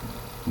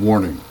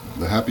Warning: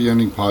 the Happy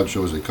Ending Pod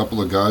Show is a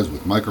couple of guys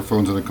with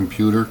microphones and a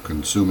computer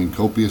consuming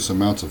copious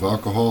amounts of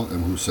alcohol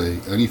and who say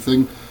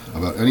anything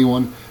about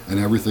anyone and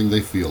everything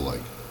they feel like.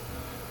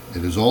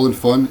 It is all in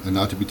fun and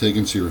not to be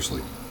taken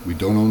seriously. We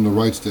don't own the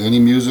rights to any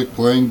music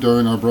playing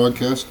during our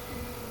broadcast.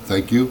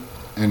 Thank you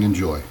and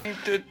enjoy.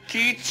 To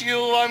teach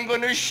you, I'm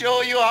going to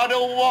show you how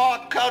to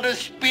walk, how to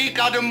speak,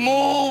 how to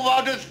move,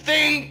 how to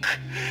think.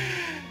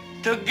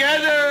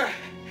 Together,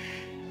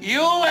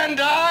 you and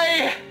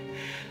I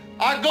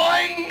are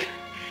going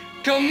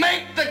to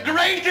make the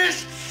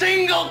greatest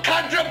single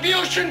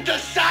contribution to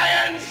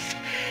science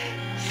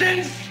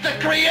since the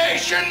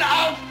creation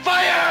of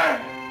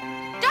fire.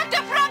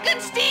 Dr.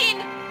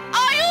 Frankenstein,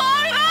 are you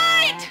all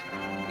right?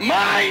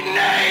 My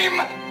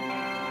name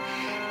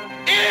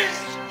is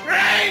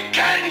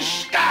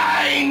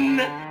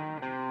Frankenstein.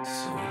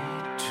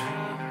 Sweet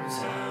dreams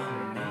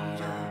are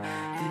made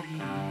of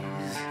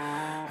these.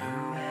 Who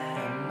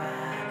am I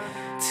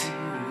to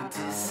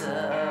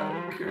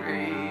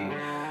disagree?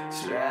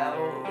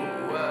 Travel the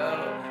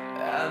world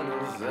and the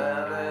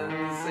seven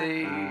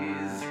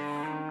seas.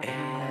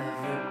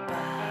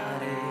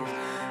 Everybody's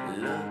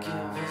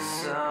looking for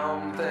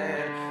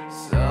something.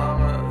 Some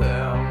of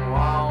them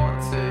want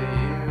to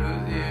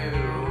use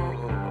you.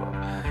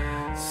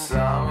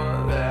 Some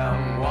of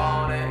them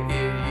wanna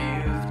get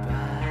used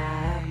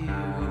by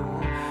you.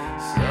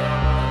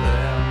 Some of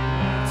them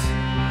want to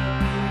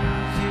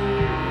abuse you.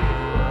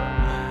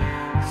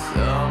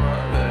 Some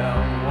of them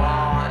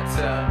want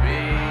to be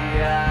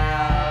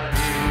out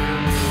you.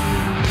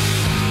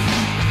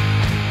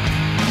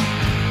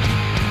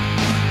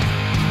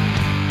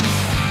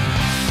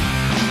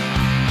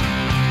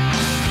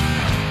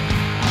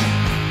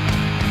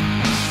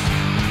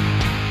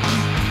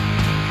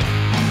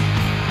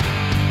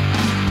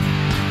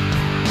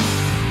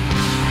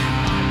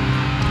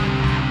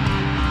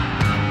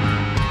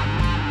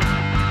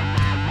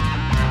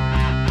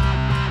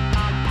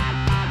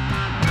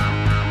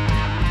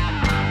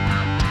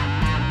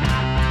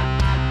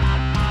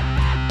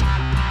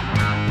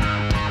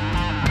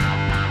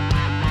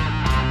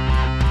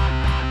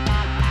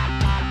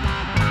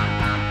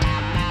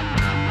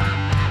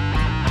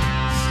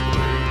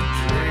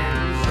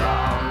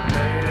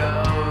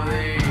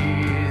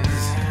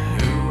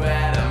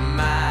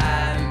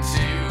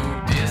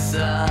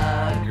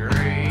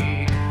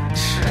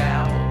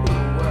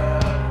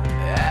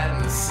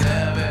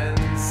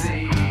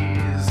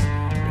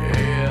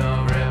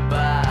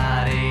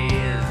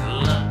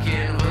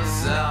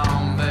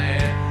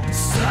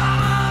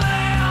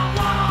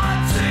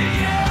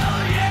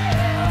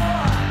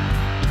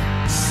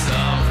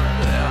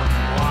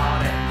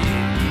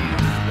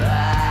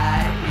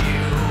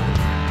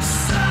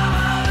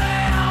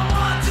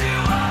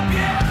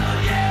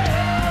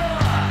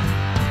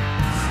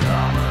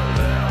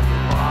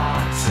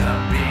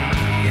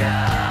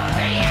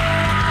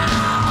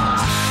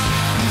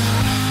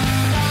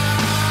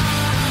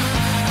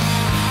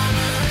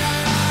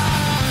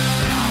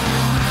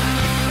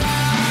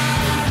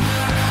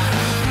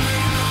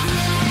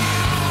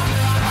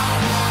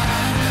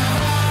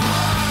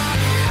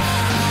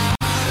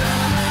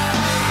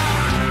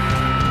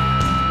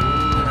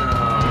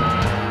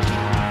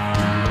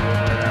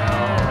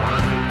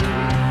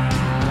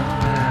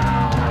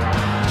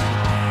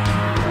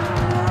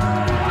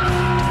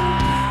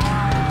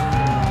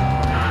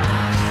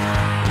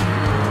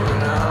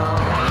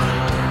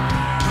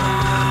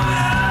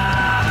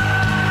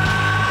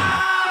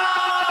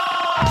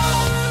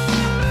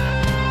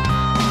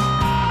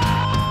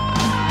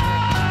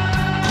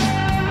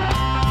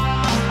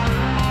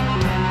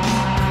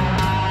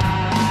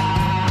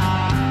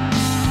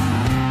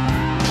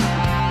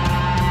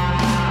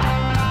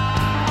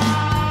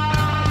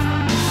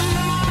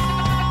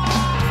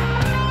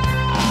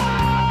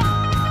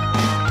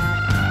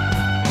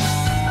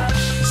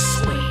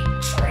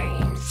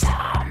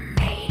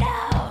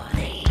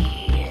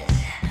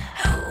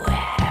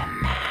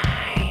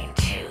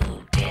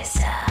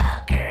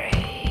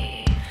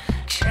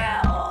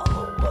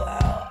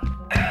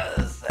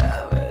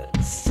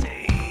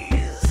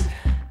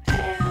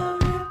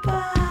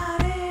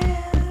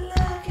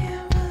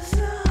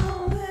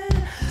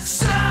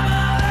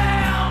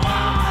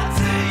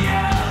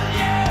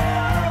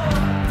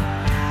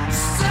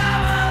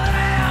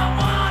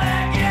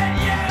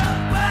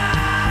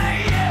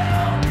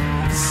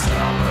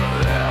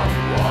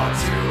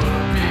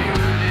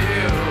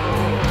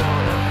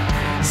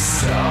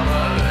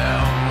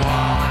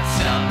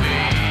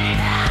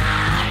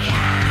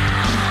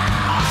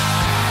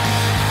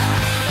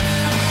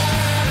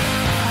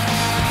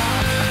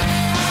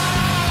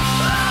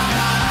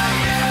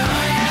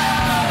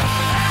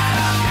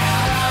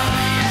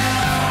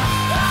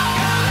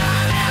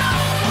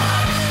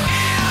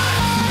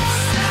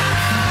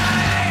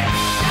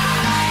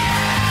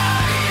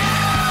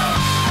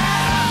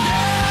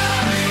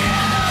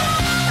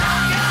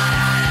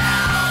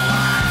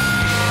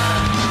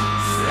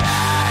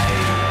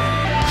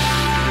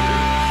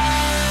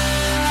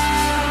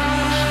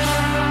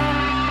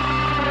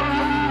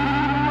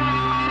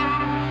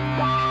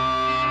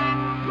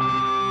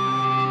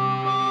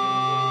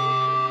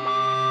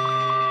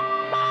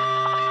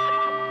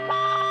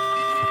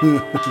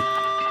 Welcome to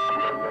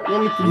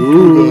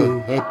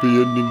the Happy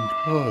Ending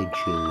Pod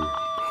Show.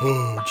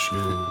 Pod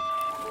show.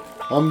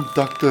 I'm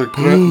Dr.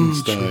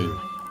 Krattenstein.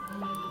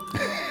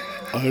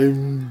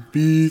 I'm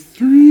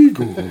B3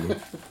 Gore.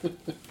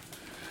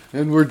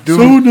 And we're So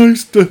doing...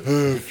 nice to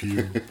have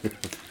you.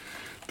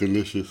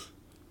 Delicious.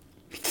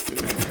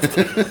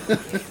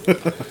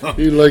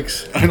 He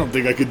likes... I don't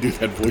think I could do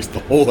that voice the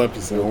whole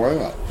episode. Why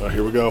not? Oh,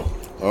 here we go.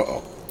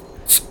 Uh-oh.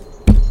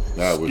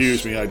 That was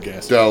Excuse me, I'd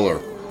guess. stellar.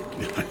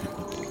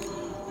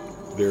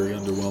 Very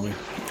underwhelming.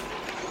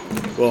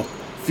 Well,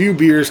 few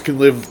beers can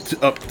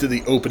live up to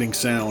the opening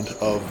sound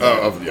of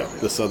Yeah,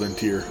 the Southern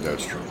Tier.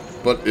 that's true.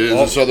 But it is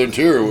a Southern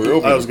Tier. We're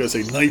open. I was going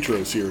to say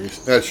Nitro Series.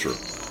 That's true.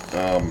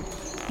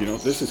 You know,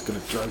 this is going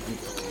to drive me...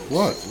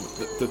 What?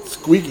 The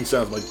squeaking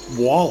sounds like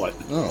wallet.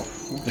 Oh.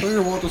 Well, tell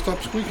your wall to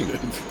stop squeaking. It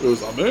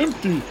goes, I'm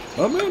empty.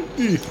 I'm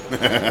empty.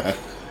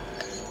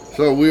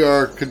 So we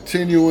are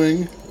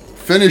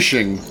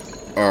finishing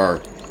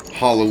our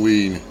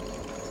Halloween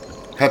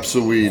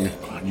Hepsoween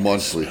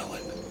monthly. Smell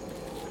it.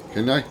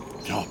 Can I?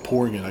 Y'all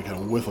pouring it. I got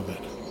a whiff of it.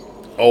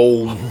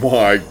 Oh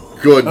my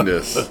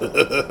goodness.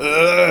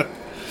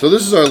 So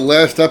this is our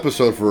last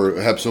episode for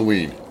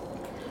Hepsoween.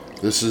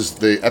 This is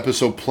the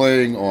episode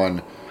playing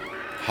on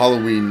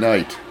Halloween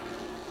night.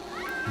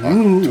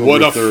 October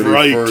what a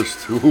fright.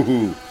 31st.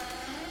 Ooh.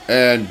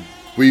 And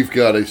we've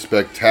got a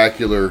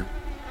spectacular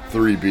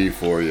 3B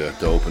for you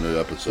to open the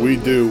episode We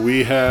with. do.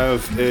 We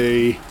have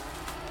a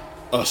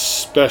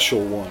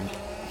special one.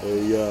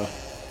 A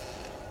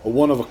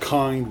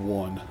one-of-a-kind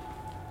one.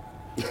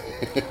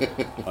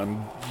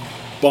 I'm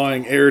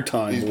buying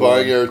airtime. He's one.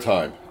 buying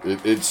airtime.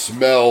 It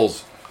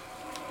smells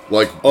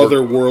like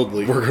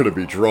Otherworldly. we're going to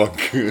be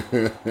drunk.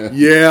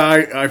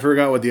 Yeah, I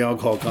forgot what the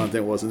alcohol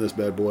content was in this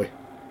bad boy.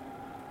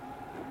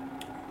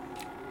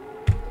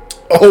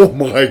 Oh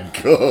my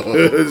god.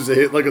 Does it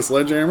hit like a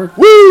sledgehammer?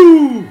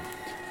 Woo!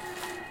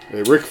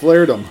 Hey, Ric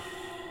Flaired them.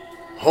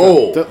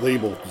 Oh, That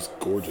label is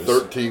gorgeous.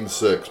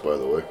 13.6, by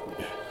the way.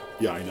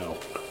 Yeah, I know.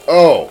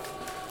 Oh,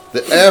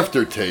 the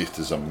aftertaste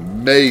is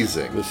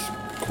amazing. This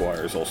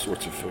requires all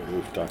sorts of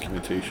photo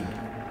documentation.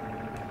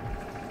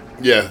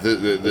 Yeah, This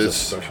is a this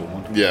special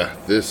one. yeah,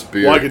 this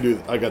beer. Well,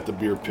 I got the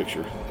beer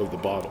picture of the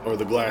bottle or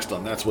the glass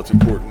done. That's what's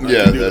important. I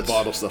Yeah, can do that's- the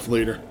bottle stuff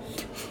later.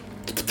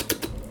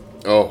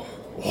 Oh,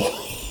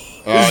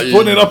 Just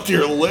putting it up to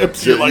your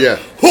lips. You're like, yeah.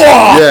 "Whoa!"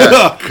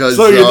 Yeah, 'cause,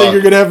 so you think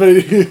you're gonna have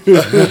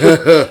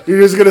a?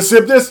 You're just gonna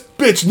sip this,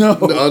 bitch? No.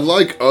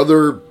 unlike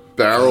other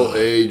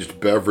barrel-aged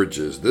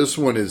beverages, this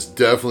one has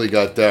definitely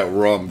got that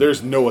rum.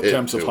 There's no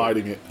attempts into of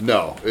hiding it.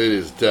 No, it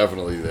is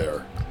definitely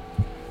there.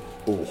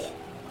 Oh,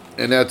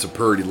 And that's a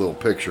pretty little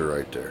picture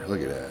right there.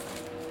 Look at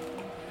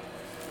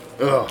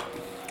that. Ugh.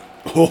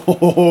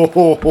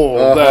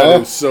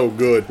 that is so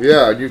good.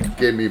 Yeah, you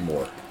gave me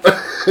more.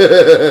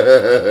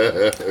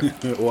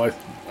 Well,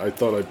 I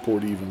thought I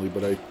poured evenly,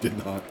 but I did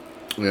not.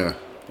 Yeah.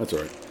 That's all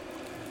right.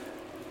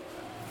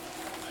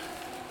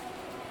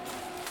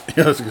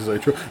 Yeah, that's because I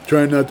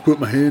try not to put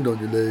my hand on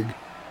your leg.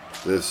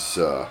 This,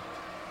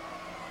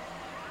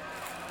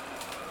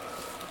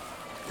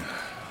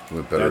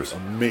 went better. That's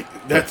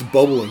That's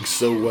bubbling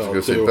so well. I was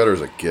gonna say too. better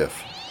as a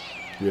GIF.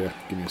 Yeah,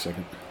 give me a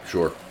second.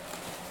 Sure.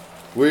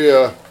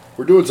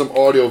 We're doing some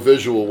audio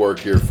visual work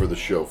here for the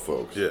show,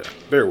 folks. Yeah,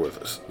 bear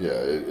with us. Yeah,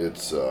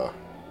 it's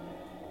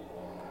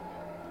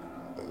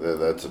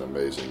that's an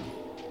amazing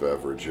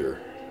beverage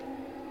here.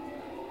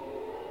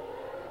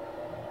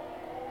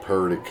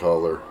 Pretty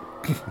color.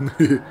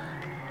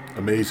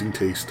 Amazing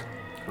taste.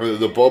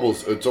 The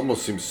bubbles, it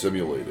almost seems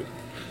simulated.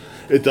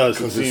 It does. It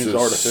Because it's seems the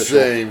artificial.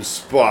 same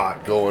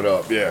spot going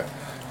up. Yeah,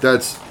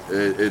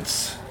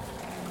 it's.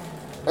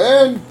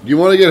 And you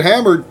want to get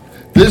hammered?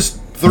 This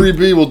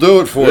 3B will do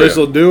it for This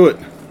you. will do it.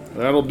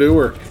 That'll do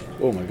her.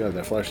 Oh my god,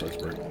 that flashlight's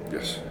bright.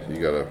 Yes, you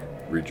gotta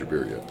read your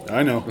beer yet.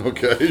 I know.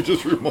 Okay,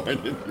 just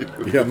reminded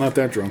you. Yeah, I'm not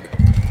that drunk.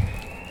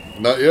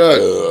 Not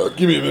yet.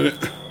 Give me a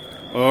minute.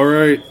 All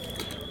right.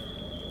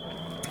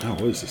 Oh,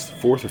 what is this? The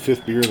fourth or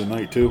fifth beer of the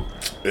night, too?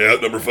 Yeah,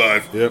 number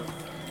 5. Yep.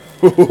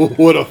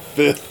 What a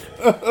fifth.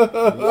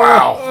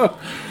 Wow.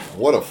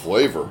 What a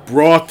flavor.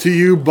 Brought to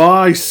you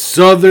by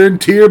Southern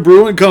Tier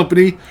Brewing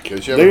Company. In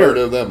case you haven't They heard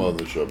are- of them on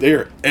the show. They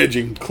are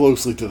edging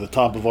closely to the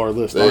top of our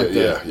list, aren't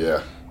they?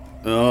 Yeah.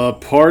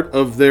 Part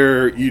of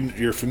their,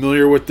 you're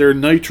familiar with their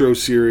Nitro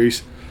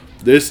series.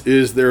 This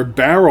is their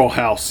Barrel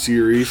House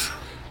series.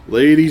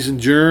 Ladies and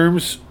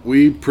germs,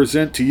 we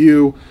present to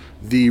you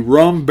the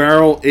Rum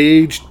Barrel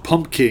Aged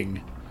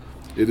Pumpkin.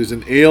 It is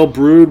an ale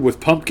brewed with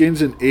pumpkins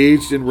and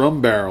aged in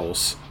rum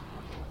barrels.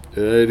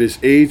 It is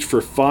aged for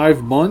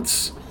 5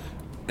 months,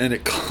 and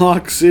it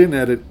clocks in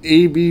at an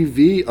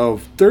ABV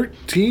of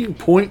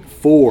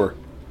 13.4.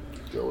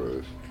 Is that what it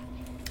is?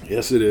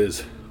 Yes, it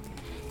is.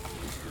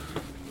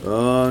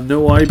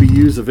 No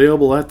IBUs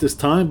available at this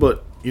time,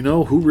 but you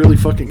know who really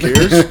fucking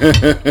cares?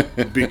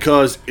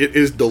 Because it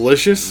is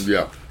delicious.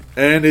 Yeah.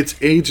 And it's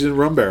aged in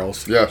rum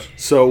barrels. Yes.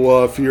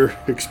 So if you're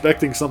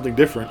expecting something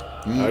different,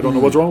 I don't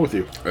know what's wrong with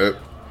you. Eh,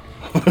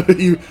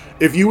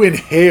 If you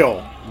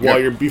inhale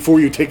Yeah. before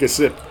you take a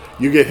sip,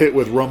 You get hit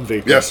with rum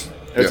vapor. Yes.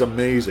 That's Yeah.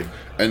 amazing.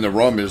 And the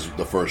rum is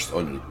the first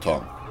on your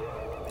tongue.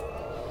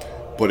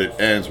 But it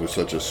ends with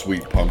such a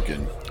sweet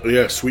pumpkin.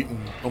 Yeah, sweet and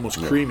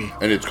almost creamy.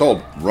 And it's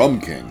called Rum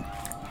King.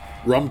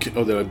 Oh,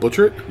 did I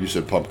butcher it? You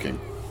said pumpkin.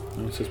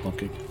 No, it says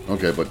pumpkin.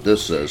 Okay, but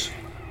this says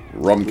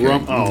Rum King.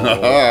 Rum.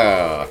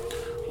 Oh.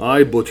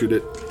 I butchered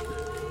it.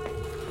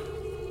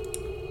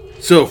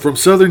 So, from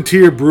Southern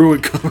Tier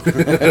Brewing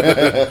Company,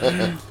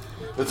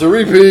 It's a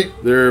repeat.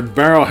 their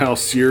Barrel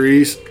House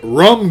series,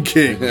 Rum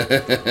King.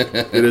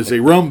 It is a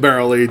rum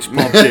barrel aged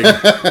pumpkin.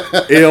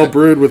 Ale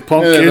brewed with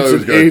pumpkins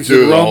and aged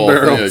in rum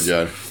barrels.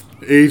 Again.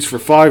 Aged for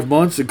 5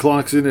 months and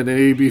clocks in an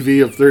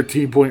ABV of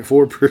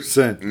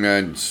 13.4%.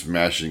 And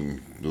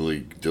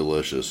smashingly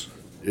delicious.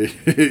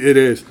 It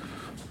is.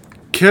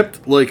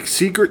 Kept like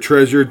secret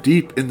treasure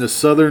deep in the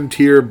Southern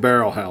Tier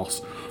Barrel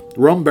House.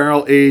 Rum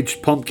barrel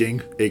aged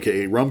pumpkin,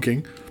 aka Rum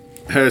King,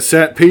 has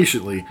sat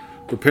patiently,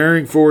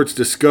 preparing for its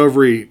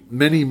discovery.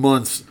 Many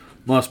months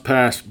must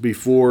pass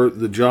before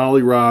the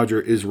Jolly Roger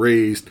is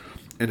raised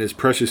and his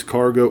precious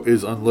cargo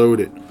is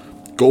unloaded.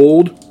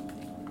 Gold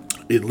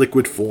in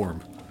liquid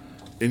form.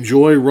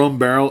 Enjoy rum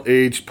barrel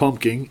aged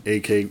pumpkin,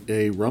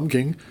 aka Rum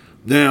King,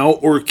 now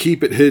or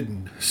keep it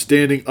hidden,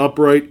 standing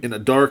upright in a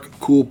dark,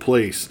 cool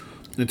place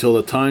until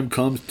the time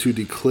comes to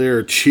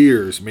declare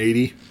cheers,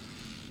 matey.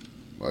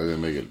 Why did they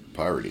make it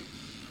piratey?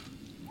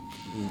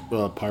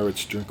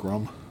 Pirates drink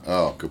rum.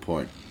 Oh, good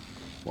point.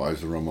 Why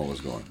is the rum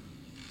always gone?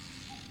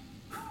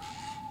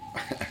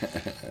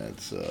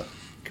 That's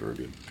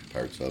Caribbean.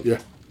 Pirates of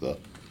Yeah. the.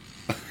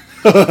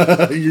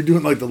 You're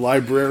doing like the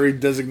library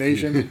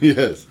designation.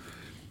 Yes.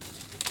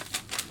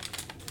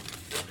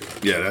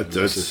 Yeah,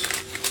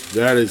 that's.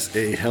 That is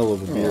a hell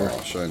of a beer. Oh,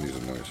 shinies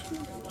are nice.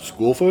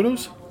 School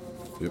photos?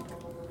 Yep.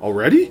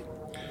 Already?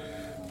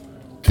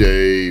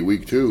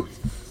 Week 2.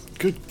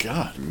 Good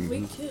God.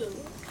 Week 2.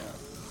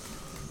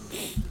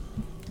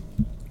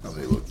 Oh,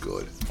 they look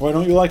good. Why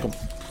don't you like them?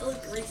 I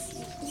look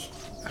greasy.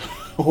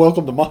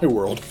 Welcome to my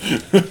world.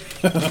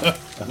 I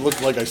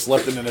look like I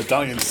slept in an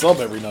Italian sub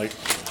every night.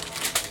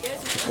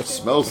 It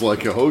smells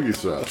like a hoagie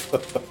sauce.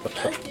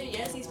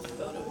 Yassie's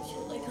photos.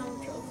 Like how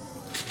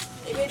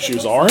much? She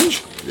was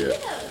orange? Yeah.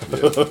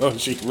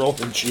 She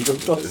rolled in Cheeto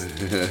dust?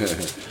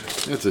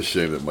 It's a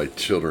shame that my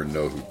children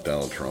know who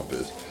Donald Trump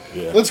is.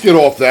 Yeah. Let's get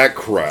off that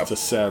crap. It's a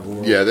sad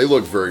world. Yeah, they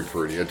look very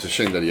pretty. It's a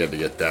shame that he had to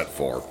get that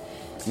far.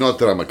 Not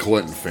that I'm a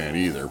Clinton fan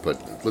either,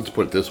 but let's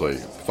put it this way.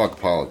 Fuck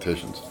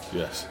politicians.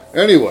 Yes.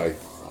 Anyway,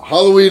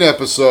 Halloween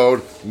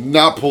episode,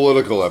 not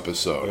political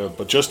episode.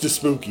 But just as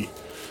spooky.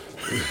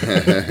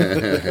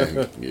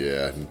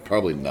 Yeah,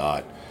 probably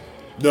not.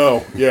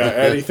 No, yeah,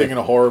 anything in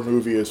a horror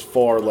movie is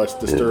far less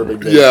disturbing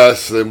than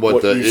Yes, than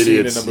what the you've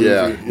idiots... seen in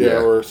a movie.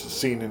 Yeah. Or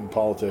seen in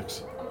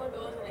politics. I'm gonna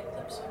go with an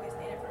eclipse so I can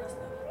stay there for us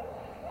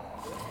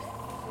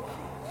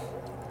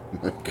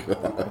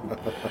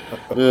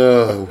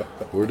though.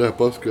 Where'd that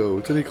bus go?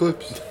 It's an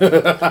eclipse.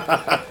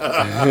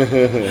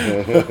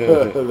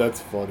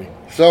 That's funny.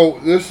 So,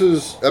 this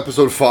is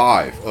episode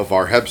 5 of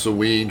our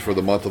Hepsaween for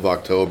the month of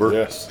October.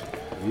 Yes.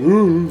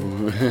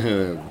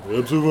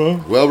 Absolutely.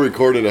 Well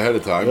recorded ahead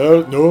of time.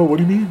 No, what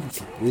do you mean?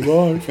 We're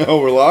live. Oh,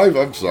 we're live?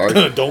 I'm sorry.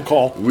 Don't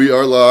call. We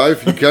are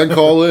live. You can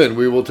call in.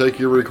 We will take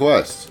your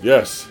requests.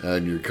 Yes.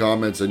 And your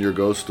comments and your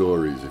ghost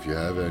stories, if you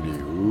have any.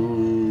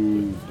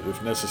 Ooh.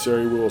 If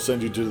necessary, we will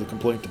send you to the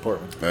complaint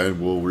department. And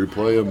we'll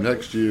replay them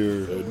next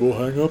year. And we'll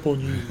hang up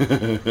on you. I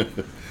have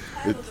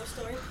a ghost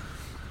story.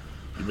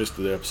 You missed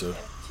the episode.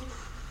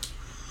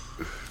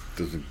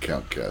 Doesn't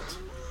count cats.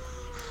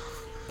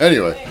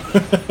 Anyway.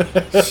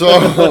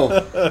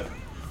 So,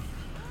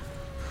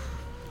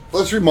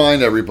 let's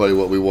remind everybody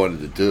what we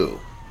wanted to do.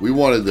 We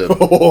wanted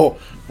to...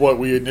 What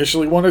we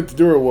initially wanted to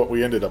do or what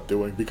we ended up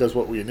doing? Because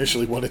what we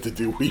initially wanted to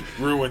do, we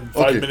ruined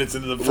 5 Okay. minutes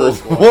into the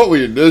first one. What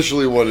we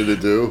initially wanted to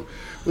do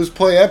was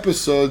play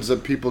episodes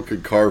that people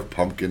could carve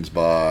pumpkins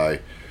by,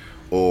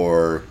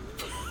 or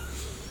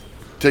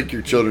take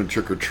your children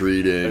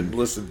trick-or-treating. And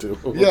listen to.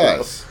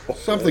 Yes,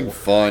 something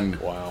fun,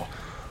 Wow.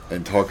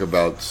 and talk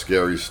about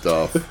scary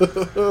stuff.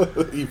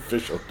 Eat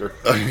fish hooker.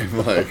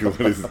 Like, what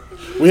is...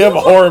 We have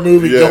a horror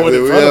movie Yeah, going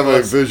in we front have of a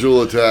us.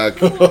 visual attack.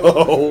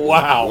 Oh,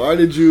 wow. Why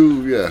did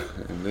you... Yeah,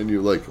 and then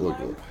you look.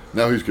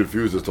 Now he's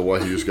confused as to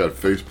why he just got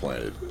face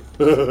planted.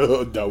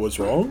 That was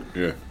wrong?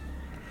 Yeah.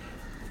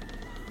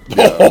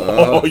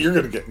 Oh, you're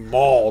going to get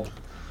mauled.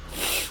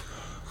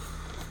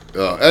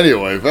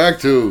 Anyway, back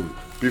to...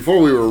 Before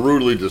we were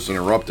rudely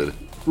disinterrupted.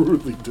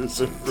 Rudely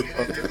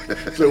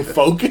disinterrupted. So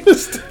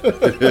focused?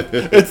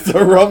 It's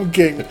the Rum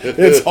King.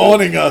 It's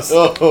haunting us.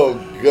 Oh,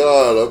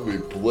 God, I'll be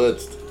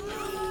blitzed.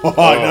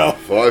 I know.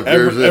 5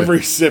 beers in.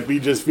 Every sip, you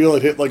just feel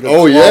it hit like a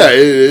Oh, club. yeah,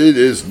 it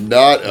is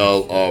not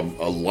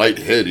a light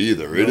hit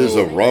either. It is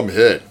a rum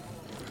hit.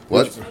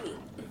 What?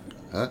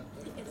 Huh?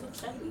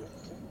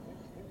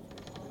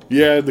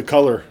 Yeah, the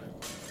color.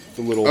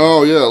 The little...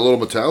 Oh, yeah, a little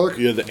metallic?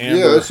 Yeah, the amber.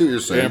 Yeah, I see what you're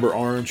saying. Amber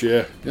orange,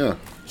 yeah. Yeah.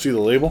 See the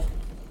label?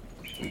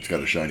 It's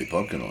got a shiny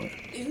pumpkin on it.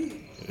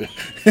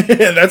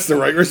 Yeah, that's the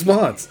right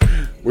response.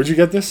 Where'd you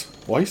get this?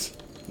 Weiss?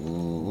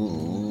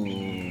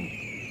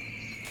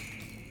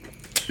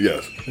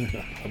 Yes.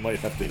 I might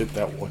have to hit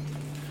that one.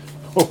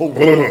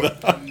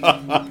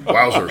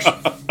 Wowzers.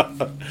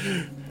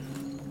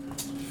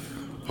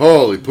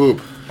 Holy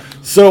poop.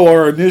 So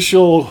our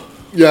initial,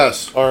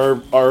 Yes. our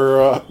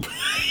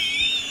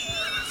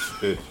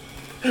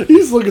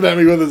he's looking at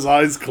me with his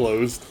eyes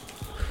closed.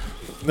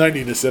 I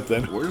need a sip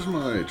then. Where's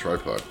my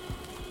tripod?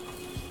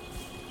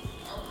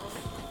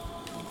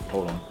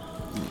 Hold on.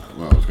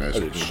 Well, I was going to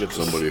didn't ask get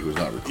somebody who's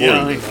not recording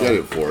Yeah, I to know. get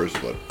it for us,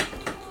 but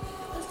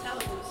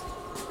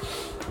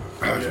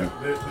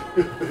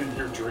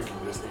You're drinking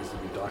this needs to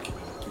be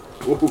documented.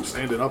 Whoa,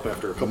 standing up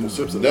after a couple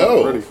sips of No. that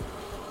already.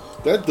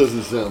 that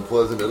doesn't sound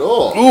pleasant at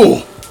all.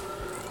 Ooh!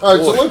 All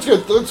right,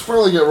 so let's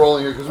finally get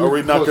rolling here. Cause Are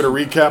we not going to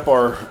recap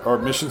our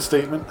mission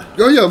statement?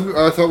 Oh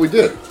yeah, I thought we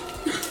did.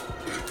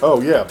 Oh,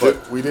 yeah,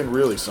 but we didn't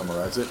really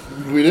summarize it.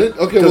 We did.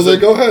 Okay, well then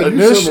go ahead.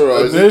 You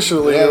summarize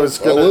Initially, it. it was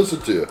I'll gonna, listen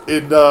to you.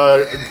 in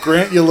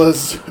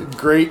Grantula's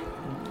great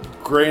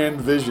grand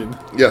vision,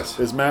 Yes.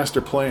 his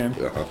master plan,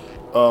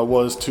 Uh-huh.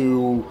 was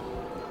to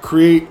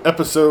create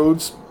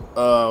episodes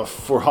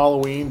for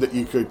Halloween that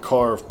you could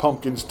carve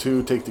pumpkins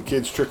to, take the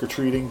kids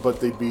trick-or-treating, but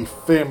they'd be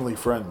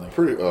family-friendly. I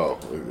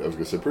was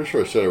gonna say, pretty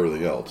sure I said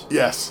everything else.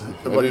 Yes,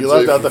 but didn't you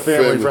left say out the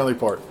family. family-friendly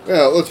part.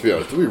 Yeah, let's be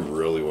honest. Do we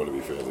really want to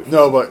be family?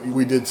 No, but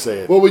we did say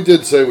it. Well, we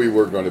did say we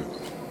were going to.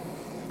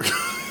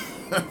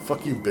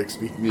 Fuck you,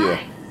 Bixby. Yeah.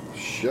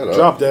 Shut up.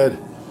 Drop dead.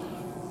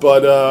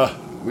 But,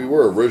 We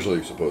were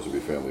originally supposed to be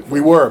family. we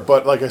were,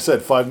 but like I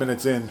said, 5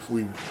 minutes in,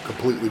 we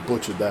completely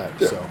butchered that.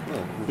 Yeah. So,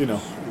 you know.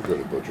 We're good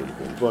at butchering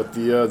things. But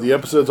the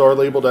episodes are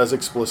labeled as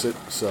explicit,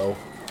 so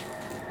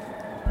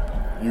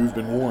you've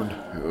been warned.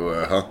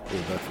 Uh-huh.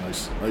 Oh,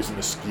 that's nice and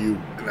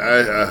askew. Can I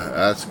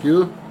ask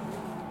you?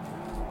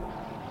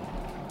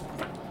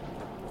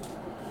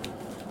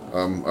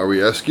 Are we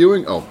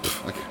skewing? Oh,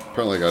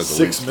 apparently I got to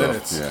delete 6 stuff.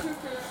 minutes. Yeah.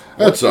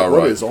 That's all What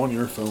right. is on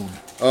your phone?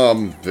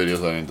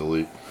 Videos I didn't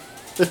delete.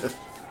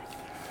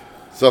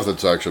 Stuff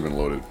that's actually been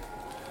loaded.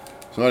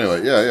 So anyway,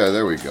 yeah,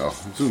 there we go.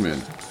 Zoom in.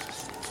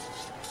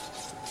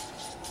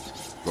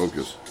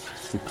 Focus.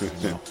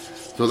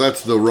 So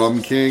that's the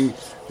Rum King,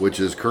 which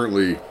is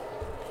currently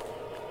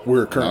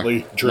We're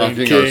currently Drain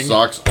knocking our King.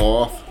 socks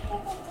off.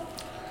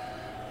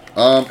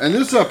 And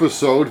this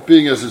episode,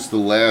 being as it's the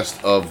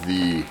last of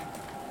the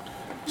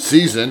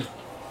season,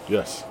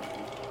 Yes.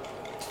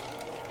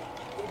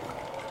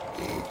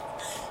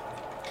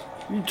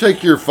 you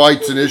take your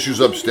fights and issues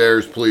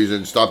upstairs, please,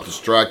 and stop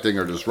distracting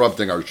or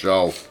disrupting our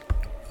show.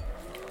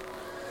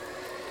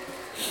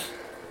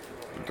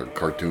 Put the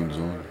cartoons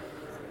on.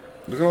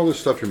 Look at all this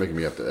stuff you're making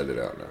me have to edit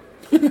out now.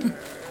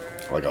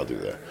 Like, I'll do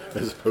that.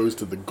 As opposed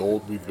to the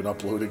gold we've been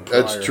uploading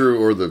prior. That's true,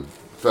 or the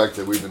fact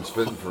that we've been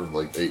spitting for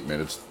like 8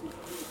 minutes.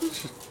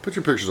 Just put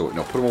your pictures away.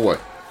 No, put them away.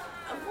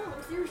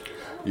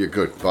 Yeah,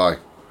 good. Bye.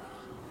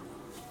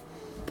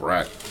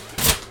 Brat.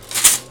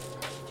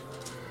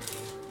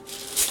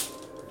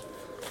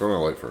 Turn on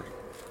the light first.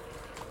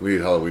 We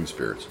need Halloween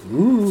spirits.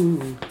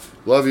 Ooh.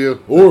 Love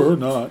you. Or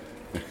not.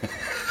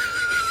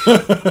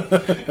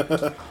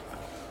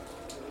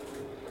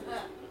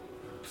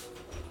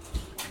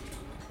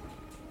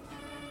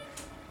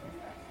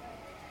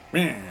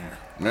 Meh.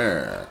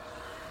 There.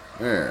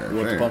 There. You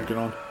want the pumpkin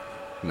on?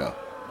 No.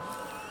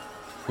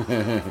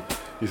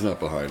 He's not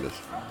behind us.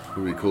 It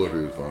would be cool if he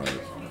was behind us.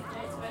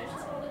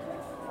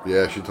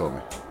 Yeah, she told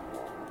me.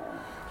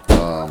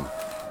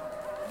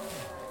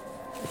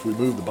 If we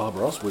move the Bob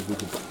Ross wig, we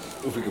could.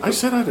 If we could I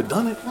said I'd have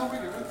done it. No, we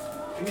can.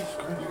 Jesus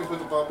Christ, you can put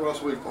the Bob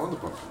Ross wig on the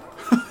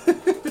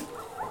pumpkin.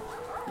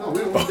 No, we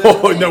don't need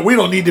that. Oh no, we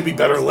don't need to be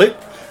better lit.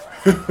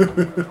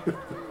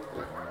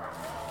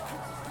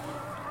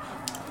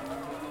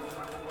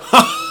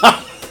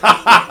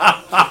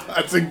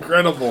 That's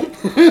incredible.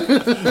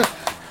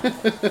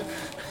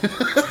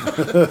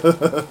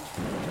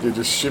 Dude,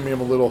 just shimmy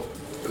him a little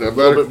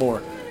bit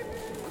more.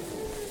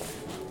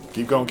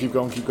 Keep going, keep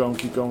going, keep going,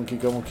 keep going,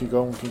 keep going, keep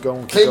going, keep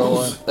going, keep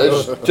going.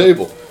 Tables. Edge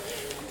table.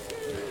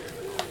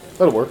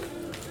 That'll work.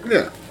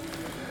 Yeah.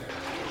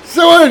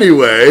 So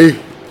anyway,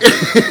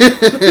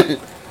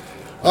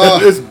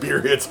 This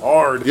beer hits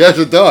hard. yes,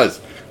 it does.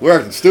 We're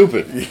acting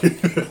stupid.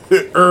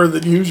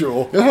 Than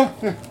usual.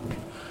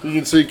 You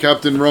can see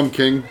Captain Rum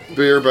King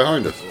beer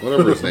behind us,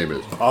 whatever his name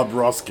is. Bob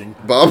Rosking.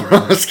 Bob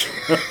Ross.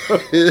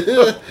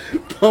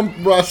 Pump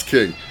Ross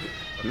King.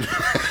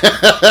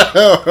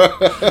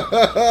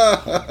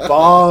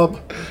 Bob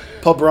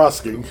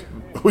Pubrosking.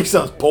 He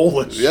sounds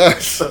Polish.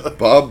 Yes,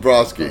 Bob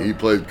Broski. He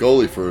played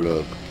goalie for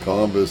the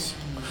Columbus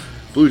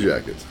Blue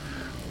Jackets.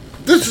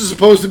 This is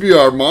supposed to be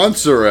our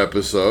monster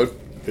episode.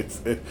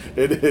 It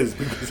is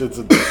because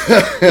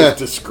it's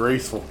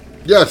disgraceful.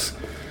 Yes.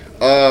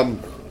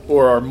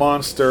 Or our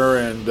monster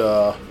and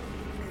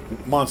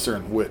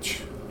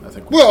witch. I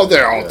think. Well,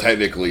 they're all Yeah.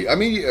 technically. I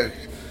mean,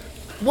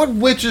 what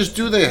witches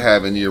do they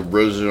have in the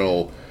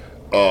original?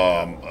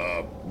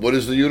 What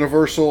is the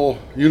Universal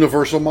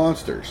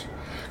monsters?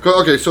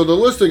 Okay, so the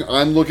listing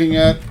I'm looking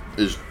at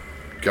is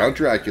Count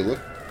Dracula,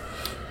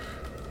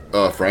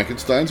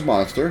 Frankenstein's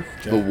monster,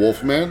 the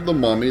Wolfman, the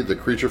Mummy, the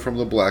Creature from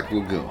the Black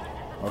Lagoon.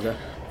 Okay.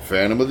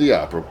 Phantom of the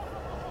Opera.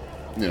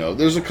 You know,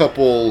 there's a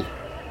couple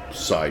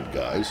side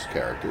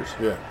characters.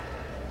 Yeah.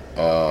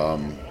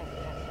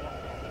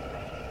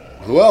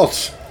 Who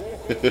else?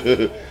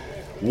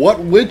 What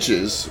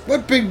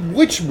big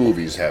witch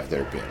movies have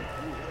there been?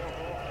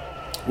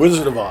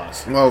 Wizard of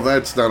Oz. Well,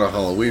 that's not a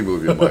Halloween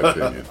movie, in my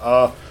opinion.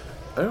 I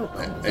don't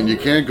know. And you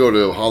can't go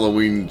to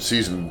Halloween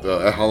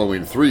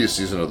 3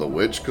 Season of the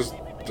Witch, because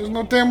there's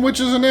no damn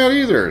witches in that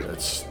either.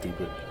 That's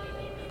stupid.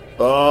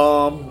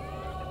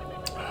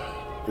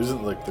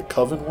 Isn't like the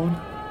Coven one?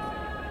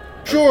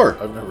 Sure.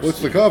 I've never What's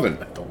seen the Coven?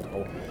 I don't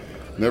know.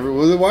 Never.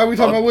 Why are we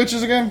talking about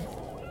witches again?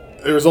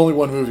 There's only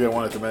one movie I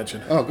wanted to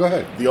mention. Oh, go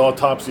ahead. The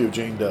Autopsy of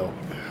Jane Doe.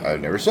 I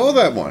never saw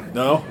that one.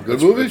 No?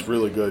 Good movie? It's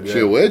really good, yeah. She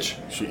a witch?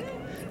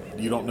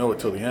 You don't know it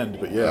till the end,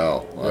 but yeah.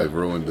 No, I've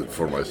ruined it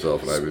for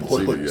myself, and I haven't seen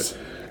it Spoilers.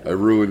 yet. I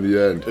ruined the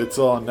end. It's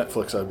on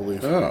Netflix, I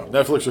believe. Oh.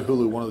 Netflix or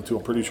Hulu, one of the two.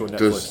 I'm pretty sure Netflix.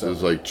 This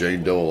is like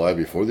Jane Doe alive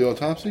before the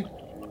autopsy?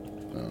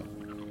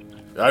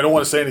 I don't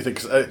want to say anything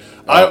because I've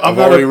I'm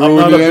already not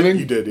ruined a the big- ending?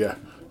 You did, yeah.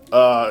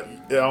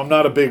 Yeah, I'm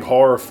not a big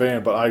horror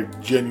fan, but I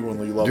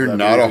genuinely love You're that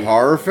not movie. a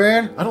horror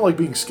fan? I don't like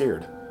being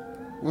scared.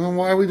 Well,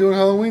 why are we doing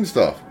Halloween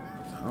stuff?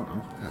 I don't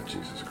know. Oh,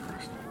 Jesus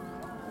Christ.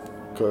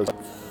 Because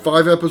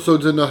 5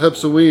 episodes into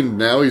Hepsoween,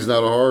 now he's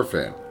not a horror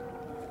fan.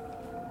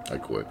 I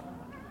quit.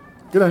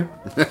 good night.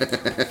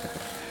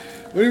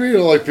 What do you mean you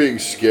don't like being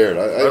scared?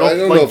 I I don't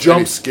know like if jump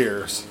any-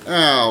 scares.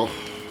 Ow.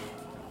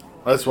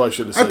 That's why I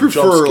should have I said jump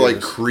prefer, like,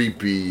 scares.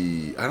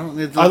 creepy... I don't...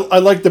 It's I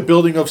like the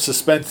building of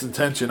suspense and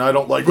tension. I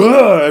don't like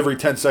every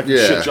 10 seconds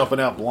Yeah. shit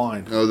jumping out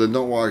blind. No, then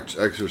don't watch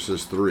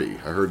Exorcist 3.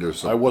 I heard there's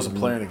some I wasn't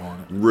planning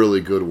on it.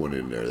 really good one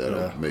in there that'll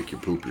Yeah. make you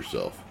poop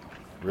yourself.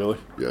 Really?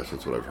 Yes,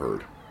 that's what I've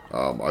heard.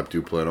 I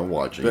do plan on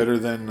watching Better it.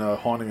 than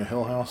Haunting a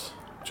Hill House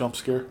jump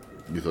scare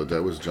You thought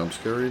that was jump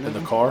scary? in the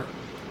car?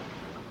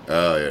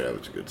 Oh, yeah, that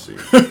was a good scene.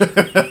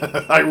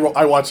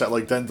 I watched that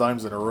like 10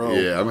 times in a row.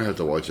 Yeah, I'm going to have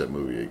to watch that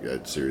movie,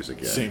 that series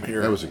again. Same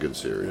here. That was a good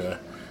series. Yeah.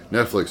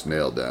 Netflix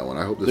nailed that one.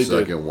 I hope the They did.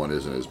 second one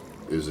isn't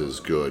as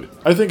good.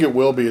 I think it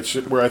will be. It's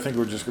where I think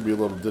we're just going to be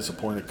a little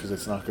disappointed because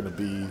it's not going to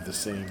be the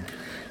same.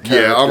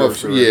 Yeah,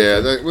 characters or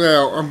anything.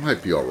 I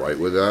might be all right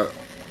with that.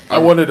 I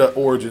wanted an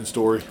origin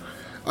story.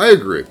 I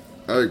agree.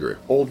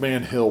 Old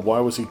Man Hill. Why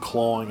was he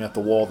clawing at the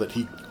wall that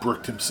he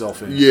bricked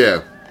himself in?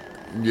 Yeah.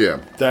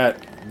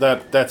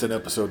 That's an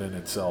episode in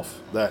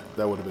itself. That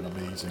would have been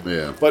amazing.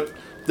 Yeah. But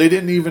they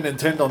didn't even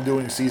intend on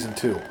doing season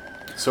 2.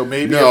 So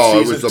maybe No,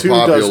 if it was season the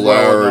 2 does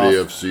well popularity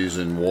enough, of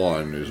season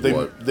 1 is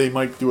what... they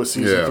might do a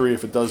season Yeah. 3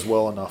 if it does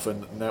well enough,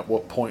 and at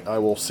what point I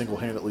will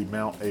single-handedly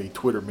mount a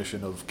Twitter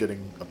mission of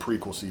getting a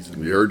prequel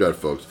season. You heard that,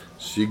 folks.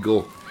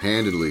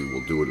 Single-handedly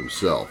will do it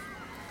himself.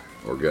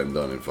 Or getting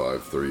done in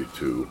 5, 3,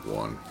 2,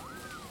 1.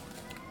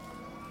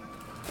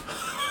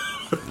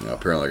 Yeah,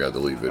 apparently I got to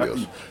delete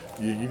videos.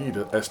 You need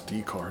an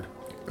SD card.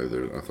 I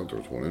thought there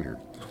was one in here.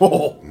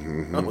 Oh,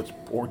 Mm-hmm. how much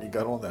porn you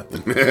got on that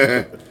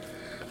thing?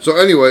 So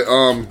anyway,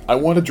 I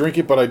want to drink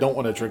it, but I don't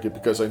want to drink it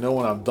because I know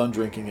when I'm done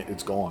drinking it,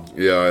 it's gone.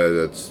 yeah,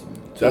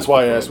 That's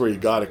why I asked where you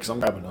got it, because I'm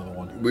grabbing another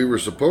one. we were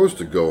supposed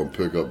to go and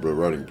pick up the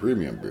Reading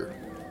Premium beer.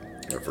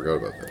 I forgot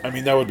about that. I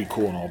mean, that would be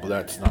cool and all, but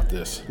that's not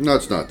this. No,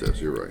 it's not this.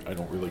 You're right. I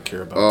don't really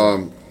care about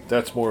that.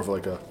 That's more of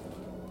like a,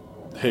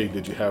 hey,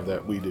 did you have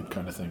that? We did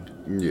kind of thing.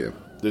 Yeah.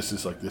 This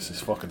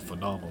is fucking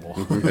phenomenal.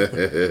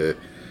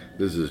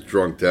 This is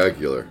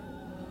drunktacular.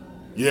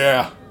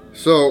 Yeah.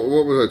 So,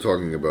 what was I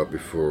talking about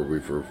before we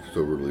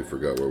totally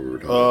forgot what we were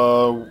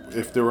talking about?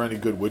 If there were any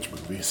good witch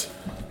movies.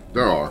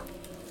 There are.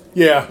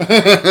 Yeah.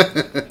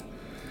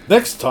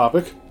 Next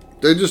topic.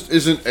 There just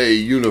isn't a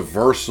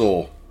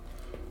universal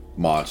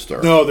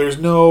monster. No, there's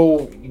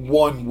no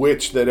one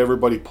witch that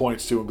everybody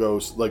points to and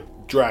goes, like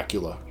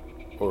Dracula.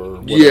 Or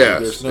whatever. Yes,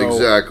 There's no,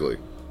 exactly.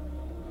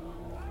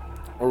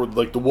 Or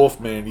like the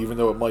Wolfman, even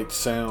though it might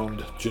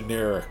sound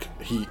generic,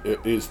 he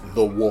is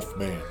the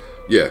Wolfman.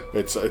 Yeah,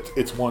 It's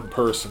one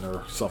person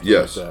or something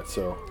Yes. like that.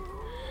 So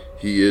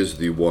he is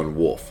the one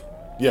wolf.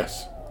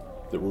 yes,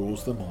 that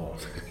rules them all.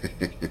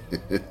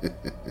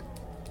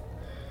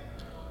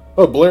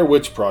 Oh, Blair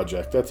Witch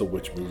Project. That's a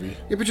witch movie.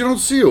 Yeah, but you don't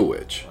see a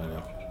witch. I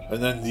know.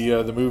 And then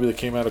the movie that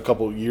came out a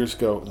couple of years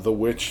ago, The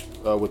Witch,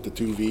 with the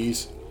 2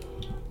 V's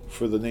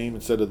for the name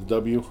instead of the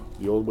W,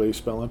 the old way of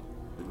spelling.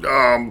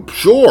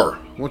 Sure.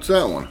 What's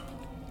that one?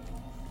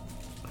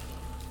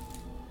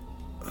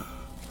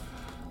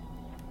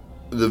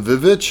 The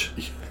Vivitch?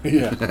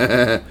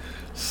 Yeah.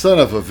 Son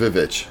of a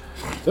Vivitch.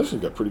 It's actually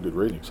got pretty good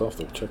ratings. I'll have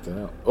to check that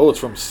out. Oh, it's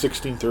from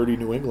 1630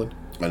 New England.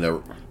 I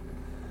never.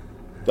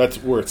 That's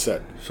where it's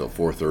set. So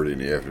 4:30 in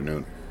the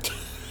afternoon.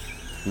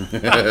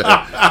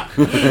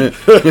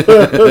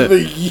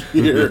 The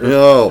year.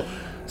 No.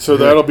 So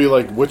that'll be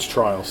like witch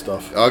trial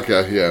stuff.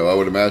 Okay, yeah, I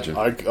would imagine.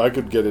 I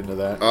could get into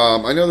that.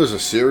 I know there's a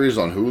series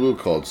on Hulu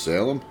called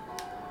Salem.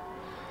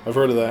 I've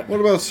heard of that. What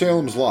about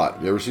Salem's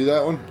Lot? You ever see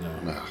that one?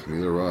 No. Nah,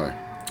 neither have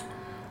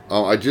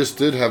I. I just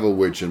did have a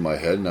witch in my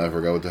head, and I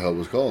forgot what the hell it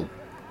was called.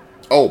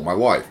 Oh, my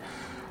wife.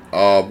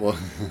 Oh,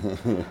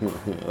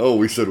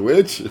 we said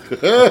which?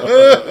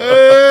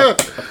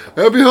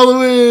 Happy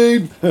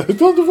Halloween!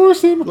 Don't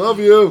divorce him. Love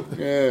you.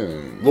 Yeah.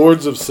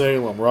 Lords of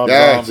Salem, Rob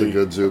That's Zombie. a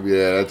good zoom.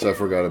 Yeah, I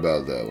forgot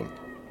about that one.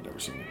 Never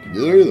seen it.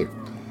 Neither either.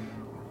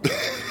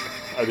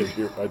 I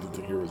didn't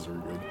think it was very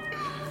good.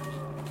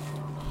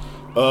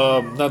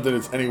 Not that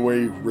it's any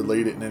way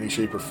related in any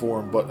shape or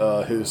form,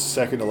 but his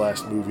second to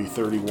last movie,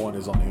 31,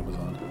 is on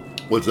Amazon.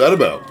 What's that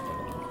about?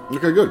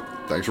 Okay, good.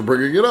 Thanks for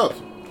bringing it up.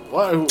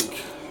 Well,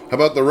 How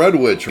about the Red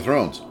Witch of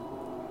Thrones?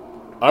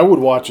 I would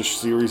watch a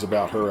series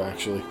about her,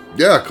 actually.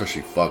 Yeah, because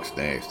she fucks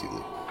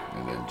nastily.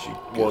 And then she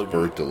gives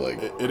birth to,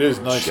 like, It is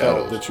nice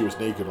shadows. that she was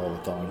naked all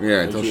the time. Yeah,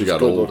 Like, until she was got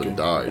good old looking. and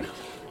died.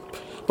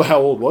 But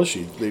how old was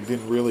she? They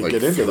didn't really Like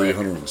get into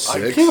 306?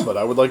 that. Yeah, but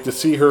I would like to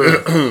see her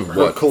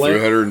What,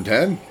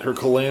 310? her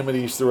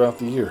calamities throughout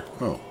the year.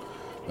 Oh,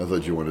 I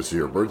thought you wanted to see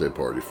her birthday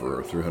party for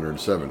her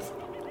 307th.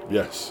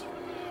 Yes.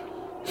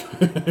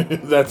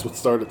 That's what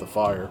started the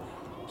fire.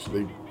 So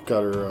they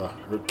got her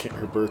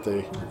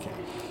birthday.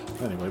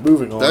 Anyway,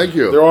 moving on. Thank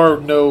you. There are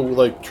no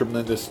like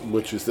tremendous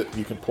witches that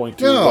you can point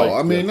to. No, like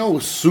I mean, no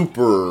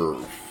super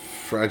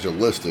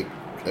fragilistic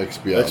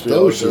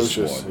expialidocious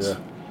ones. Yeah.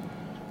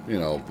 You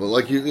know, but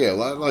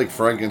like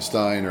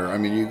Frankenstein, or I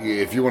mean,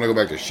 if you want to go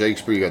back to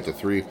Shakespeare, you got the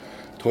three: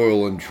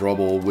 Toil and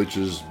Trouble,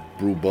 Witches,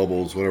 Brew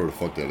Bubbles, whatever the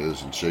fuck that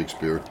is in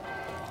Shakespeare.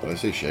 Did I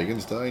say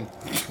Shakenstein?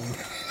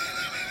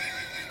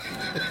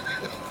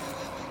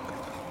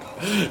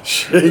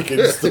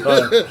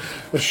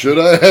 Shakenstein. Should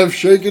I have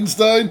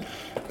Shakenstein?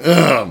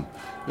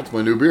 It's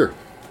my new beer.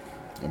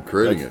 I'm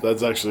creating it.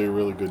 That's actually a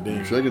really good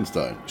name.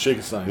 Shakenstein.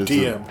 Shakenstein. It's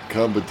TM. a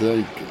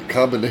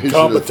combination.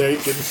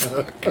 Combatation.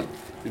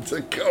 It's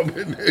a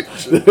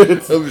combination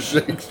of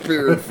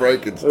Shakespeare and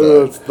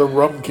Frankenstein. It's the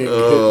Rum King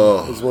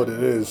is what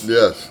it is.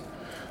 Yes.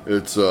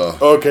 It's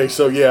Okay,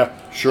 so yeah.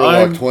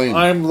 Sherlock Twain.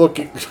 I'm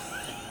looking.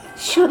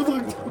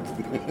 Sherlock.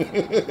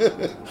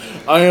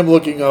 I am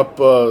looking up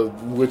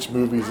witch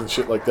movies and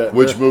shit like that.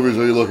 Which movies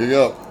are you looking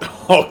up?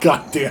 Oh,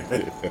 god damn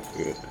it.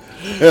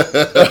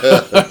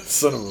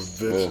 Son of a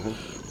bitch.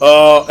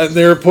 And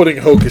they're putting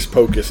Hocus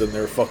Pocus in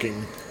their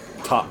fucking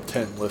top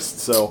 10 list,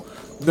 so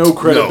no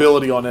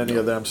credibility on any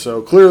of them.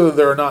 So clearly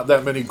there are not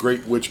that many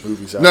great witch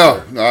movies out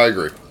there. No, I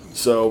agree.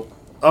 So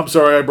I'm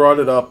sorry I brought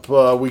it up.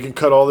 We can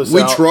cut all this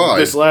out. We tried.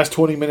 This last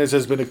 20 minutes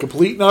has been a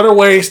complete and utter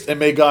waste, and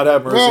may God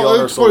have mercy on Well, our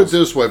let's put it souls.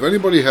 this way. If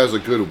anybody has a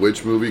good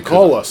witch movie,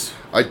 Call us.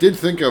 I did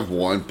think of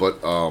one, but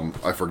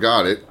I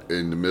forgot it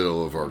in the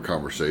middle of our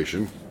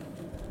conversation.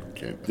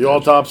 The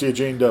Autopsy of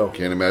Jane Doe.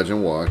 Can't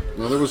imagine why.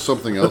 No, there was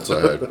something else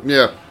I had.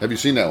 Yeah, have you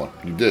seen that one?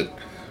 You did.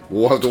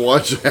 We'll have to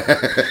watch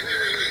that.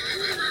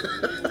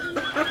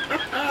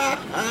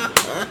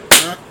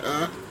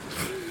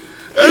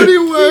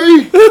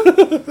 Anyway,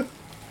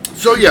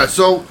 so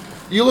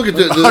you look at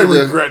I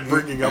regret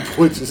bringing up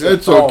witches.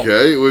 It's at all.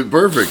 okay. It was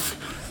perfect.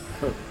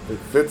 It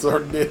fits our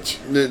niche.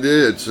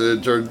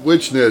 It's our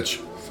witch niche.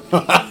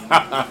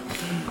 I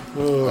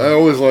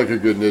always like a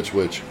good niche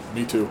witch.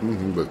 Me too.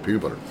 With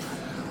peanut butter.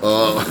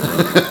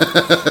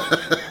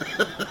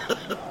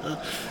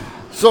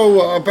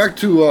 So back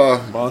to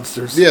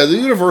Monsters. yeah, the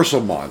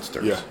Universal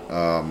monsters. Yeah.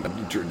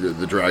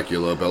 The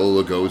Dracula,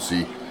 Bela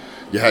Lugosi.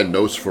 You had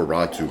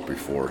Nosferatu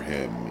before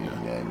him,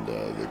 and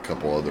a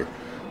couple other,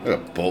 a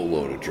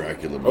boatload of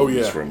Dracula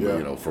movies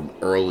from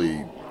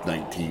early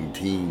 19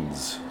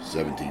 teens,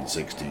 17,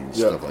 16,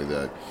 stuff like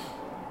that.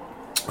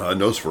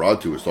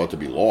 Nosferatu was thought to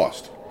be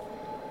lost.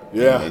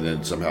 Yeah. And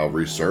then somehow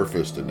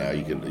resurfaced, and now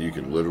you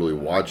can literally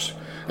watch,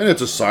 and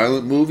it's a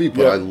silent movie,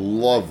 but I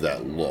love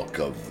that look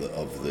of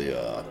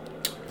the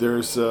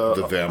There's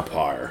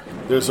vampire.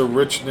 there's a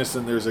richness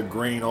and there's a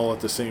grain all at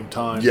the same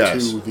time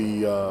Yes. to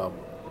the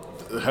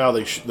how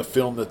they the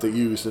film that they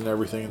used and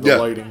everything, and the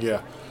lighting. Yeah.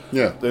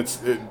 Yeah.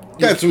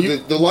 So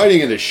the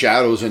lighting and the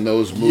shadows in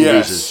those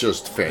movies is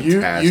just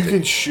fantastic. You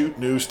can shoot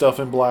new stuff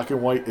in black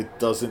and white. It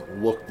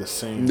doesn't look the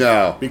same.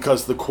 No.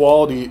 Because the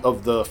quality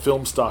of the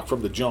film stock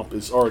from the jump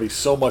is already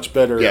so much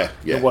better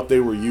than what they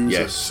were using.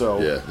 Yes. So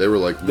they were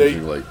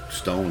using like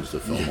stones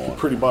to film on.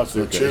 pretty much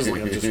they're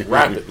chiseling them just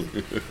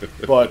rapidly.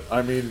 But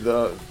I mean,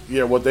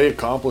 what they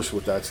accomplished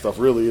with that stuff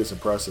really is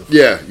impressive.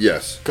 Yeah.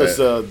 Yes. Because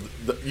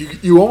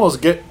you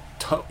almost get.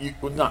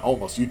 Not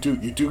almost. You do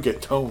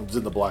get tones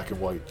in the black and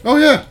white. Oh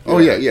yeah.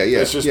 Yeah.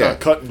 It's just not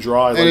cut and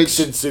dry like it's-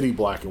 Sin City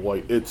black and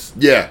white. It's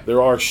Yeah.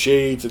 There are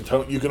shades and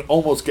tone. You can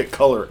almost get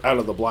color out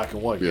of the black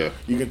and white. Yeah.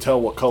 You can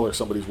tell what color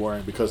somebody's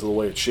wearing because of the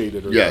way it's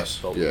shaded. Or Yes.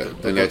 the, Yeah.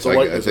 the- And that's the like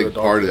I lightness or think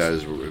the part of that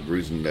darkness. is the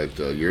reason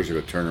that years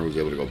ago Turner was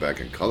able to go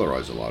back and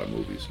colorize a lot of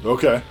movies.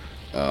 Okay.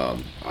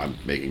 I'm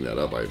making that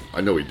up.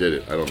 I know he did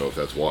it. I don't know if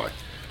that's why.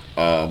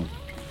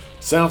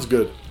 Sounds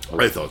good.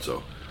 I thought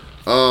so.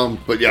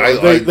 But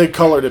yeah, They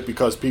colored it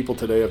because people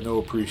today have no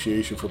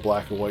appreciation for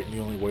black and white, and the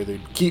only way they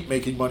keep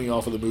making money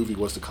off of the movie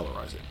was to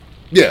colorize it.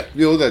 yeah,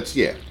 that's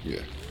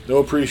No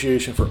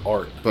appreciation for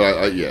art. But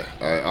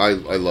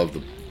I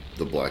love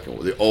the black and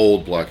the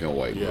old black and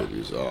white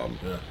movies.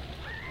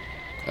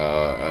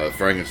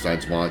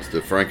 Frankenstein's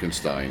monster,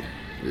 Frankenstein.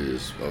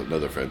 is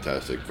another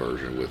fantastic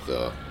version with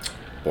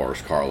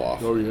Boris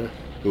Karloff. Oh yeah.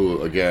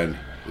 Who, again,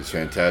 is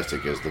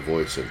fantastic as the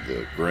voice of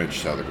the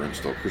Grinch, How the Grinch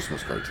Stole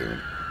Christmas cartoon.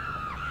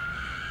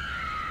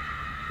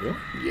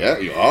 Yeah.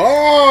 Yeah.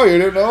 Oh, you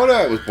didn't know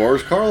that? It was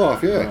Boris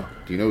Karloff, yeah. No.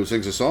 Do you know who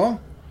sings the song?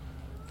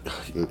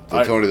 The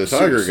Tony the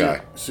Tiger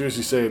guy. As soon as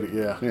you say it,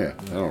 yeah. Yeah,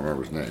 I don't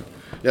remember his name.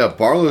 Yeah,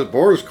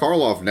 Boris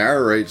Karloff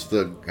narrates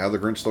the How the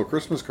Grinch Stole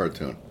Christmas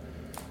cartoon.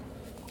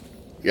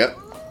 Yep,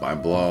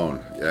 mind blown.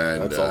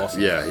 And, That's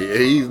awesome. Yeah,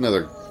 he's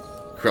another.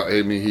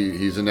 I mean,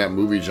 he's in that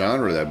movie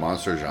genre, that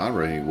monster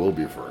genre, and he will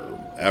be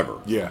forever.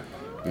 Yeah.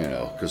 You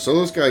know, because some of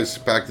those guys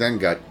back then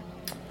got,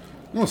 I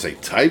don't want to say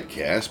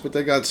typecast, but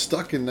they got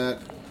stuck in that.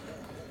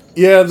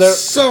 Yeah,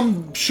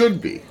 Some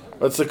should be.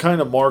 that's the kind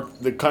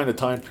of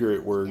time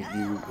period where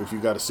if you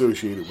got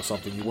associated with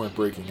something, you weren't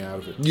breaking out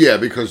of it. Yeah,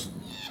 because.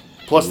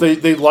 Plus,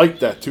 they liked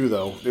that too,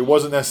 though. It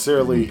wasn't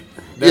necessarily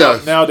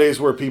nowadays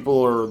where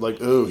people are like,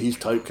 "Oh, he's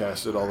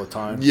typecasted all the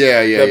time."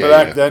 Yeah. But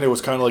back then, it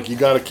was kind of like you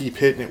got to keep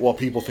hitting it while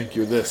people think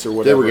you're this or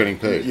whatever. They were getting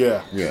paid.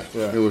 Yeah.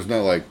 It was not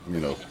like,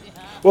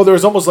 Well, there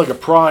was almost like a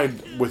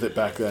pride with it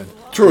back then.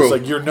 True. It's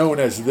like you're known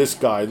as this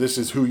guy. This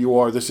is who you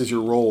are. This is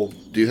your role.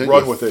 Do you think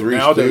Run the with it. Three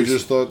Nowadays,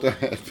 Stooges thought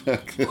that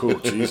back then? oh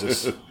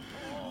Jesus,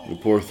 The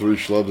poor 3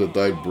 schlubs that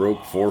died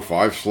broke, 4 or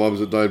 5 schlubs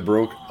that died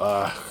broke.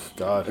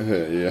 God.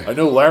 Yeah. I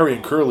know Larry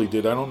and Curly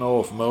did. I don't know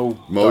if Mo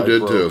died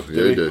Did broke. too.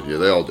 Yeah, he did. Yeah,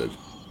 they all did.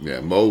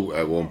 Yeah, Mo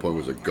at one point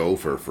was a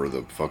gopher for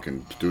the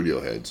fucking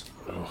studio heads.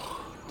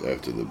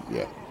 After the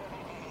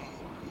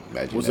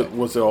Imagine that.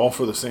 Was it all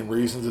for the same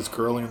reasons as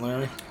Curly and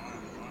Larry?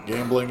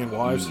 Gambling and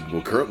wives?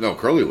 Well,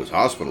 Curly was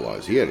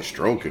hospitalized. He had a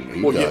stroke and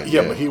he Well, died.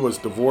 yeah, but he was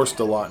divorced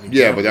a lot. And he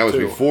Yeah, but that was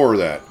gambled, too. before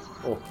that.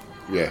 Oh,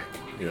 Yeah.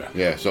 yeah.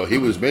 Yeah, so he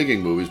was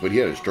making movies, but he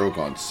had a stroke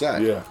on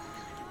set. Yeah.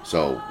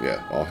 So,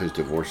 yeah, all his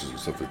divorces and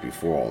stuff was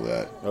before all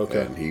that.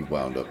 Okay. And he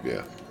wound up,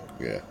 yeah.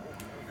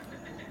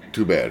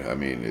 Too bad. I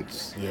mean,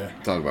 it's... Yeah.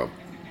 Talk about...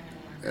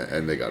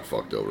 And they got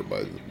fucked over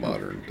by the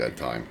modern, that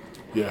time.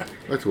 Yeah.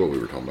 That's what we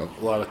were talking about.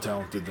 A lot of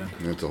talented then.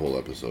 That's a whole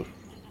episode.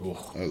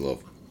 Oh. I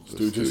love the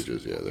Stooges?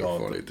 Stooges. Yeah, they're Oh,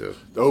 funny, too.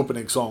 The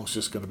opening song's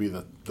just going to be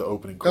the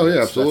opening Oh, credits.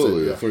 yeah, That's it,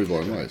 absolutely. yeah. The 3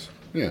 Blind Mice.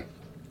 Yeah.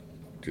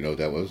 Do you know what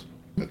that was?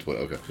 That's what...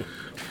 Okay.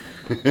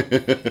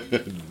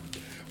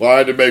 Well, I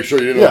had to make sure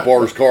you didn't know Yeah.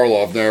 Boris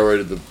Karloff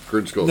narrated the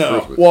Grinch Stole No,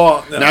 Christmas.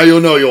 well, no. Now you'll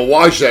know. You'll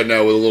watch that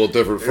now with a little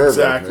different fervor.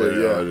 Exactly,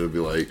 yeah. It'll be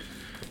like,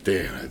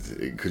 damn,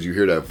 because you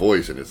hear that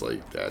voice and it's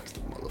like, that's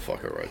the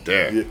motherfucker right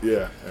there.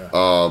 Yeah.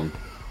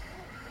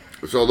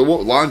 So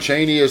Lon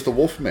Chaney is the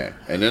Wolfman,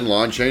 and then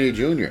Lon Chaney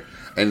Jr.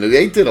 And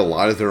they did a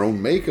lot of their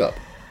own makeup.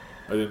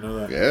 I didn't know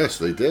that. Yes,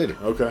 they did.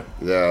 Okay.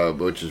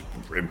 Which is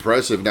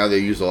impressive. Now they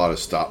use a lot of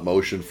stop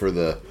motion for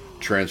the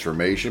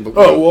transformation. But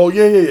Oh, well,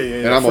 yeah.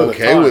 and I'm for the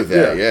okay time, with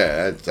that.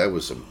 Yeah, that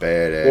was some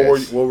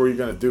badass. What were you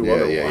going to do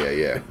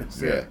otherwise?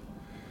 Yeah.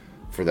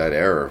 For that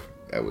era,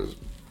 that was.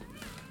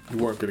 You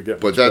weren't going to get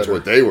But much that's better.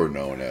 what they were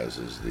known as.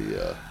 Is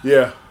the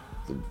Yeah.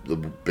 the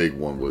big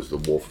one was the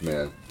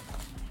Wolfman.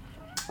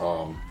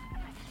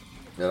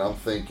 And I'm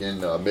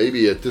thinking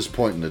maybe at this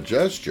point in the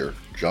gesture,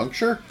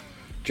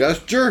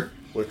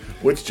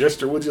 Which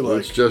gesture would you like?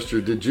 which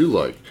gesture did you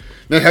like?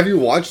 Now, have you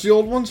watched the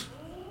old ones?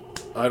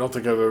 I don't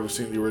think I've ever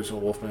seen the original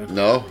Wolfman.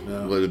 No.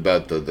 No. What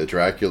about the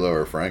Dracula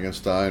or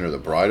Frankenstein or the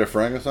Bride of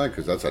Frankenstein?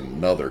 Because that's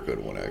another good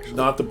one, actually.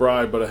 Not The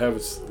Bride, but I have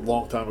it a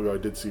long time ago. I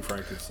did see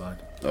Frankenstein.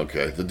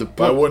 Okay. But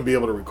I wouldn't be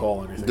able to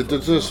recall anything. from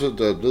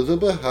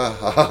it.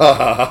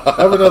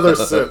 Have another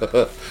sip.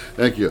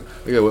 Thank you.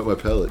 I got wet my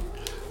palate.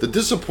 The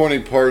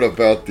disappointing part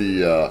about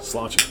the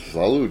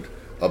Sláinte.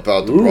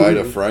 about the Bride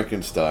of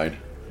Frankenstein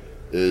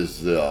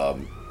is that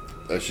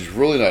she's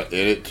really not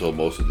in it till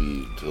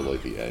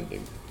the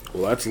ending.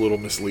 Well, that's a little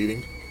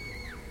misleading.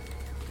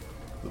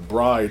 The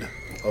Bride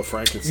of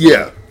Frankenstein.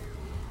 Yeah.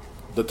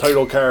 The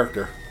title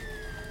character.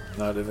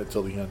 Not in it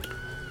till the end.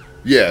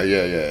 Yeah.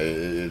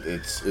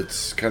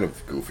 It's kind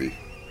of goofy.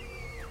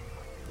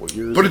 What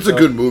year is But it it's a about?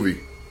 good movie.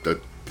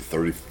 That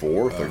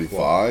 34,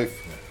 35,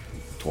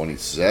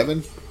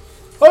 27.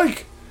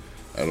 Hike!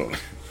 I don't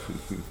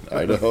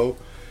Idaho?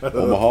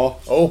 Omaha?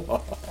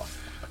 Oh,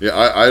 Yeah,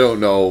 I don't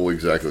know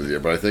exactly the year,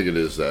 but I think it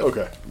is that.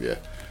 Okay. Yeah.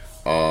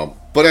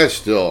 But that's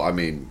still, I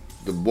mean,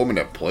 the woman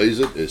that plays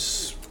it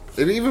is,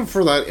 and even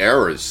for that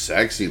era, is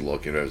sexy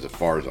looking as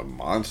far as a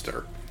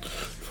monster.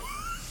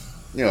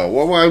 You know,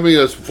 well, I mean,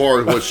 as far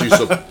as what she's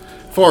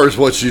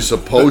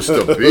supposed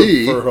to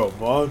be. for a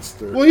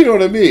monster. Well, you know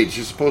what I mean.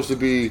 She's supposed to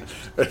be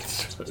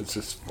It's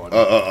just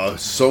funny.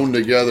 sewn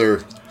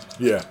together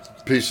Yeah.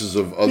 pieces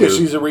of other. Yeah,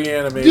 she's a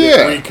reanimated,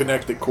 Yeah.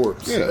 reconnected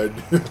corpse. Yeah.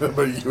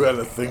 But you had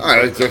to think.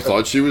 I just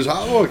thought she was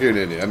hot looking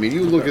in it. I mean,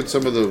 you look at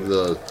some of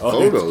the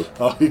photos.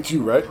 I'll hit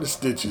you right in the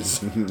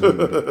stitches.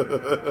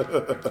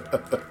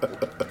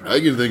 I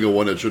can think of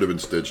one that should have been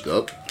stitched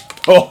up.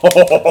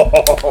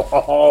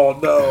 Oh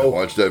no!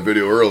 Watched that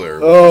video earlier.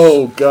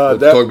 Oh god!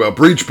 Talk about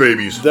breech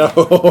babies.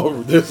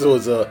 No, this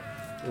was a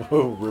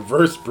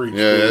reverse breach.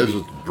 Yeah, baby. this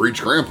was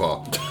breech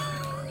grandpa.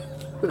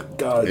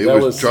 God, He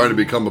that was trying to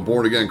become a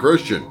born again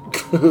Christian.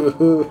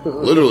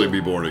 Literally be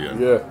born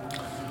again. Yeah.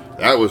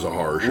 That was a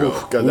horror show.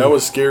 Oof, God, that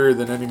was scarier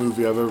than any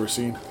movie I've ever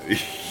seen.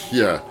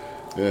 Yeah.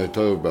 Yeah,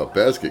 talking about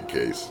basket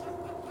case.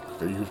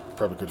 You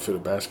probably could fit a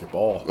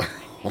basketball.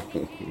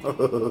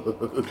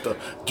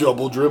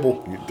 Double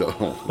dribble. You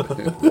don't.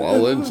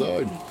 While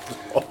inside.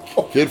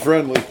 Kid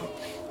friendly.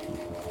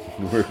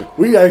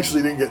 We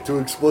actually didn't get too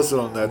explicit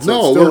on that. So No,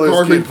 it still we're is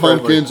carving kid-friendly.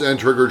 pumpkins and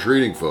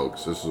trick-or-treating,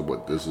 folks. This is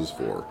what this is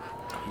for.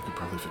 You could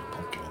probably fit a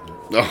pumpkin in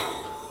there. No.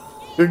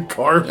 And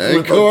carve, And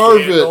with a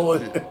carve candle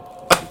in it.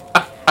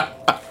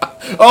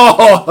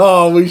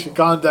 Oh, we should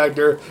contact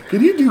her.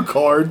 Can you do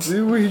cards?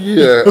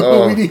 Yeah.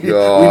 Oh, we need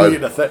God.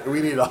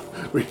 we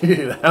need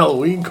a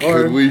Halloween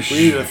card. Could we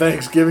need a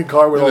Thanksgiving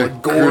card with all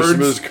And the a gourds,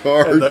 Christmas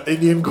card. and the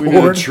Indian We need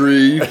a corn,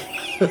 tree.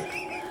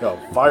 a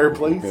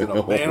fireplace, and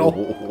a mantle.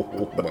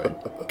 Oh,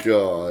 my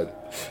God.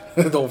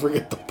 And don't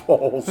forget the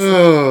balls.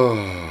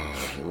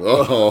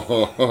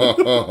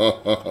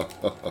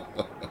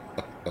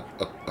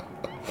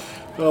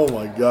 Oh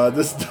my God!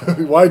 This.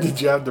 Why did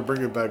you have to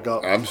bring it back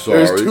up? I'm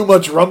sorry. There's too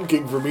much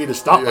rumking for me to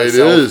stop It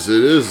myself. is.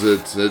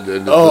 It's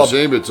and Oh. it's a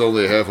shame it's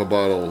only half a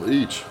bottle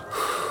each.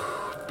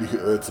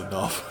 It's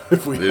enough.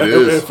 If we It had,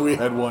 is. if we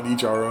had one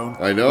each our own,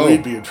 I know.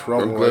 we'd be in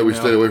trouble. I'm glad right we now.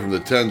 stayed away from the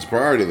 10s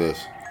prior to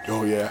this.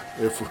 Oh yeah,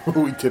 if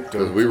we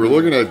tiptoed. We were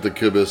looking at the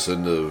kibis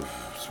and the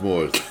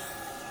s'mores.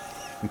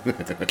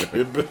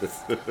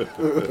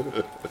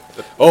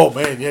 Oh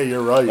man, yeah,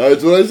 you're right.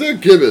 That's what I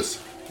said, kibis.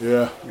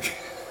 Yeah.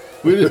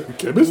 We did.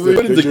 Kibbis? we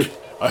did the-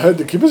 I had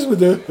the kibbis with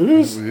the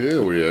kibbis.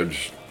 Yeah, we had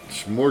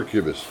s'more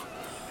kibis.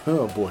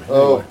 Oh boy.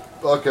 Oh, Anyway,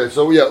 okay.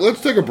 So yeah,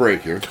 let's take a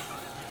break here.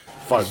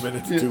 5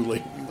 minutes too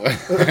late.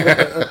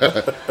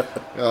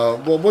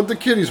 Well, but the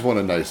kiddies want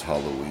a nice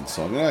Halloween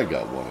song, and I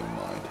got one in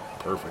mind.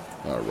 Perfect.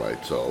 All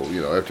right. So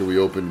after we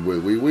opened,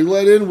 we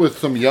let in with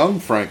some Young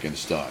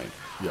Frankenstein.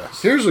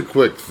 Yes. Here's a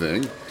quick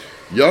thing.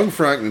 Young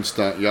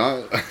Frankenstein,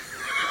 Young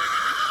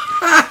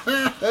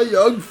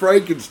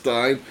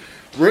Frankenstein,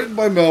 written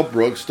by Mel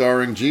Brooks,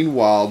 starring Gene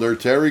Wilder,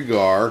 Terry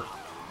Garr,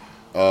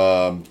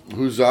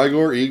 who's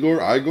Igor?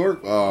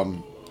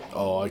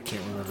 Oh, I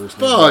can't remember his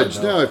name. Fudge.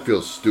 right now. Now I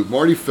feel stupid.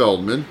 Marty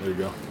Feldman, There you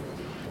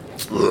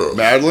go.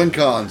 Madeline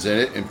Kahn's in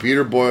it, and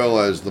Peter Boyle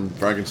as the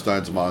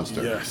Frankenstein's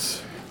monster.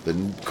 Yes. The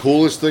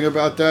coolest thing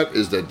about that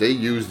is that they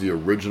used the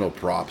original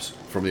props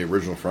from the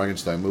original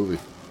Frankenstein movie.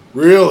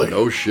 Really?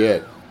 No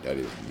shit. That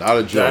is not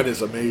a joke. That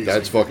is amazing.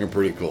 That's fucking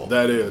pretty cool.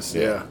 That is.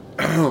 Yeah.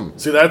 Yeah.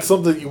 See, that's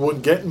something you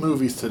wouldn't get in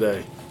movies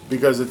today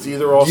because it's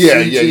either all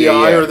Yeah, CGI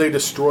yeah. or they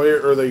destroy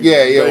it or they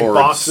Yeah, or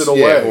box it's, it away.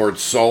 Yeah, or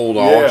it's sold,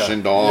 Yeah,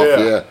 auctioned off.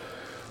 yeah.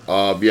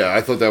 Yeah,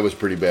 I thought that was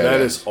pretty badass.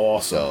 That is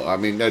awesome. So, I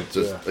mean, that's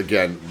just, Yeah.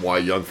 again, why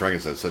Young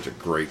Frankenstein's such a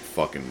great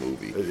fucking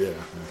movie. Yeah.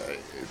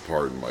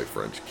 Pardon my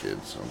French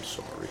kids. I'm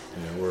sorry.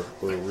 Yeah,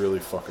 we're really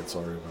fucking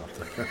sorry about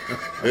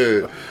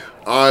that.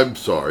 I'm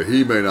sorry.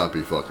 He may not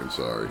be fucking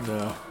sorry.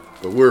 No.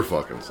 But we're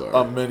fucking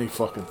sorry. Many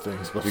fucking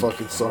things, but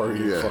fucking sorry.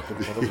 You Yeah. fucking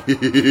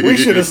motherfucker. We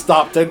should have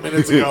stopped 10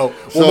 minutes ago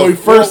when So, we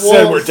first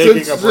said we're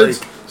taking since- a break.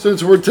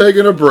 Since we're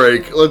taking a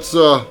break, let's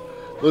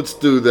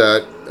do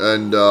that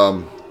and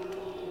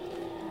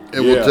Yeah.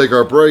 we'll take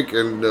our break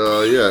and yeah.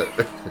 I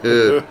What are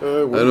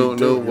you don't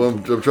know.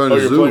 doing? I'm trying Oh,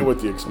 to you're zoom. playing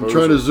with the I'm exposure.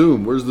 trying to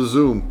zoom. Where's the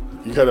zoom?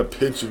 You got a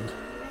pigeon.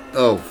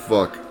 Oh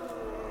fuck.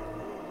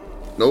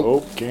 Nope.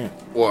 Oh, can't.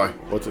 Why?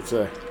 What's it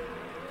say?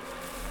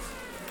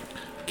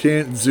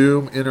 Can't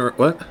zoom in or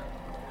what?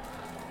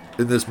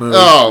 In this mode.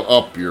 Oh,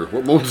 up your.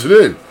 What mode's it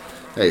in?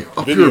 Hey,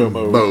 up Video your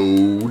mode.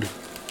 mode.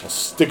 I'll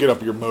stick it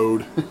up your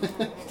mode.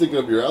 Sticking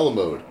up your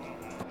Alamo mode.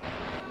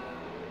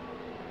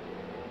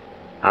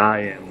 I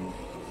am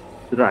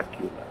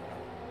Dracula.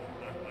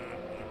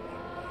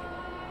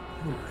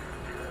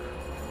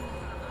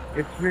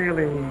 It's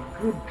really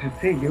good to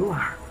see you.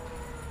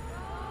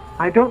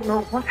 I don't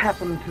know what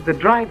happened to the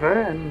driver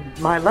and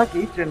my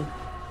luggage and...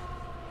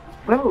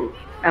 Well,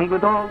 and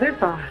with all this,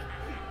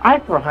 I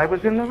thought I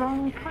was in the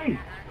wrong place.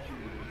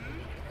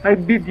 I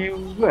bid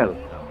you welcome.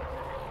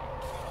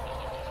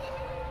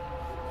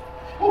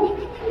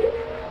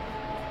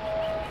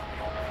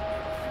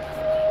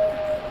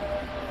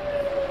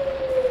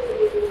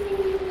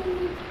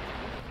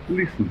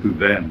 Listen to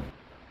them.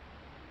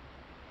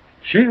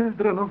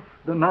 Children of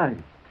the night.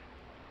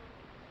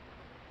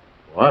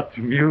 What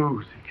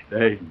music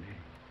they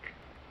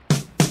make.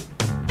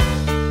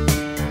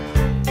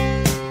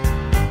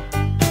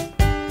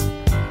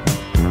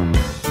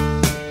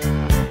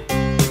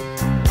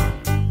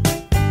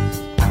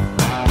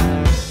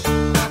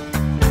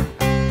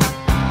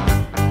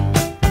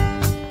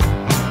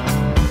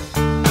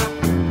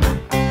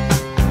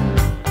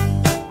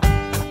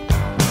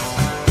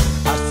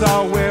 I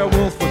saw a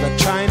werewolf with a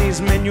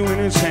Chinese menu in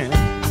his hand,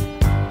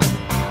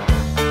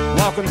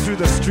 walking through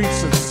the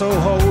streets of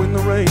Soho in the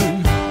rain.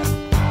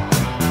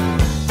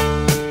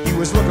 He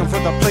was looking for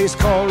the place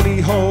called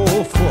Lee Ho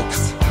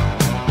Fooks,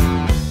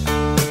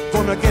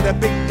 gonna get a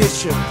big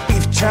dish of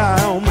beef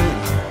chow mein.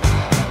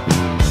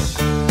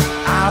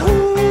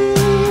 Ahoo,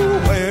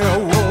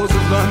 werewolves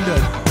of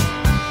London.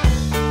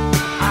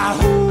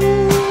 Ahoo.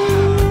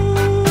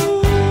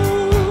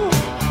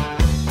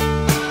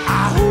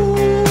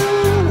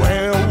 Ahoo,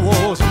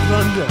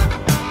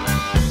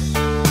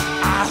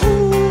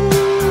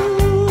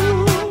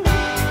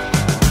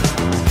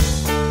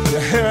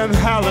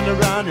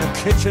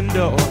 kitchen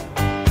door.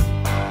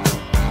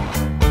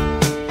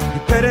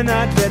 You better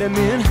not let him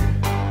in.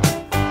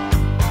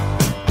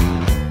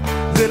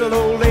 Little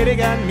old lady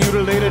got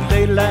mutilated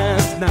late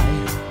last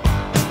night.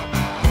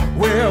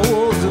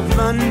 Werewolves of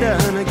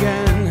London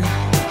again.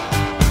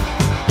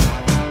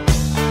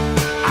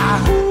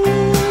 Ahoo,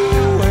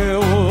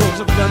 werewolves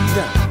of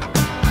London.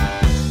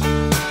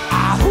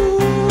 Ahoo,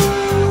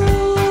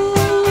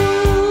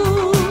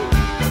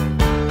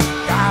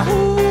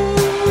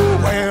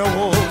 ahoo,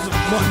 werewolves of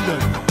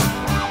London.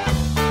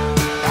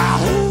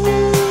 Ahoo.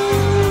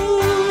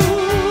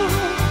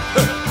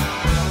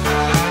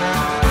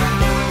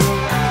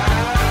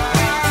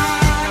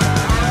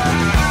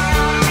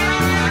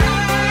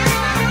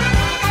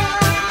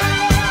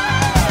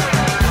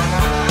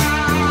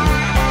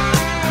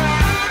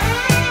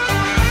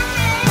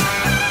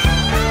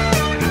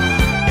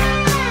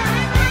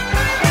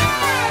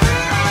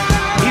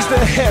 The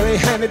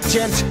hairy-handed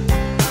gent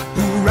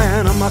who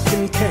ran amok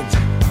in Kent.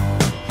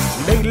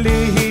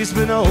 Lately he's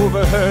been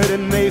overheard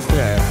in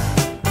Mayfair.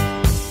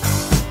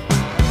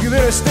 You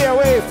better stay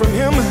away from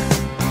him.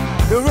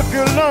 He'll rip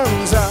your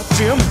lungs out,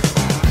 Jim.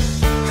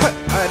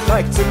 I'd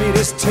like to meet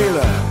his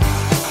tailor.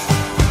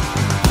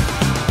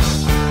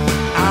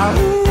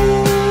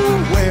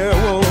 Ahoo,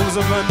 werewolves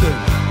of London.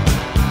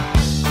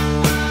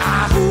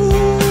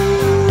 Ahoo.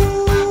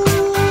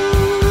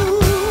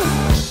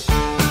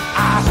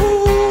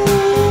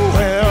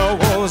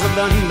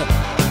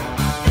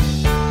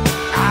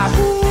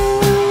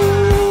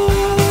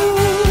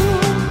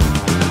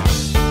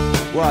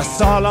 Well, I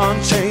saw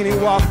Lon Chaney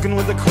walking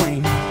with the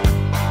Queen,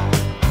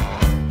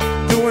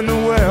 doing the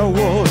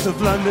werewolves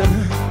of London.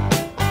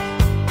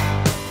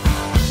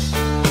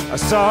 I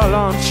saw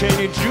Lon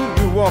Chaney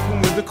Jr. walking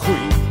with the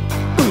Queen,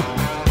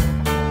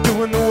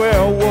 doing the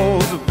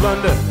werewolves of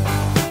London.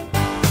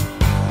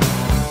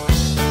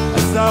 I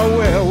saw a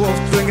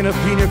werewolf drinking a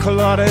pina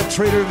colada at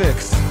Trader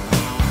Vic's.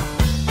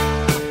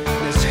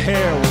 His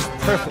hair was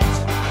perfect.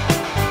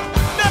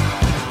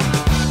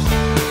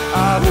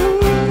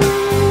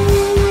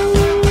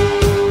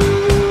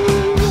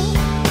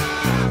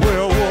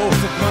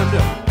 Werewolves of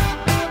London.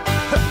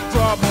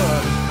 Draw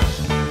blood.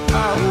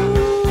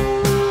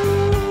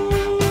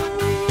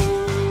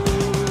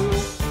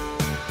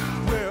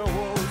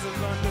 Werewolves of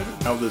London.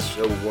 How this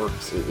show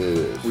works. It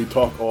is. We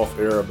talk off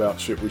air about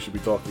shit we should be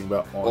talking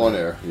about On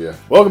air, yeah.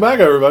 Welcome back,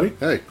 everybody.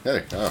 Hey.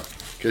 In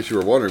case you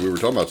were wondering, we were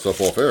talking about stuff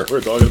off air. We're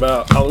talking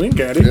about Halloween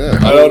candy. Yeah.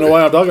 I don't know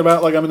why I'm talking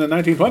about like I'm in the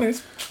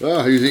 1920s.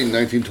 Oh, he's eating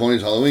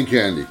 1920s Halloween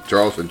candy.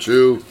 Charleston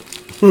Chew.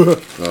 I don't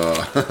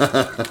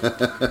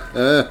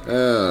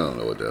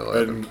know what the hell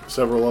happened. And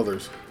several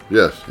others.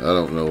 Yes, I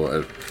don't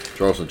know.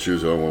 Charleston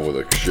Chew's the only one with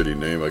a shitty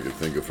name I could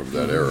think of from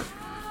that era.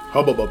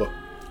 Hubba Bubba.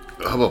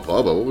 Hubba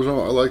Bubba. What was on?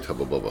 I liked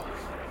Hubba Bubba.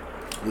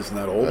 Isn't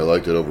that old? I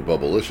liked it over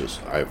Bubblicious.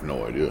 I have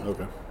no idea.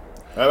 Okay.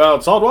 How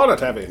about saltwater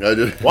taffy? I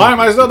did. Why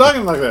am I still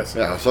talking like this?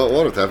 Yeah,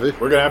 saltwater taffy.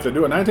 We're gonna have to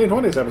do a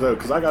 1920s episode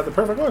because I got the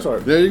perfect voice for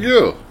it. There you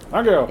go.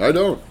 I go. I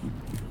don't.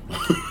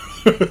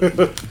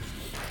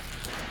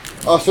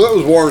 So that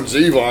was Warren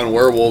Zevon,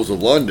 Werewolves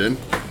of London.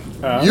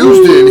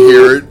 You didn't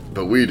hear it,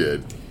 but we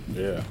did.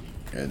 Yeah.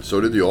 And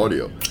so did the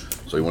audio.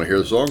 So you want to hear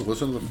the song?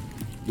 Listen to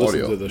the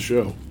audio. Listen to the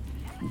show.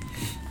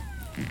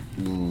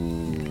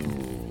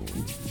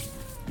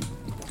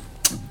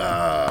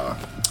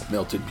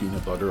 Melted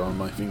peanut butter on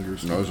my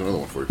fingers. No, there's another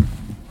one for you.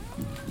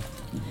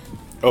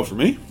 Oh, for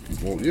me?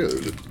 Well, yeah,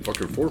 there's a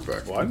fucking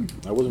 4-pack. Well,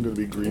 I wasn't going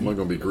to be greedy. I'm not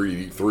going to be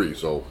greedy, eat 3,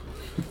 so...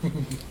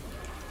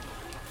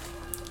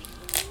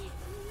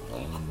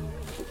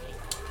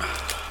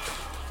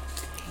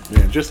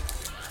 Man, just...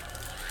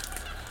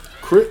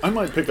 I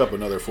might pick up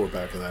another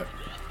 4-pack of that.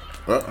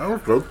 That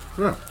was good,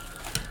 yeah.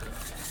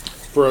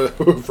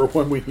 For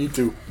when we need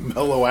to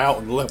mellow out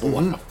and level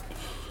out.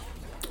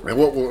 And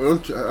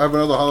let's have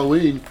another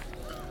Halloween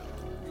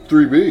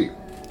 3B.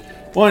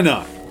 Why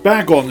not?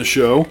 Back on the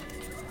show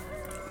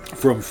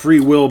from Free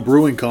Will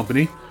Brewing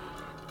Company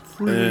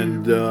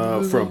and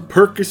from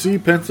Percy,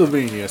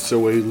 Pennsylvania.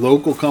 So a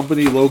local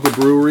company, local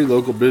brewery,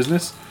 local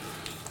business.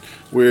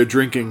 We're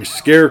drinking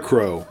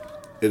Scarecrow.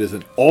 It is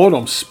an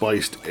autumn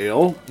spiced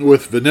ale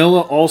with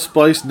vanilla,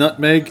 allspice,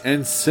 nutmeg,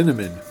 and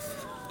cinnamon.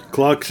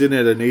 Clocks in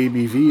at an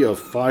ABV of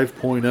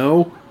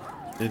 5.0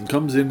 and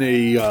comes in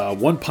a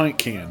 1 pint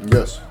can.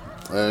 Yes,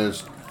 and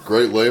it's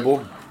great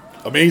label.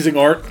 Amazing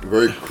art.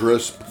 Very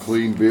crisp,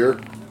 clean beer.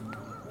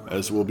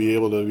 As will be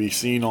able to be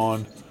seen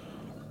on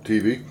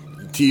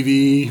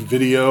TV,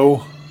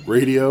 video,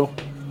 radio.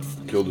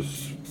 Killed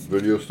this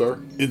video star.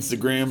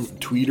 Instagram,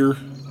 Tweeter.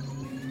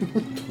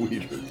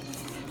 Tweeter.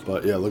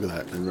 But yeah, look at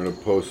that. We're going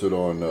to post it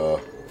on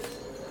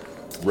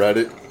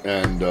Reddit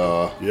and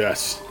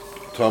yes,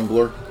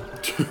 Tumblr.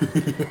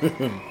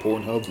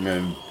 Pornhub.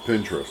 And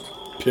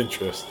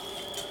Pinterest.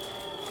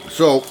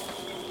 So,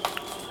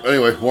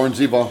 anyway, Warren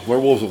Zevon,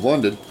 Werewolves of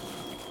London.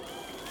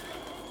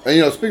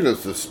 And speaking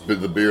of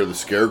the beer, the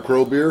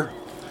Scarecrow beer,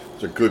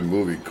 it's a good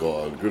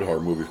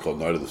horror movie called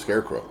Night of the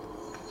Scarecrow.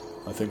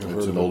 I think I've heard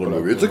It's of an it, older but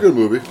movie. I've It's a good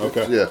movie.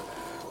 Okay. Yeah.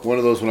 one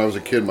of those when I was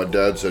a kid, my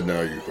dad said,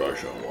 no, you probably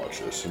shouldn't watch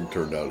this. And it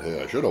turned out,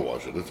 hey, I should have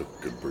watched it. It's a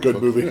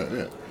Good movie. Yeah,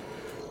 yeah.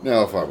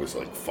 Now, if I was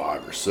like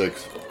 5 or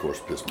 6, of course,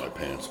 piss my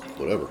pants,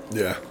 whatever.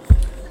 Yeah.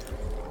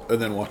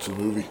 And then watch the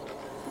movie.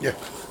 Yeah.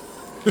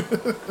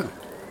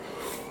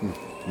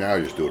 Now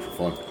I just do it for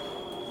fun.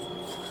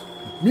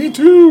 Me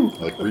too.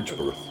 Like breech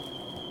birth.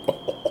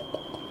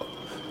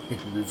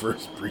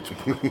 Reverse breach.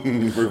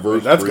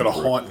 Reverse That's breech gonna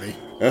birth. haunt me.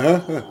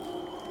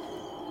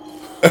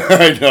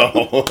 I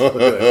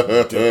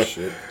know. Dick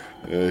shit.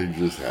 Yeah, he's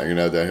just hanging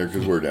out down here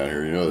because we're down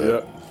here. You know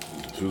that.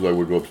 As soon as I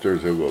would go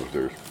upstairs, he'll go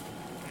upstairs.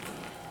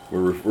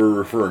 We're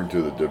referring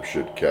to the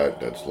dipshit cat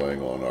that's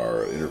laying on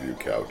our interview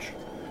couch.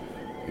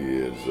 He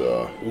is,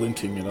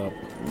 Linting it up.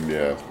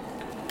 yeah.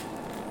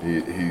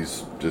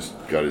 He's just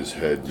got his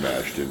head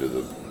mashed into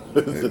the...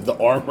 The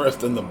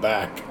armrest in the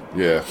back.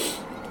 Yeah.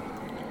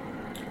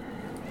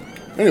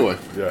 Anyway,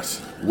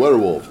 Yes.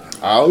 werewolf.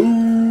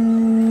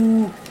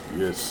 Ow!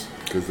 Yes.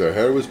 Because their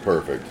hair was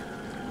perfect.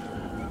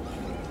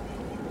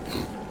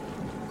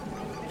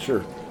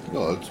 Sure.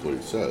 No, that's what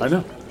he says. I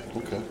know.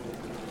 Okay.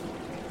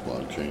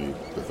 Lon Chaney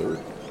the Third.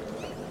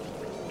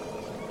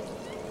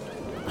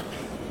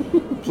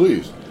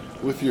 Please,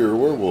 with your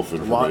werewolf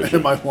information.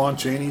 Am I Lon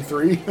Chaney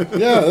 3?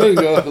 Yeah, there you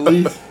go.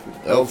 Elite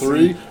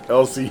L3.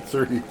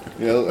 LC3.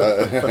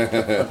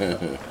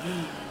 Yeah.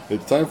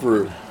 It's time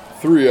for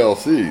 3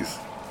 LCs.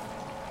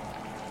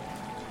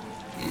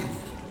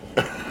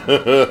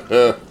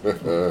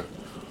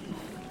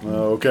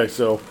 Okay,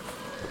 so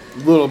a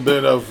little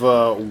bit of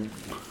Sorry.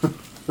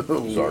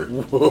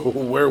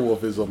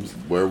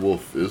 werewolfisms.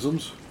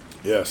 Werewolf-isms?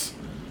 Yes.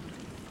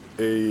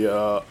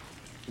 A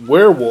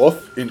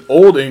werewolf, in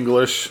Old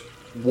English,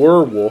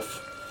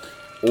 werewolf,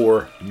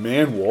 or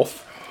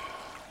man-wolf,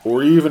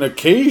 or even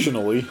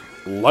occasionally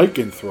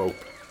lycanthrope.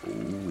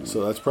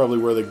 So that's probably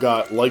where they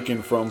got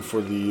Lycan from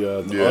for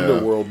the Yeah.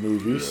 Underworld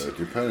movies. Yeah,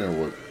 depending on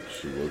what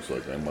she looks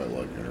like, I might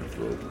like her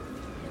throat.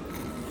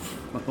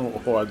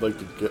 Oh, I'd like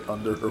to get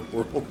under her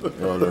world.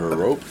 Under her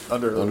rope?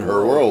 Under her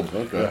her world.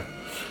 Okay.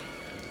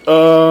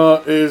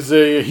 Is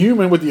a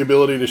human with the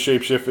ability to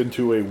shapeshift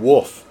into a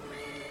wolf.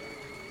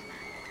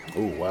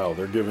 Oh, wow.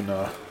 They're given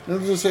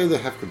Does it say they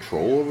have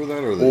control over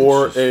that?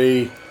 or just,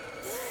 a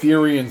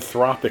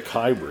therianthropic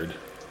hybrid.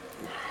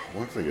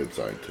 Once I get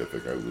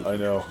scientific, I lose. I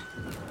know.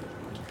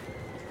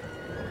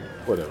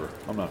 Whatever.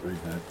 I'm not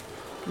reading that.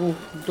 Well,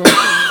 don't.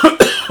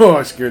 Oh,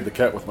 I scared the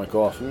cat with my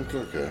cough. It's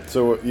okay.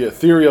 So, yeah,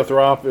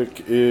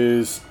 therianthropic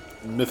is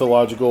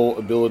mythological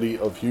ability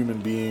of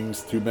human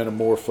beings to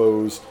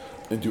metamorphose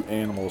into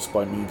animals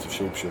by means of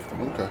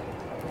shapeshifting. Okay.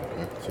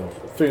 So,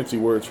 fancy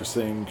words for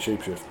saying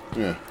shapeshift.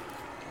 Yeah.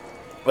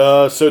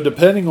 So,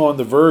 depending on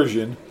the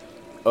version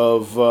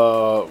of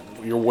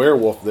your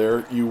werewolf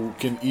there, you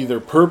can either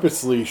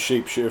purposely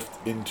shapeshift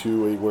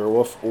into a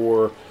werewolf,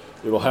 or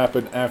it'll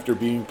happen after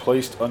being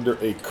placed under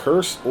a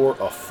curse or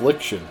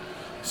affliction.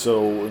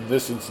 So, in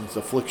this instance,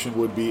 affliction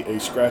would be a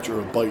scratch or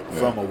a bite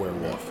from a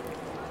werewolf.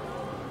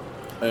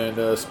 And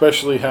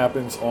especially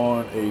happens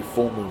on a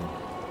full moon.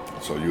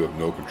 So you have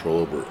no control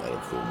over it at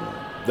a full moon.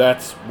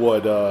 That's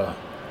what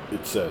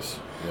it says.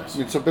 Yes. I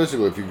mean, so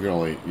basically, if you can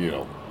only,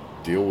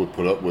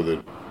 put up with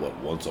it,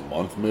 once a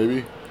month,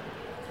 maybe?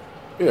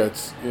 Yeah,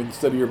 it's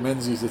instead of your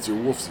menzies, it's your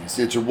wolfsies.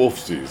 It's your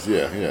wolfsies,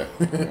 yeah.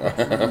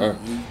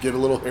 You get a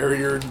little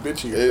hairier and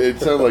bitchier.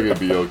 It sounds like it'd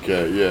be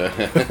okay, yeah.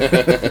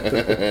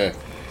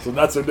 So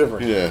not so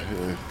different. Yeah.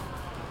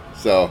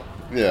 So,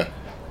 yeah.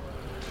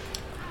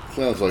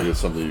 Sounds like it's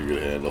something you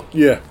could handle.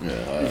 Yeah.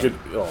 Yeah. You could.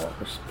 Oh,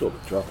 I spilled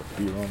a drop of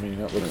beer on me.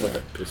 That looks like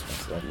I pissed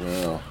myself.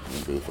 Well,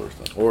 won't be the first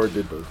time. Or it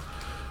did both.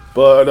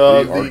 But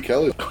R.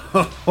 Kelly.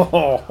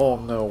 Oh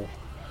no.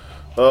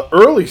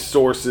 Early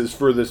sources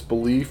for this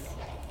belief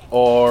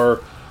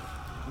are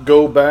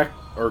going back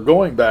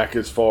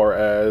as far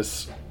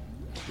as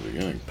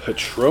Beginning.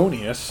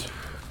 Petronius.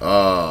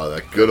 Ah,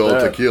 that good old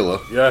tequila.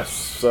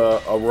 Yes,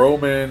 a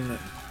Roman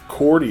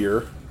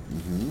courtier.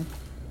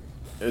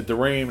 At the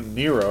reign of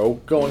Nero,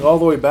 going all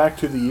the way back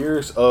to the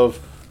years of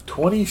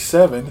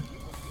 27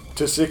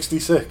 to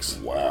 66.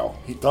 Wow.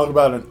 He talk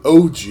about an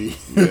OG.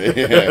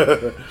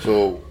 Yeah.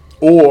 So,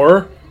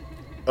 Or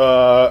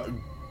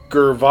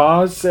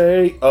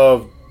Gervase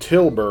of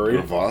Tilbury.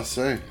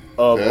 Gervase?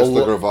 Of That's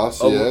the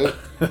Gervasier?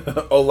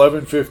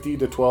 1150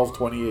 to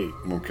 1228.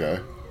 Okay.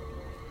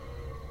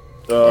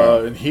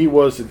 And he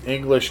was an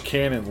English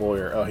canon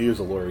lawyer. Oh, he was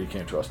a lawyer. You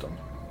can't trust him.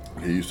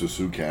 He used to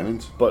sue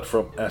cannons? But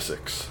from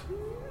Essex.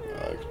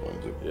 That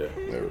explains it. Yeah.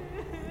 They're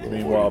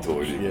Meanwhile,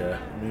 hoity-toity.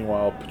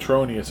 Meanwhile,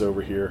 Petronius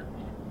over here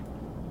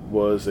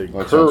was a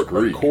sounds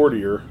Greek.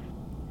 courtier.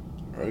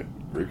 Right?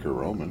 Greek or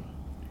Roman?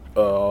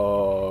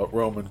 A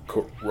Roman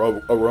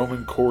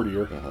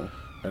courtier,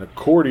 and a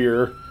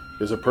courtier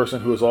is a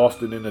person who is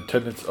often in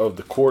attendance of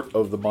the court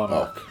of the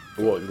monarch.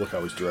 Well, look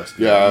how he's dressed.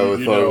 Yeah, I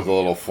thought it was a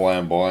little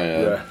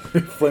flamboyant.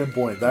 Yeah,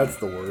 flamboyant. That's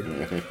the word.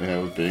 Yeah, I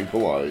was being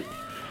polite.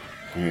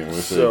 Yeah,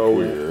 with So-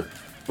 queer.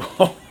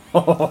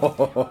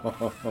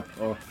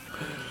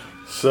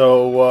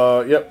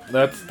 So, yep,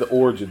 that's the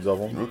origins of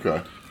them.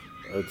 Okay.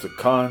 It's a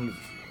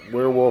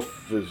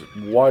werewolf is a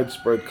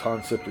widespread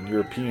concept in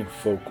European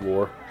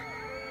folklore,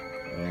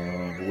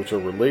 which are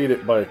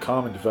related by a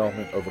common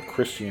development of a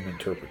Christian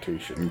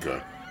interpretation.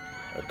 Okay.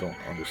 I don't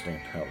understand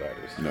how that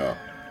is. No.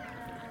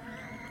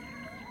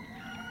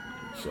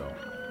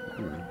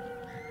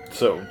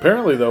 So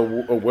apparently,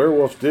 though, a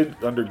werewolf did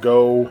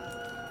undergo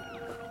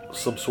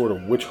some sort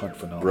of witch hunt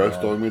phenomenon. Breast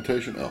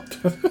augmentation? Oh.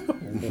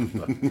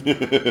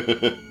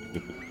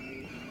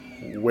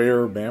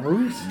 Where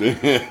memories?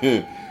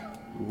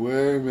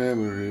 Where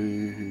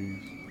memories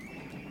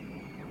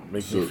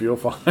Make me feel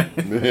fine.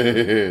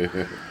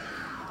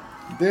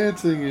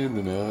 Dancing in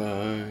the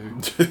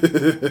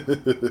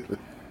night.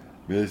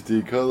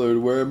 Misty colored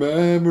were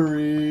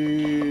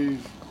memories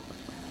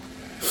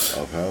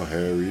of how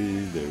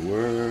hairy they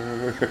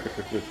were.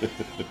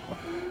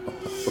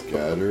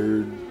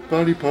 Scattered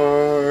body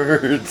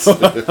parts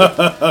of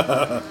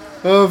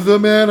the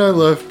man I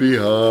left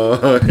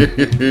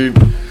behind.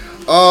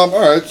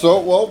 Alright, so,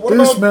 well, what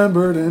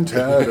Dismembered and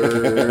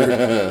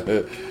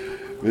tattered.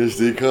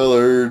 Misty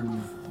colored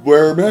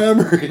were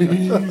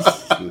memories.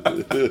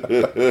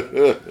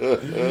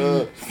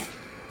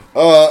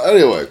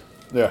 Anyway,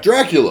 Yeah.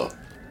 Dracula,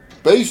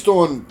 based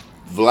on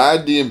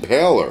Vlad the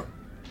Impaler.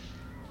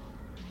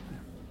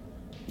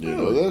 You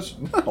know this?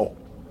 No.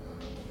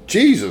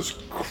 Jesus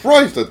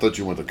Christ, I thought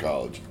you went to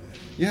college.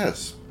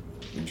 Yes.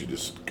 Did you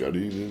just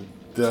study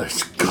the...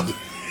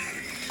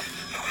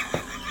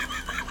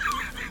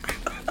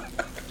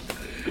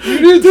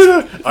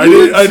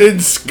 I didn't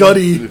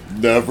scuddy.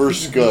 Never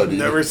scuddy.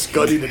 Never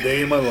scuddied a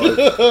day in my life.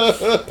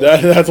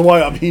 That's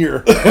why I'm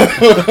here. I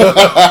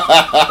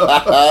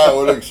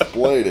would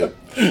explain it.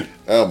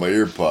 Oh, my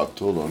ear popped.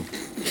 Hold on.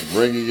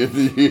 Ringing in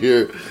the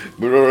ear.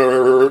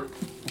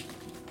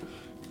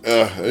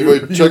 Anyway,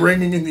 You're check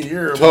ringing in the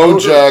ear. toe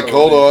jack.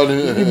 Hold on.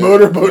 You're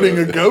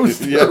motorboating a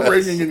ghost. Yes. You're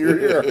ringing in your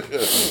ear.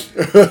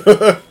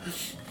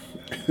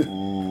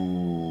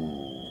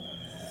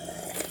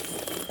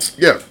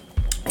 Yeah.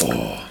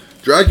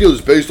 Dracula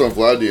is based on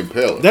Vlad the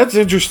Impaler. That's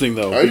interesting,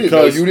 though. I didn't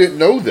know you didn't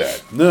know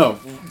that. No.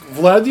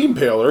 Vlad the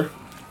Impaler,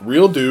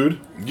 real dude,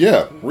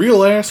 Yeah.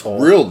 real asshole.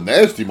 Real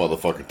nasty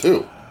motherfucker,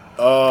 too.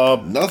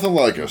 Nothing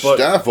like a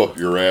staff up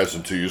your ass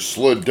until you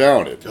slid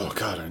down it. Oh,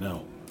 God, I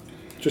know.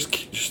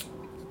 Just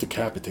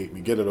decapitate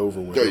me. Get it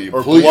over with. Yeah, you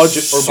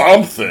please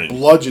something.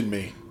 Bludgeon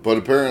me. But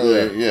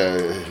apparently, yeah,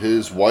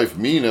 his wife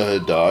Mina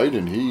had died,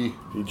 and he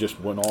just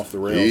went off the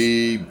rails.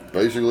 He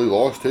basically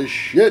lost his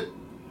shit.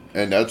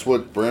 And that's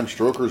what Bram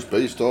Stoker's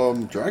based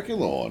on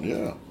Dracula on,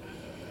 yeah.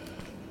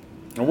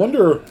 I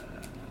wonder...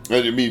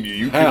 I mean,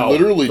 you how, can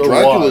literally... or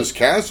Dracula's why.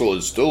 castle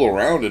is still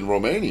around in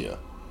Romania.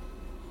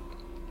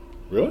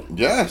 Really?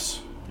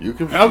 Yes. You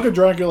can. How could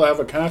Dracula have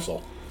a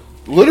castle?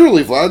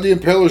 Literally, Vlad the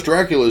Impaler's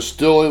Dracula is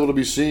still able to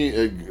be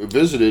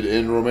visited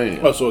in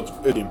Romania. Oh, so it's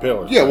the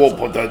Impaler. Yeah, well,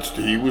 but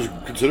he was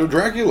considered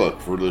Dracula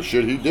for the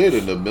shit he did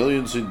and the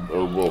millions, I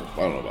don't know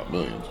about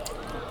millions.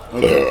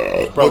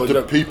 Okay. But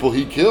the people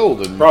he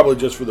killed. And probably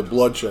just for the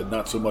bloodshed,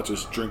 not so much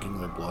as drinking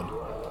their blood.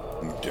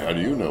 How do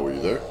you know? Were you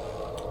there?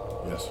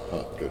 Yes.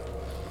 Oh, good.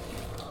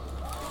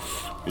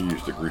 He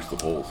used to grease the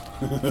poles.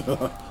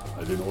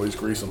 I didn't always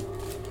grease them.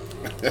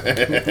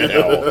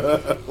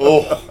 No.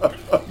 Oh,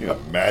 can you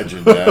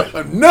imagine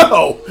that?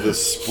 No! The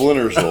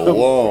splinters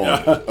alone.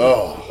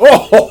 Oh.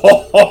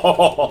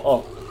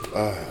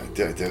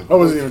 I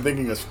wasn't even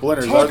thinking of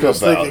splinters. I was just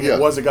thinking it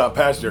wasn't got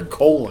past your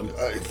colon.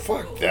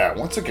 Fuck that.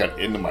 Once it got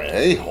into my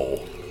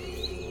a-hole,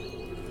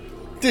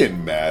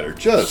 didn't matter.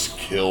 Just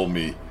kill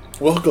me.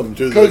 Welcome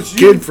to the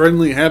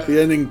kid-friendly happy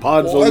ending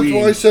pods. Well, that's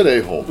why I said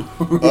a-hole.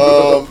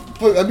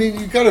 But, I mean,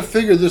 you got to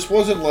figure this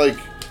wasn't like,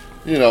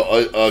 you know,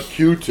 a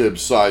Q-tip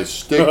size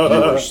stick you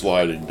were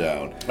sliding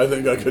down. I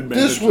think I could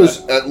manage This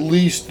was at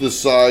least the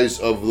size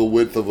of the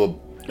width of a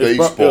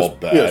baseball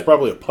bat. Yeah, it's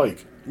probably a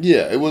pike.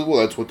 Yeah, it was. Well,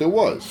 that's what there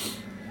was.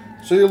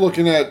 So you're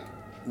looking at,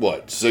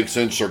 what,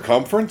 6-inch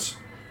circumference?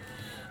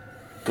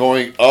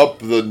 Going up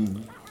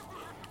the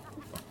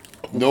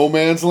no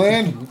man's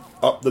land?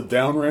 Up the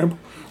down ramp?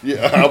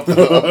 Yeah, up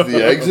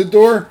the exit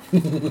door?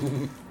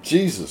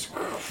 Jesus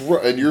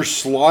Christ. And you're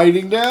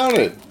sliding down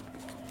it.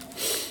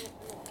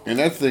 And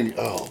that thing,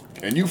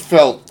 and you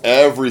felt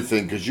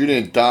everything because you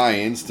didn't die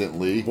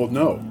instantly. Well,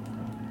 no.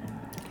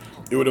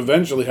 It would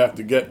eventually have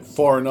to get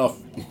far enough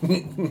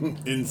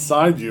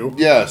inside you.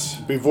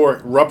 Yes. Before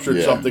it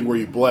ruptured something where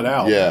you bled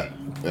out. Yeah,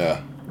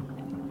 yeah.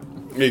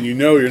 And you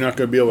know you're not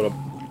going to be able to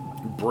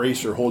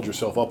brace or hold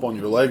yourself up on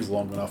your legs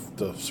long enough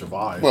to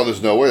survive. Well,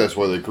 there's no way. That's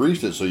why they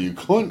greased it, so you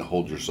couldn't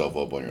hold yourself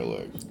up on your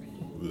legs.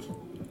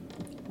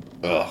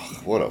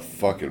 Ugh, what a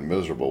fucking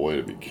miserable way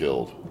to be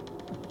killed.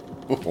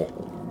 Oh,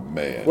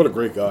 man. What a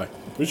great guy.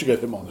 We should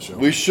get him on the show.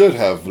 We should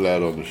have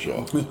Vlad on the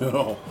show.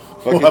 No.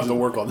 We'll have to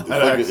work on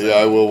that accent. Yeah,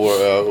 I will.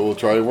 We'll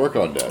try and work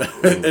on that.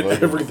 And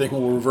everything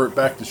will revert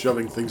back to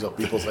shoving things up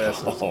people's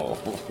asses.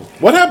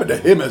 What happened to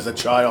him as a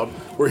child,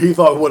 where he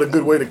thought what a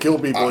good way to kill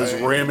people is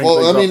ramming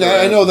things up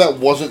their I know asses? that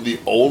wasn't the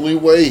only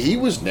way. He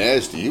was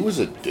nasty. He was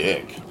a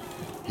dick.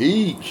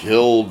 He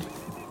killed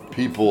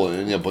people,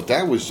 but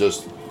that was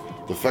just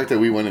The fact that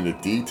we went into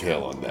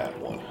detail on that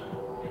one.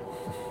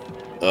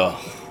 Ugh.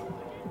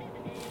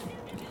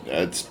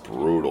 That's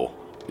brutal.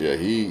 Yeah,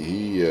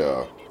 he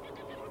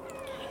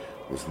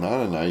was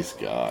not a nice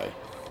guy.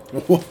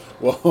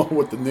 Well,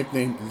 with the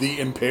nickname The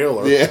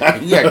Impaler.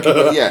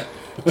 Yeah.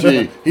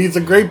 Gee. He's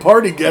a great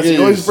party guest. Yeah, He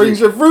always brings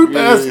your fruit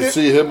basket. You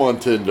see him on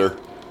Tinder.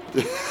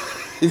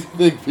 You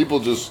think people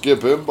just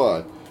skip him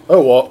by?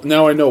 Oh, well,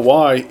 now I know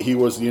why he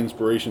was the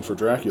inspiration for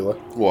Dracula.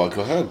 Well,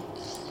 go ahead.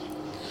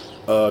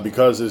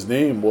 Because his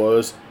name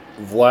was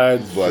Vlad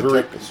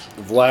Tepes.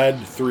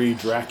 Vlad III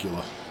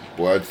Dracula.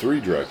 Vlad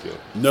 3 Dracula.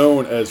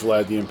 Known as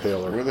Vlad the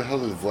Impaler. Where the hell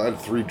did Vlad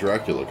 3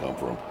 Dracula come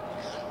from?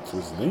 That's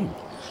his name.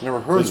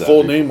 Never heard His that.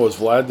 full name was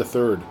Vlad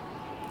III.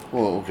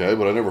 Well, okay,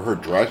 but I never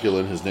heard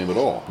Dracula in his name at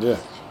all. Yeah.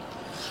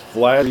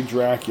 Vlad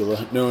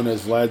Dracula, known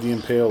as Vlad the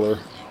Impaler,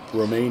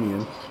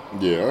 Romanian.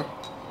 Yeah.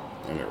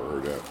 I never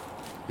heard that.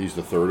 He's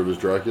the third of his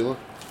Dracula?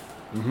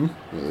 Mm-hmm.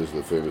 Yeah, there's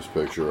the famous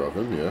picture of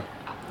him, yeah.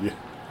 Yeah.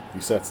 He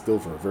sat still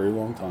for a very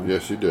long time.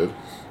 Yes, he did.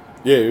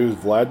 Yeah, it was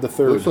Vlad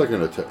III. Looks like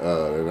an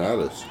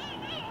Addis.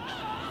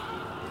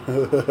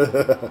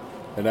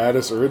 An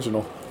Addis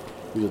original.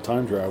 He's a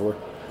time traveler.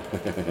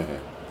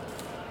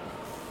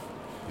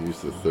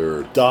 He's the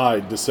third.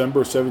 Died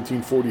December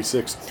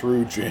 1746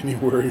 through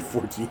January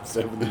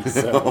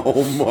 1477.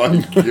 Oh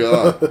my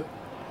god.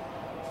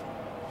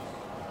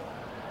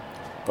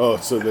 Oh,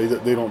 so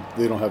they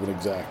don't have an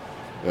exact.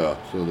 Yeah,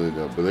 so they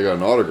got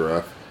an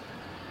autograph.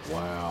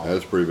 Wow.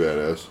 That's pretty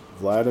badass.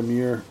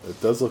 Vladimir. It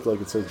does look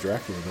like it says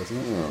Dracula, doesn't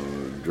it? Oh,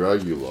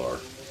 Dragular.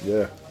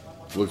 Yeah.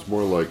 Looks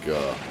more like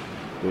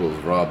little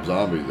Rob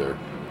Zombie there.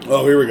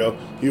 Oh, here we go.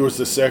 He was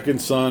the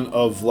second son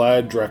of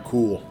Vlad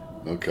Dracul.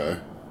 Okay.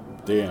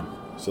 Damn.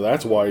 So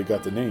that's why he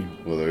got the name.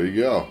 Well, there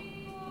you go.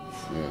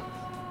 Yeah.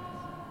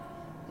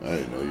 I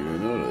didn't know you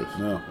didn't know this.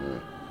 No. Yeah.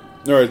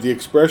 All right. The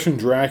expression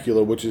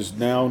Dracula, which is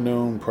now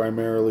known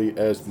primarily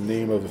as the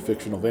name of a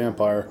fictional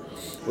vampire,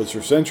 was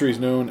for centuries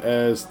known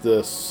as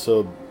the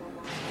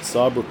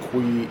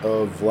sobriquet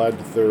of Vlad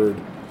III.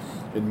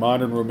 In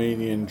modern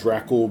Romanian,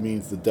 Dracul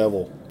means the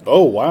devil.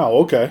 Oh, wow.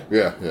 Okay.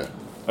 Yeah.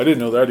 I didn't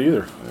know that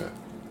either.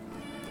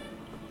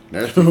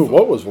 Yeah.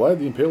 What was Vlad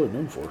the Impaler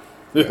known for?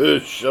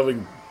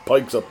 Shoving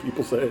pikes up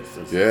people's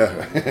asses.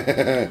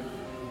 Yeah.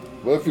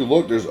 Well, if you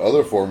look, there's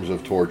other forms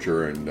of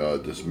torture and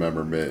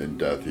dismemberment and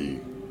death he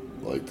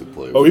liked to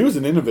play with. Oh, he was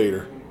an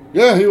innovator.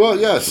 Yeah, he was.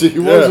 Yeah, see, he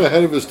was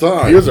ahead of his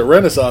time. He was a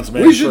Renaissance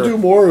man. We should do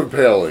more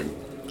impaling.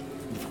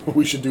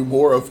 We should do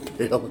more of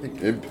impaling.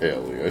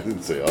 Impaling. I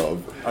didn't say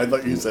of. I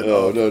thought you said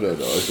no, of. No. I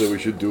said we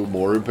should do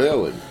more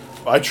impaling.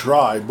 I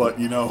tried, but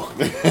you know.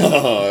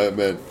 I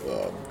meant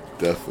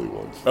deathly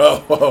ones.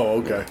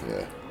 Oh, okay.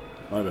 Yeah.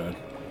 My bad.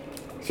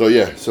 So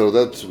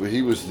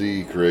he was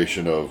the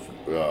creation of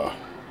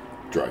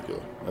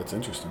Dracula. That's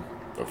interesting.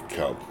 Of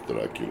Count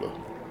Dracula,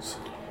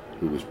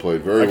 who was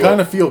played very well. I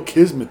kind of feel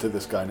kismet to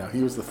this guy now.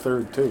 He was the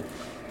third too.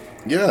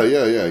 Yeah.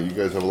 You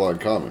guys have a lot in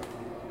common.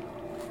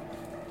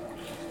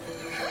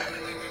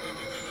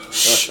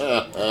 Shh.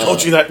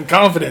 Told you that in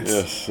confidence.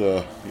 Yes.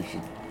 You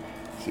should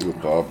see what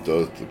Bob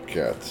does to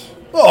cats.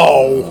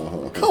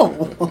 Oh, come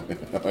on.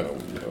 I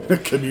don't know.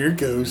 Come here,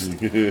 ghost.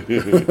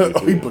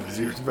 Oh, he put his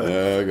ears back.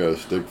 Yeah, I got a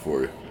stick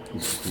for you.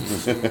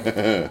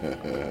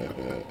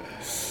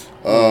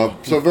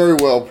 So very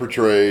well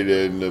portrayed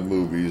in the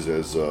movies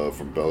as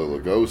from Bela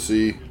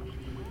Lugosi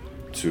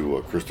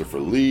to Christopher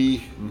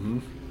Lee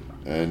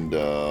and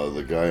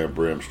the guy on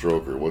Bram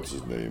Stoker. What's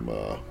his name?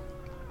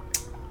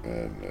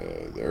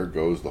 And there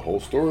goes the whole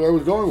story I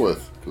was going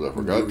with because I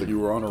forgot you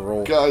were on a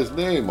roll. Guy's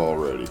name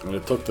already. And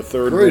it took the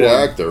third. Great one.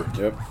 actor.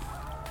 Yep.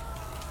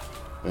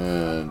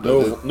 And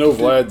no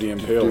Vlad the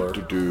Impaler.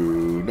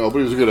 No, but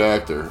he's a good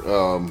actor.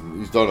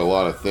 He's done a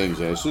lot of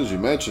things, and as soon as you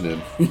mention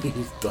him,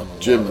 he's done a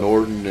Jim lot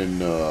Norton in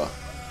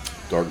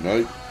Dark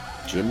Knight.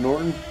 Jim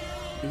Norton?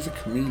 He's a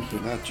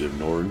comedian. Not Jim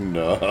Norton.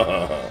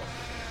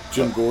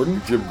 Jim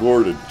Gordon. Jim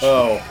Gordon.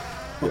 Oh,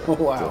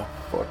 wow.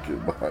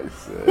 Fucking I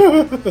say.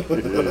 I'm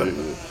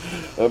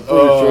pretty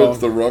sure it's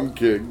the Rum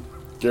King.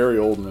 Gary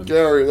Oldman.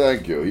 Gary,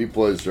 thank you. He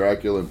plays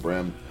Dracula in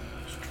Bram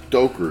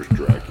Stoker's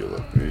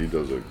Dracula, and he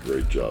does a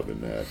great job in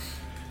that.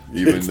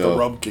 It's the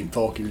Rum King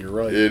talking. You're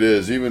right. It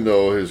is, even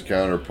though his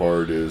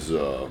counterpart is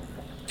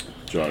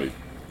Johnny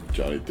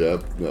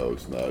Depp. No,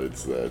 it's not.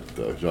 It's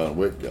that John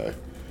Wick guy.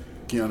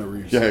 Keanu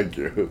Reeves. Thank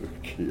you,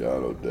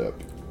 Keanu Depp.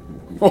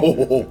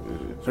 Oh,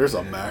 there's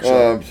a mashup.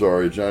 Oh, I'm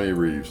sorry, Johnny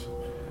Reeves.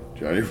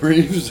 Johnny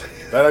Reeves.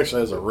 That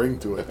actually has a ring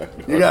to it.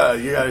 You got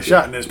a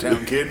shot in this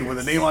town, kid, with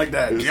a name like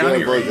that. It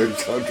Johnny sounds like a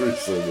Reeves. country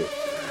singer.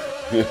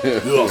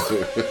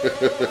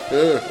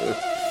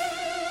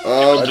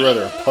 I'd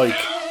rather a pike.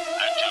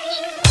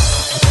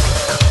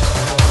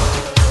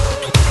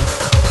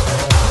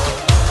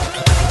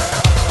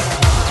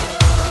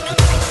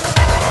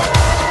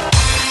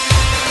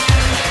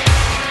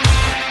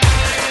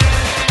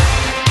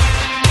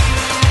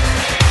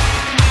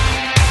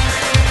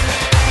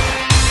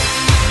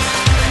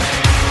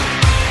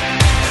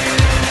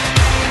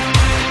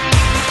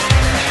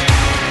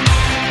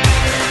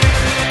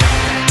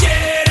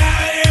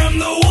 I am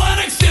the one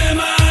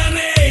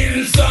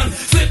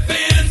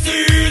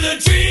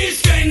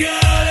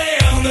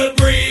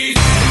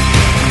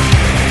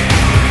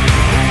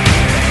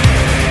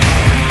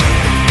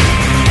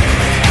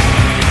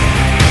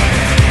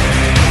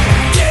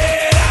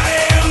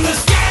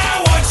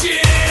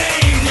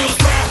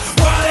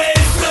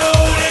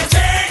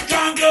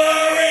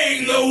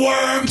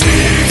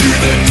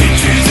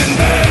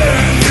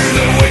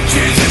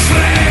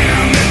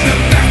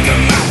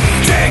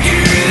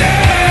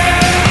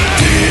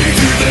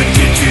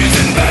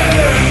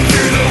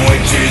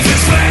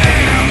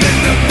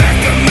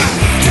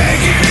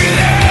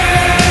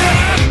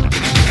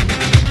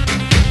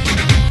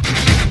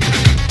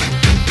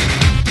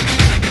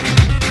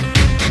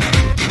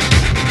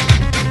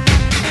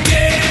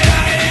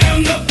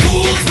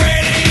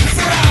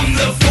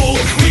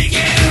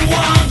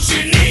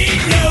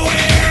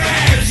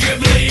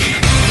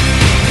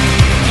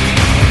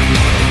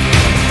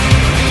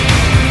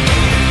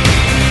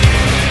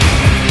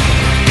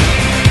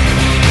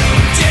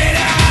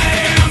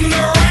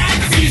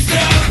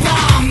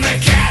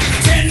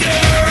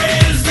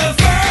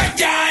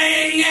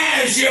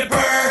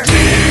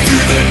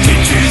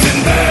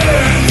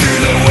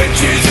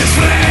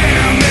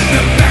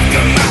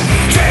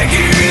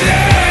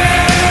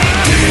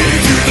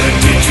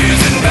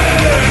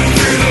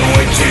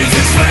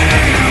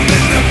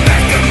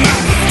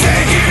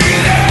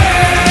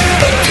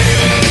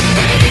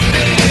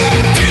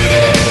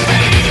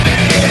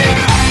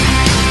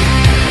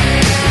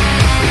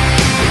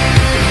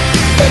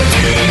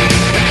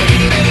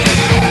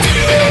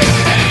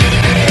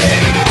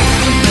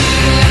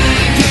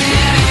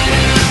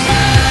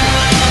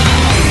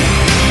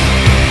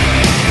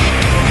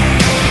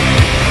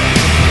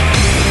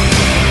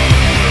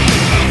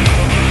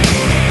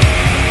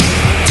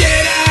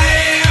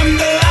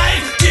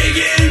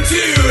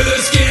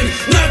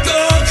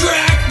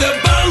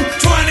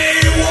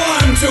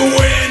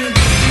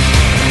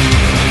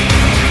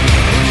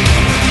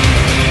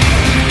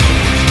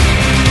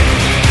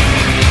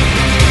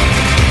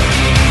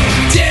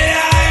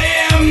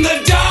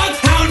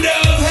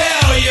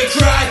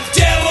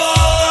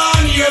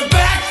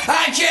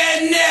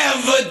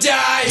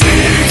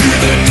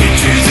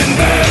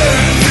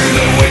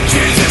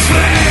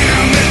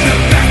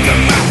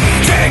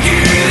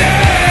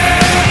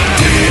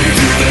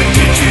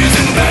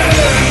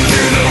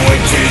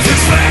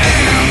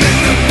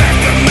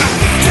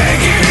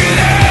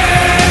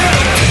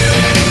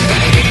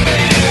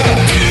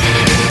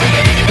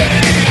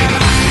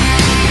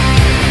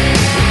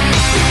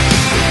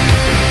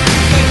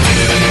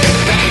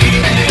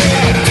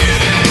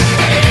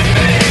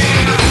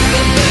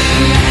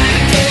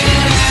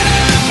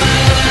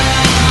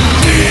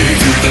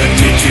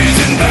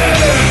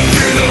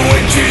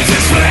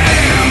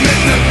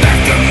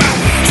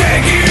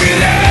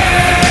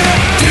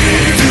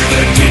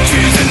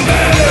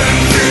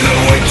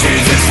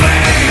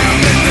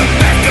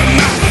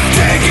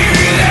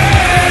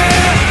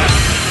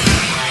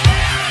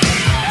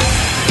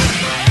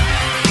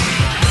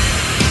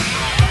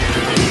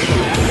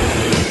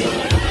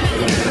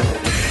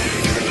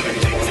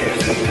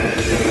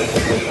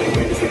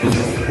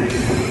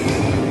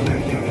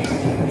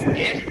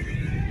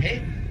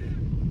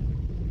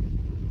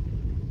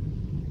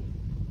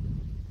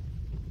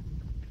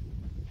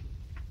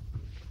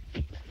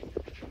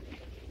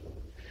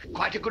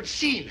Quite a good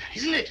scene,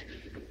 isn't it?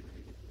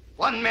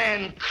 One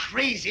man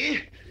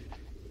crazy,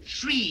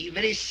 3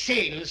 very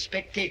sane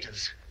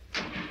spectators.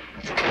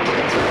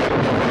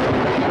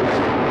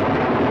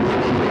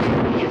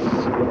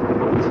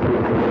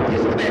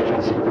 Yes, the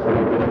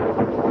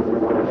badges.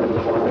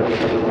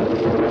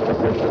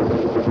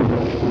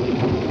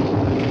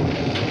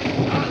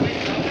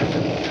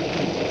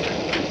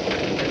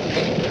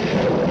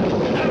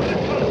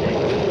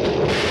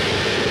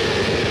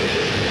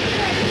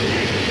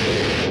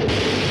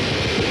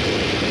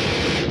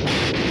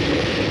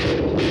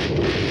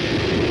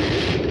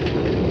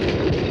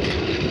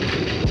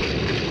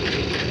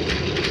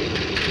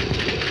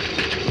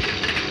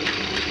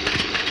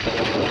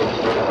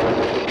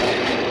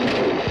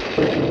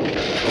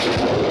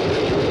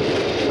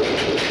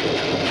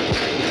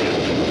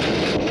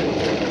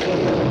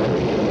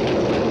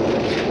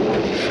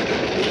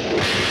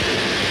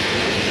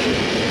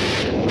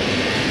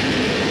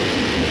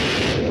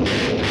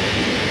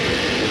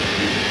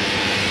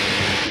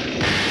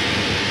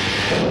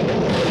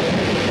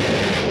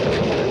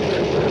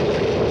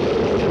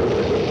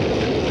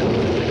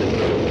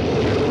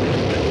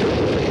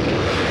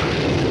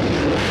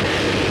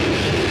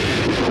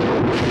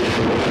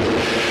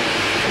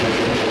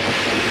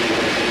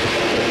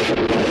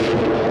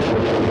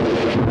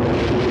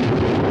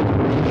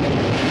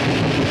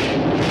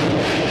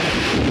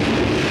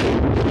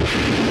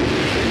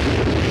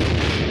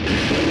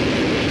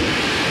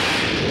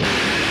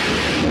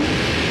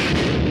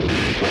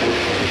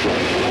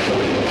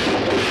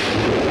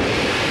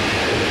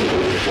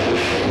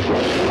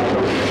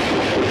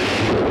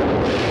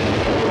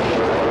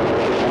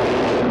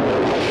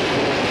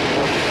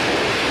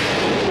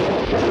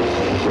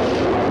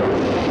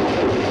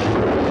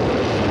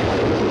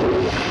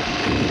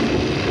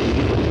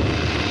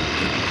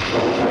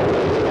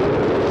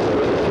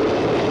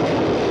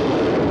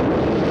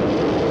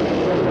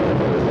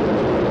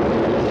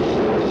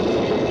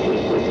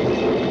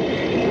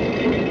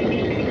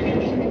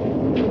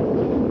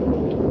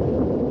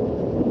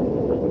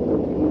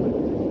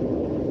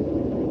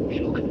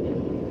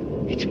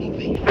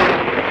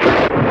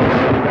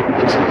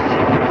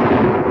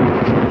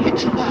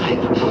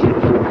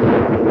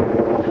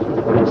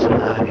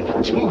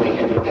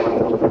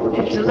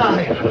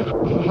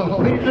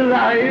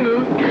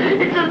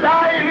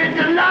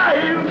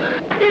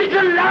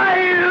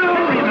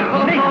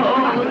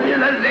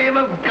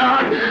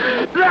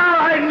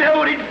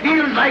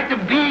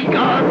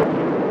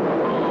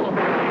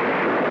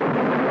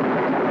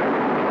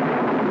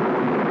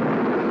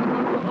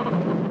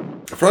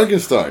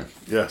 Frankenstein.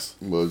 Yes.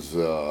 Was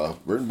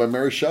written by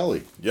Mary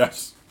Shelley.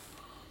 Yes.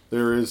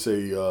 There is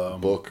a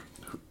book.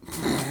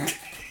 I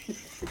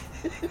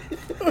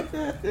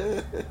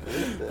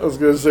was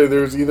going to say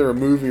there's either a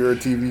movie or a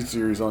TV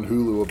series on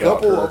Hulu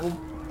about Couple her. of them.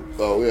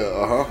 Oh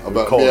yeah,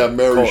 About Called-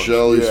 Mary called-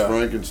 Shelley's yeah.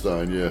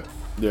 Frankenstein. Yeah.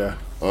 Yeah.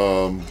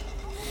 You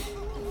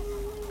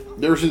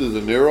ever see the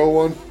De Niro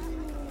one?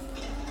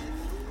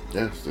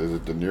 Yes, there's a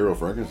De Niro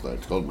Frankenstein.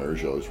 It's called Mary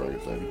Shelley's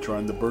Frankenstein. You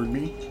trying to burn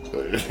me?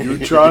 You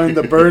trying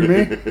to burn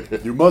me?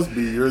 You must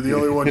be. You're the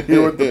only one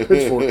here with the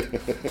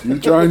pitchfork. You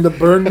trying to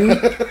burn me?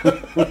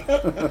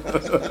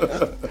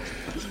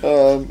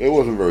 It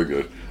wasn't very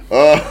good.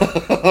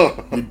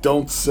 You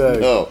don't say.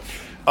 No.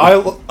 I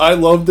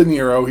love De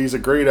Niro. He's a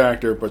great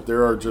actor, but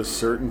there are just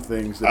certain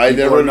things that I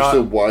people never are not,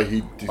 understood why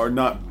he are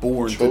not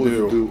born to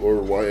chose do. or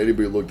why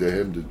anybody looked at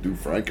him to do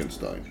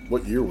Frankenstein.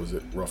 What year was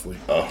it, roughly?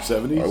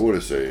 70s? I would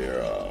have say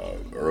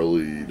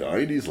early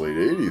 90s, late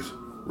 80s.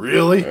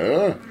 Really?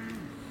 Yeah.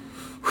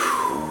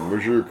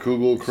 Where's your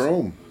Kugel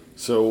Chrome?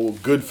 So,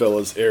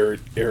 Goodfellas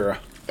era.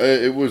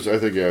 It was, I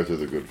think, after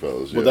the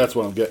Goodfellas. Yeah. Well, that's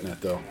what I'm getting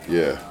at, though.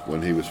 Yeah,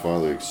 when he was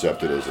finally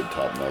accepted as a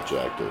top-notch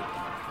actor.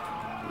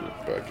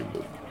 Back in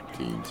the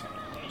teens.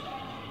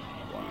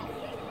 Wow.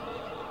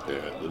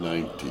 Yeah, the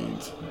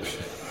 19s.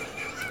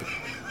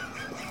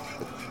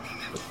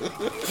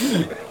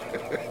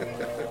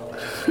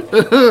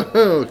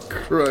 Oh,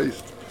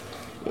 Christ.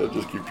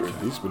 Just keep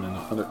drinking. He's been in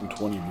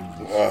 120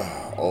 movies.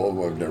 All of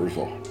them I've never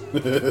saw.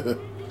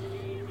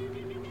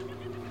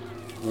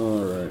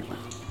 All right.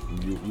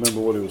 You remember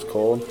what it was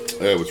called?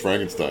 Yeah, it was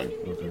Frankenstein.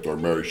 Okay. Or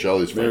Mary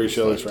Shelley's Frankenstein. Mary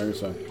Shelley's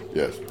Frankenstein.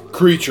 Yes.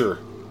 Creature.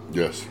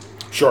 Yes.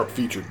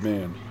 Sharp-featured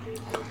man.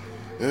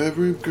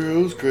 Every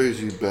girl's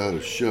crazy about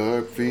a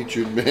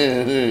sharp-featured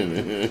man.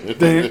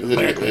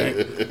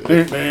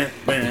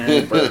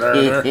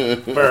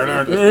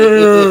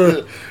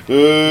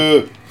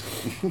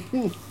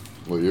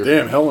 What year?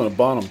 Damn, Helena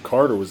Bonham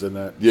Carter was in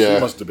that. Yeah.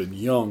 She must have been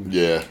young.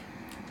 Yeah.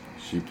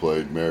 She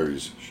played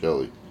Mary's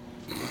Shelley.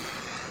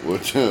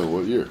 What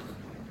year?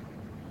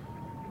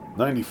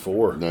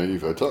 94.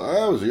 95.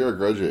 I was the year I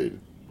graduated.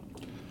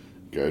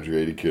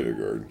 Graduated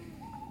kindergarten.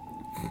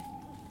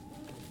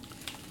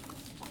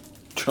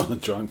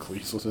 John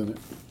Cleese was in it.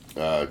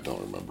 I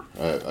don't remember.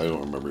 I don't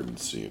remember even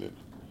seeing it.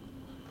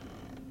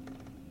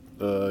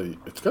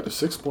 It's got a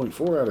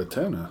 6.4 out of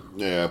 10. Huh?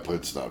 Yeah, but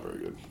it's not very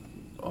good.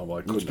 Oh, well,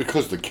 I It's couldn't.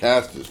 because the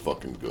cast is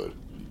fucking good.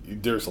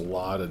 there's a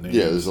lot of names.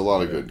 Yeah, there's a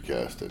lot of good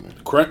cast in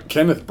it.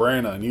 Kenneth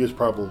Branagh, and he was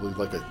probably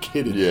like a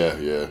kid.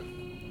 Yeah.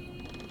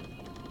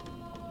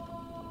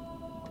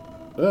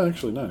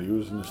 Actually, not. He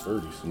was in his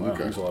 30s. Wow,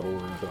 Okay. he's a lot older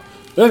than I thought.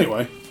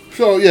 Anyway.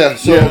 So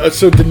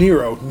So De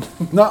Niro,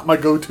 not my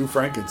go-to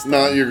Frankenstein.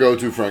 not your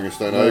go-to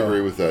Frankenstein. I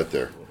agree with that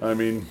there. I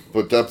mean,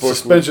 But that book,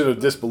 suspension of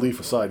disbelief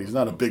aside, he's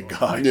not a big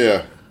guy.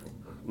 yeah,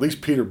 At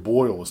least Peter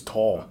Boyle was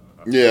tall.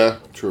 yeah,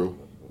 true,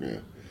 yeah.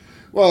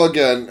 Well,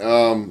 again,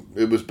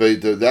 it was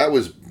that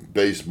was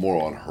based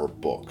more on her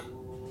book.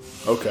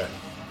 Okay.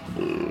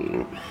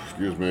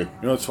 Excuse me, You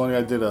know what's funny?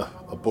 I did a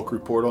book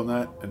report on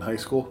that in high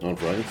school. on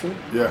Frankenstein.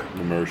 Yeah.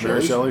 The Mary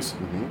Shelley's? Shelley's.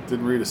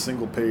 Didn't read a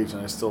single page,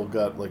 and I still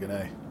got like an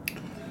A.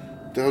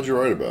 What the hell did you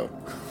write about?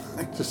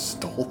 I just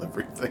stole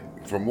everything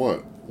From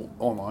what?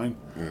 online.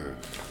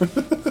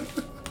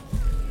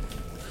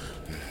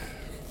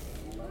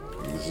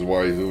 This is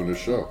why you're doing this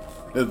show.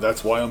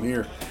 That's why I'm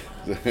here.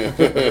 Could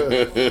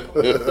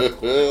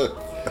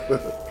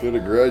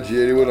have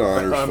graduated with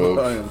honors,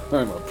 folks.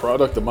 I'm a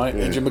product of my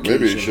education.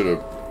 Maybe you should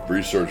have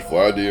researched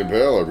Vlad the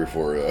Impaler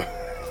before.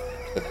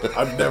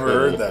 I've never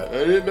heard that.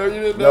 I didn't know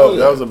you didn't know No,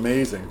 that was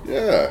amazing.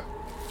 Yeah.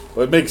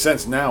 Well, it makes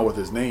sense now with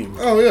his name.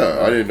 Oh,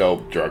 yeah. I didn't know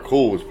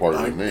Dracul was part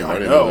of his name. I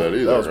didn't know that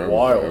either. That was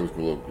wild. I was a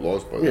little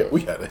lost by Yeah, that.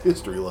 we had a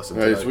history lesson.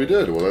 Yes, today. we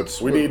did. Well, that's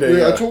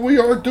that's what we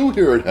are do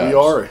here at House. We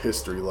are a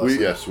history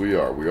lesson. Yes, we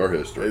are. We are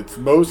history. It's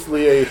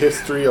mostly a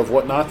history of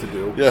what not to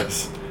do.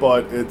 Yes.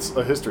 But it's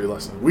a history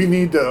lesson. We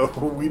need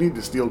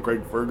to steal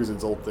Craig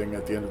Ferguson's old thing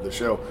at the end of the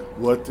show.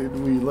 What did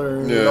we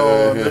learn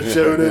on the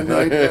show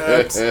tonight,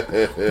 Max?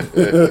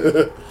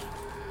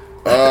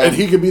 And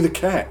he could be the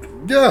cat.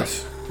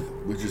 Yes.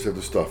 We just have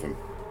to stuff him.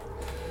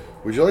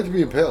 Would you like to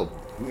be impaled?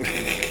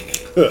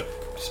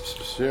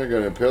 See, I got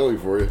an impaling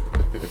for you.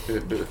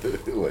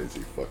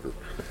 Lazy fucker.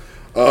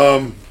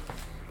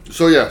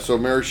 So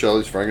Mary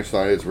Shelley's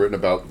Frankenstein is written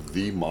about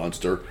the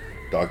monster.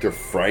 Dr.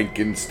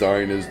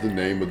 Frankenstein is the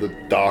name of the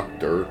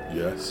doctor.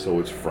 Yes. So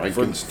it's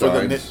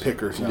Frankenstein. For the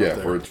nitpickers out there.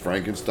 For it's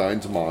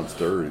Frankenstein's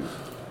monster.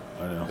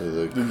 I know.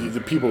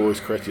 The people always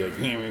correct you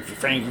like,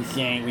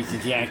 Frankenstein was the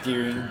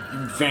doctor,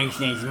 and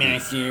Frankenstein's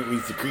master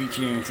was the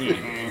creature.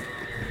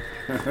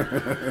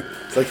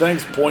 It's like,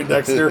 thanks,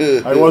 Poindexter.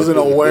 I wasn't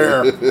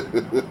aware. My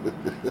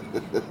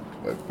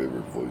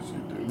favorite voice you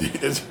do.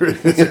 Is it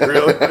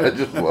really? I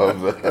just love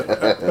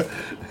that.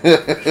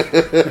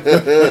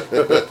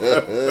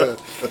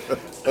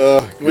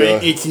 Well,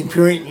 it's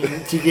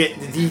important to get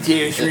the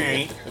details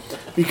right,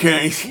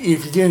 because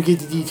if you don't get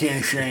the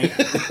details right,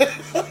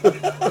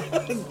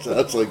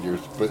 Sounds like you're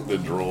spitting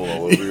and drool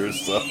all over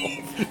yourself.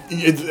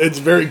 It's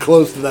very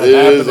close to that It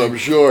happening. is, I'm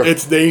sure.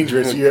 It's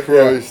dangerous.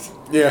 Christ.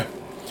 Yeah. you have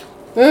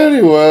to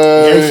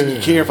Anyway,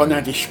 be careful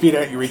not to spit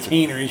out your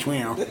retainer as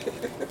well.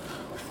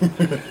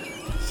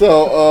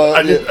 so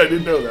I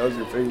didn't know that was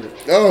your favorite.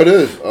 oh, it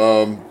is.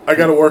 I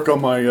got to work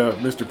on my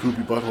Mr.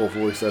 Poopy Butthole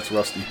voice. That's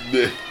rusty.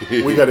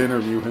 We got to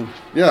interview him.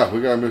 Yeah,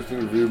 we got to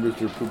interview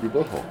Mr. Poopy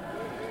Butthole.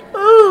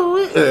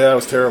 Yeah, that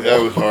was terrible. That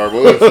was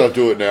horrible. Let's not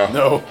do it now.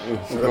 No.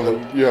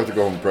 You have to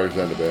go home and practice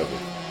that in the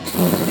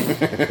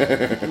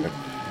bathroom.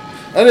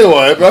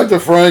 Anyway, back to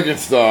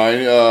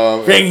Frankenstein.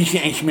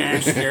 Frankenstein's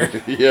master,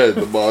 Yeah,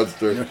 the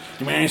monster. the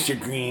master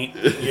green,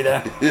 you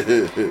know.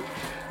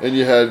 And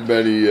you had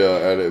many.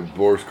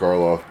 Boris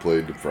Karloff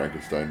played the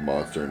Frankenstein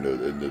monster in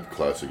the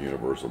classic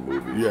Universal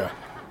movies. Yeah.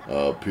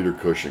 Peter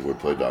Cushing would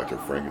play Dr.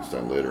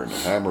 Frankenstein later in the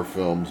Hammer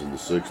films in the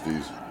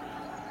 60s.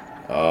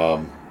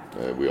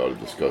 We ought to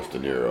discuss De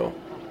Niro.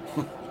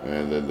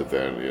 And then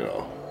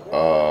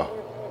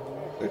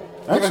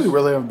Actually,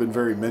 really haven't been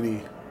very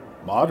many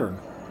modern.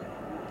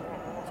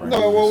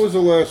 No, what was the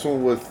last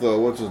one with,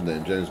 what's his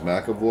name? James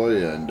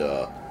McAvoy and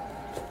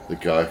the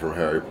guy from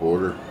Harry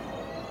Potter.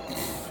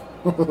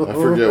 I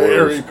forget what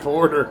Harry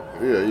Potter.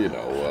 Yeah, you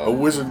know. A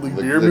wizardly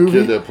beer the movie?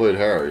 kid that played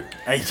Harry.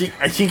 I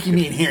think you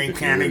mean Harry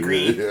Potter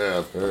green. Yeah,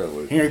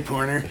 apparently. Harry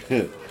Potter.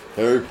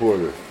 Harry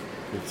Potter.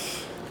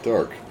 It's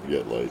dark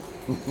yet light.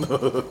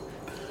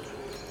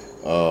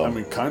 I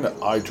mean, kind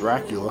of I,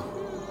 Dracula.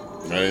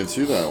 I didn't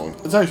see that one.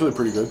 It's actually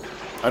pretty good.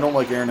 I don't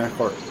like Aaron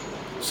Eckhart.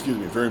 Excuse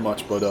me, very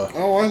much, but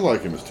Oh, I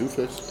like him as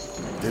Two-Face.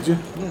 did you?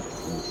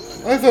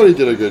 I thought he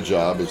did a good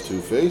job as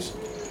Two-Face.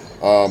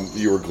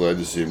 You were glad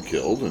to see him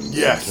killed and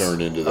Yes.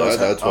 turn into I that. was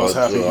That's I was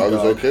why happy he I was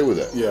died. okay with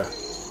that. Yeah.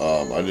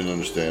 I didn't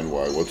understand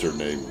why. What's her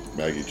name?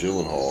 Maggie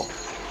Gyllenhaal.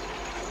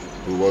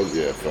 Who was?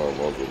 Yeah, fell in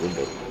love with him,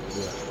 but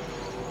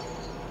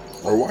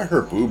or why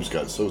her boobs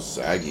got so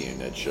saggy in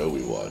that show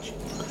we watched.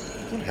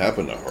 What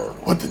happened to her?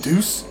 What the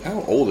deuce?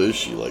 How old is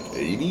she? Like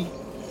 80?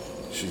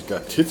 She's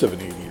got tits of an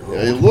 80-year-old.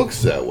 Yeah, it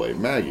looks that way.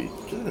 Maggie,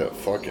 get a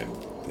fucking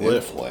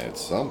Lift. implant,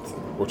 something.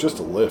 Or just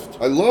a lift.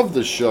 I love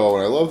the show,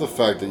 and I love the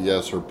fact that,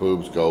 yes, her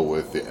boobs go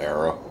with the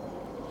era.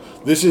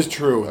 This is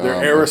true.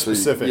 They're era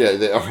specific. Yeah,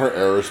 they are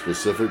era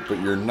specific,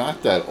 but you're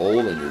not that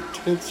old, and your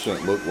tits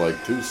shouldn't look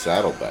like two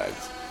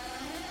saddlebags.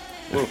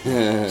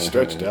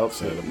 Stretched out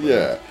saddlebag.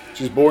 Yeah.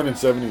 She's born in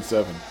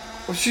 77.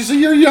 Well, she's a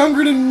year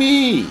younger than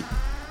me.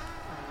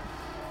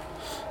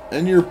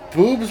 And your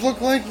boobs look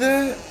like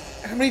that?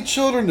 How many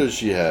children does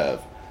she have?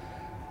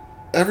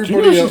 Do Everybody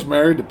you know else. she's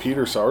married to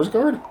Peter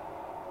Sarsgaard?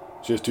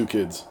 She has 2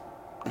 kids.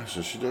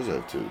 So she does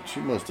have 2. She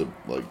must have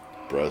like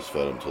breastfed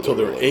them Till till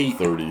they were they're like 8.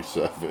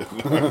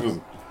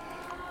 37.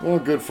 Well,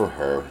 good for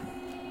her.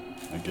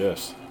 I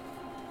guess.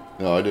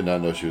 No, I did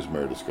not know she was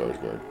married to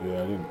Skarsgård.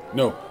 Yeah, I didn't.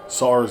 No,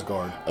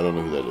 Sarsgaard. I don't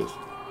know who that is.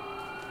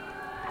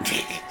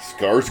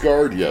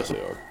 Skarsgård? Yes,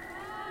 they are.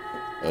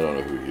 I don't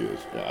know who he is.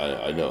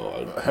 Yeah, I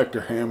know.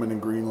 Hector Hammond in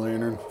Green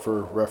Lantern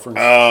for reference.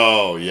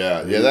 Oh,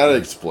 yeah. Yeah, that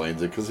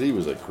explains it, because he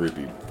was a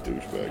creepy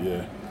douchebag.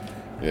 Yeah.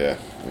 Yeah.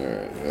 All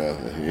right. Yeah,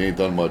 he ain't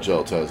done much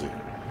else, has he?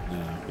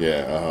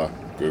 Yeah, uh-huh.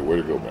 Good way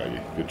to go,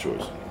 Maggie. Good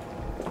choice.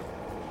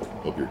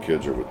 Hope your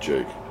kids are with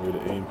Jake. Way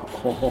to aim.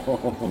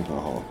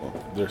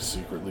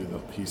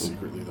 He's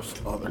secretly the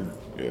father.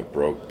 Yeah,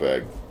 broke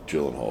bag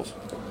Gyllenhaal's.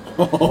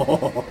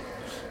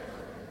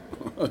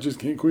 I just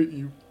can't quit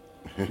you.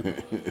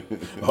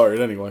 All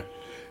right. Anyway.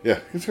 Yeah,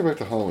 let's go back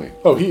to Halloween.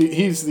 Oh,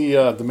 he's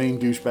the main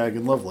douchebag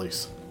in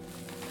Lovelace.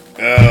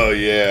 Oh,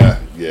 yeah.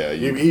 Yeah.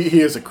 He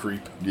is a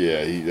creep.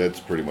 Yeah, that's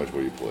pretty much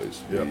what he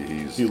plays. Yep.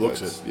 He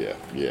looks it. Yeah,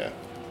 yeah.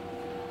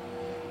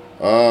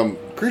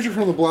 Creature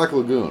from the Black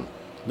Lagoon.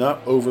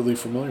 Not overly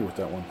familiar with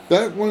that one.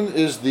 That one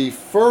is the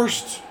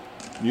first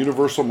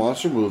Universal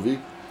Monster movie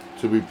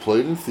to be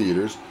played in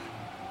theaters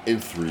in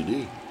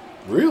 3D.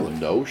 Really?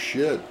 No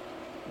shit.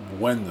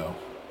 When, though?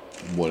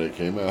 When it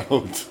came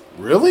out.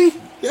 Really?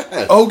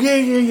 Yes. Oh,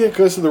 yeah,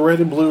 because of the red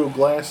and blue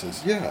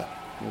glasses. Yeah,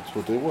 that's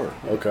what they were.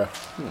 Okay.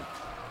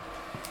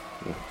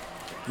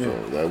 So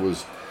that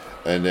was...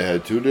 And they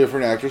had 2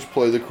 different actors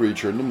play the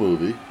creature in the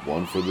movie.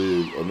 One for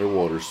the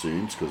underwater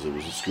scenes, because it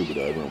was a scuba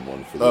diver, and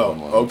one for the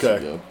online.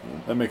 Okay. Yeah.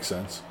 That makes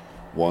sense.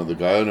 The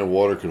guy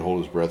underwater could hold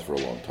his breath for a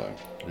long time.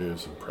 It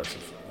is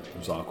impressive. It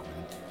was Aquaman.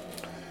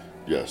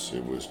 Yes,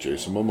 it was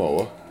Jason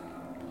Momoa.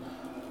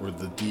 Or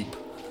the Deep.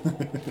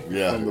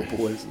 Yeah. From the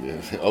boys.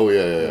 Yeah. Oh,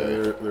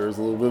 yeah. There's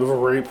a little bit of a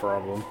rape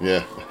problem.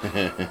 Yeah.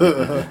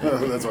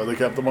 That's why they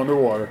kept them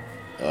underwater.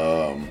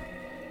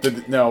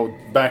 Now,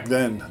 back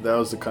then, that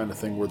was the kind of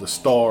thing where the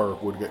star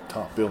would get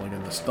top billing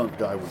and the stunt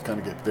guy would kind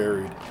of get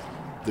buried.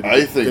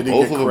 I think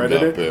both of them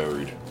got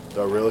buried.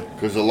 Oh, really?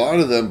 Because a lot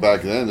of them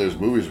back then, there's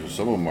movies where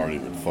some of them aren't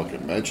even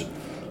fucking mentioned.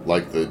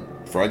 Like the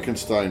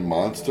Frankenstein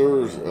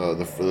monsters,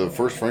 the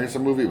first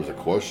Frankenstein movie was a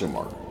question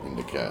mark in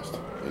the cast.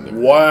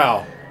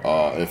 Wow.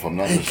 If I'm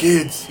not Hey,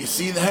 kids, you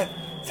see that?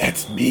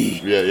 That's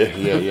me.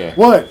 Yeah.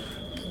 What?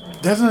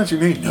 That's not your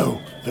name. No,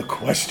 the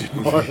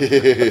question mark.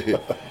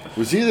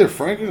 Was either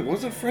Frankenstein?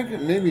 Was it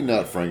Frankenstein? Maybe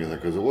not Frankenstein,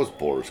 because it was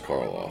Boris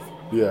Karloff.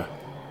 Yeah.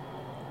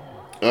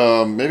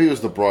 Maybe it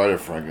was the Bride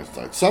of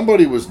Frankenstein.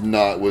 Somebody was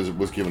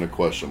given a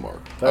question mark.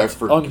 That's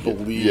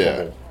unbelievable.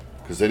 Yeah,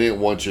 because they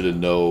didn't want you to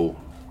know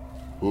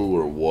who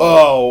or what.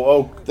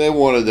 Oh, they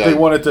wanted that.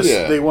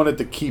 They wanted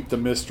to keep the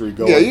mystery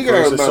going. Yeah, you gotta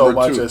remember so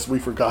much too, as we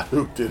forgot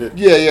who did it.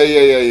 Yeah.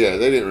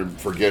 They didn't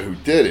forget who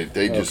did it.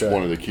 They just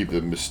wanted to keep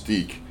the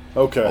mystique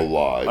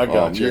alive. I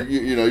got you.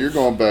 You're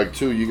going back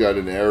too. You got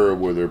an era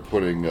where they're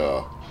putting,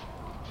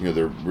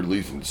 they're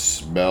releasing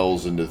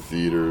smells into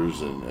theaters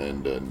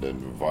and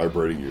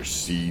vibrating your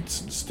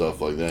seats and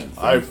stuff like that.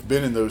 I've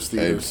been in those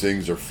theaters. And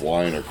things are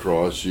flying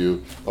across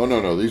you. Oh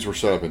no, these were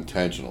set up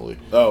intentionally.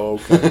 Oh,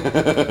 okay.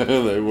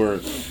 They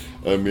weren't.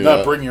 I mean,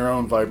 not bring your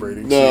own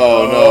vibrating.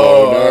 Not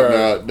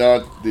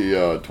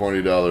the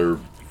 $20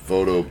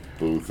 photo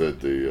booth at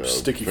the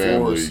Sticky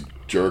family Floors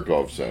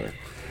jerk-off center.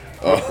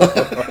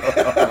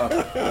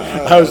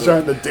 I was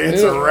trying to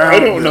dance around.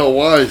 I don't know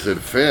why I said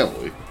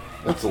family.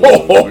 That's a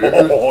little weird.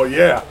 Oh,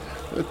 yeah.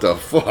 What the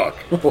fuck?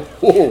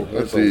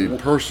 That's the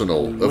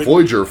personal.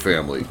 Avoid your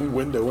family.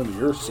 Window into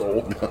your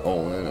soul.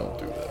 No, I don't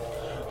do that.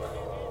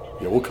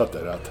 Yeah, we'll cut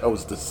that out. That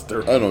was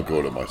disturbing. I don't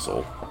go to my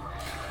soul.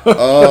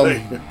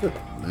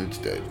 It's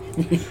dead.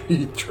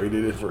 You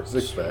traded it for a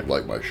 6-pack.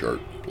 Like my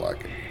shirt,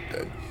 black and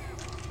dead.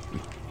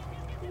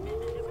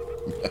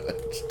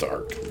 It's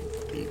dark and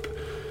deep.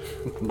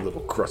 A little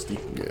crusty.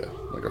 Yeah,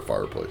 like a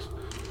fireplace.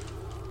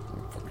 I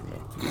don't fucking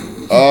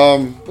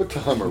know. What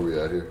time are we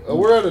at here? Oh,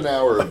 we're at an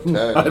hour and 10.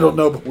 I don't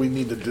know, but we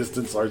need to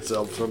distance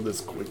ourselves from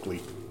this quickly.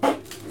 All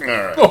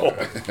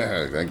right.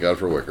 Thank God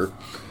for Wicker.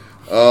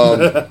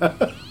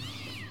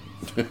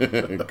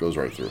 It goes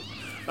right through.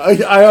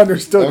 I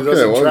understood.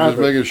 Okay, well, I'm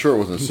just making sure it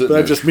wasn't sitting That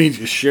there. just means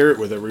you share it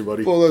with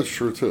everybody. Well, that's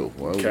true, too.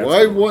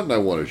 Why wouldn't I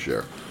want to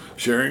share?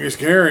 Sharing is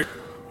caring.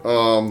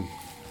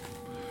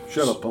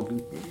 Shut up,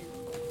 Pumpkin.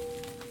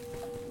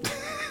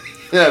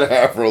 That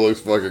afro looks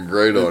fucking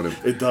great on him.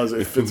 It does.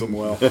 It fits him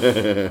well.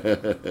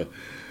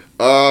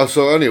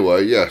 So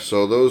anyway, yeah.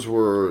 So those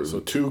were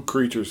 2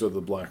 creatures of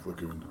the Black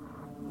Lagoon.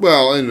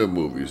 Well, in the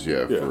movies,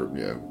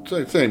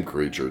 same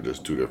creature,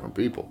 just 2 different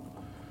people.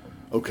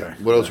 Okay.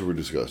 What else were we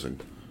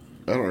discussing?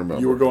 I don't remember.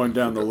 You were going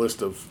down the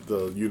list of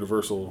the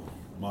Universal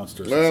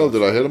monsters. Well,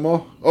 did I hit them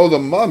all? Oh, the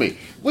Mummy.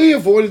 We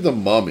avoided the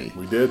Mummy.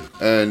 We did.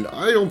 And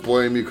I don't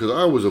blame you, because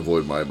I always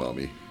avoid my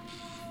Mummy.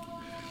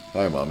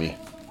 Hi, Mummy.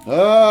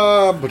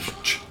 Boris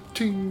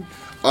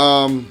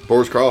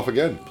Karloff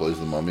again plays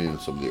the Mummy in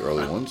some of the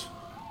early ones.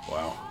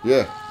 Wow.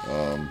 Yeah.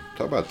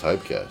 Talk about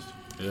typecast.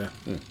 Yeah.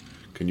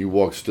 Can you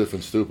walk stiff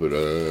and stupid?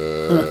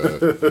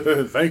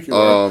 Thank you.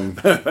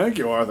 Thank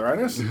you,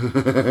 arthritis.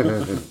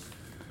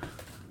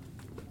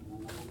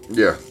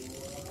 Yeah.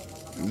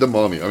 The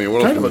Mummy. I mean,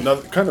 what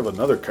kind of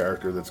another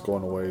character that's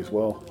going away as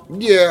well.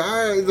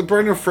 Yeah, the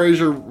Brendan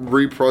Fraser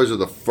reprise of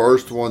the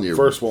first one. The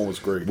first one was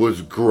great.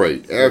 Was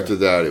great. After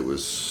that, it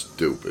was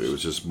stupid. It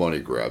was just money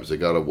grabs. They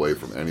got away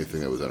from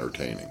anything that was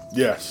entertaining.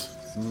 Yes.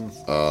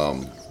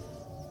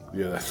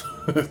 Yeah,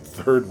 that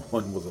third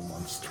one was a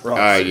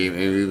monstrosity. I didn't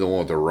even the one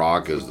with The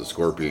Rock as the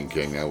Scorpion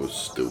King. That was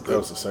stupid. That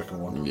was the second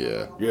one.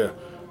 Yeah. Yeah.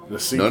 The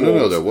sequel.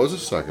 No. There was a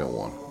second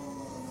one.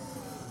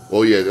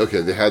 Well, yeah,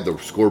 okay. They had the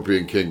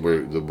Scorpion King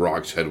where the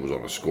Rock's head was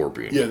on a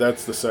scorpion. Yeah,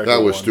 that's the second.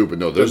 That was one. stupid.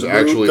 No, there's the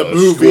actually the a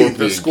movie,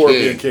 the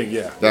Scorpion King.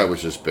 Yeah, that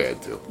was just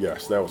bad too.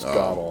 Yes, that was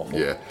god awful.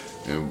 Yeah,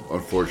 and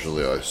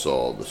unfortunately, I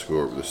saw the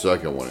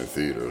second one in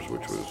theaters,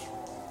 which was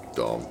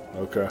dumb.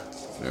 Okay.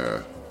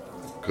 Yeah,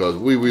 because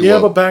we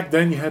but back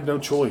then you had no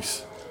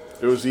choice.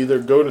 It was either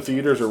go to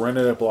theaters or rent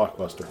it at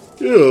Blockbuster.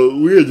 Yeah,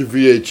 we had the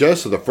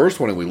VHS of the first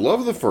one, and we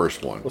loved the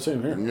first one. Well,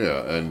 same here.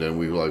 Yeah, and then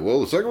we were like,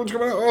 well, the second one's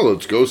coming out. Oh,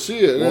 let's go see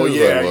it. Well,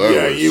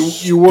 yeah.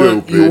 You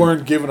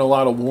weren't given a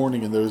lot of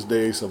warning in those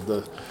days of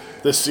the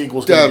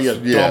sequel's going to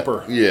be a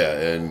dumper. Yeah,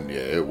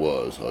 it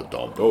was a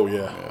dumper. Oh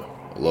yeah.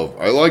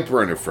 I like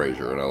Brendan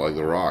Fraser and I like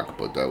The Rock,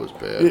 but that was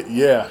bad.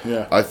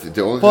 Yeah. I think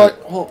the only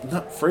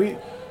not Fraser.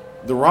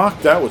 The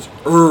Rock, that was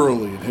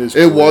early in his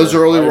career. It was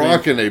early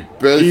Rock, and they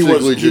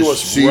basically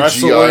just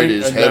CGI'd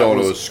his head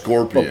onto a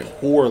scorpion.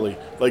 Poorly.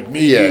 Like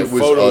me, it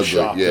was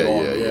photoshopped ugly. it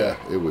on. Yeah.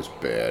 It was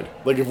bad.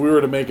 Like if we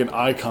were to make an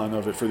icon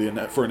of it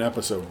for an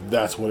episode,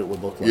 that's what it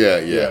would look like.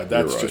 Yeah.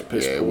 That's just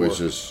piss poor. It was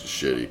just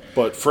shitty.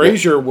 But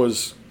Fraser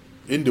was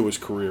into his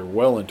career,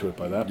 well into it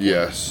by that point.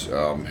 Yes.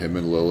 Him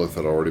and Lilith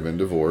had already been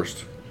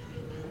divorced.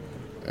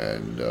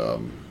 And,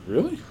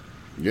 really?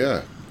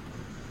 Yeah.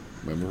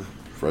 Remember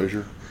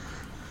Fraser?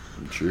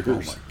 Cheers. Oh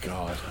my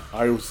god.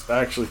 I was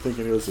actually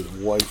thinking it was his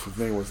wife. His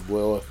name was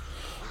Lilith.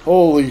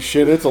 Holy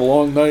shit, it's a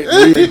long night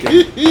reading.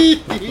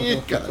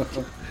 God.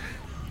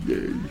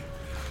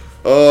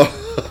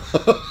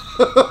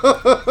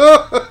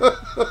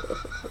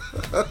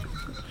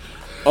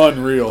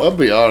 Unreal. I'll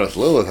be honest,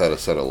 Lilith had a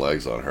set of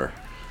legs on her.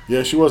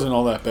 Yeah, she wasn't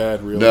all that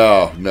bad, really.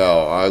 No,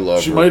 I love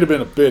her. She might have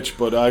been a bitch,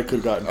 but I could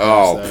have gotten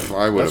past that.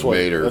 I would have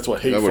made her. That's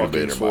what hate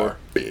fucking's for.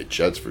 Bitch,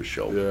 that's for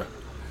sure. Yeah.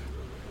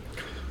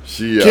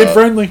 She kid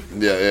friendly.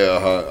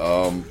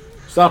 Yeah.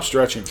 Stop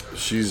stretching.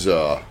 She's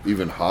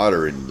even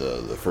hotter in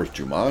the first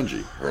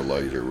Jumanji. Her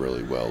legs are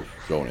really well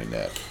shown in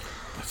that.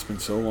 It's been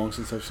so long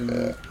since I've seen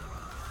that.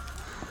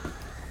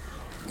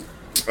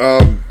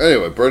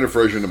 Anyway, Brendan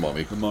Fraser and The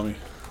Mummy. The Mummy.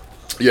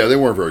 Yeah, they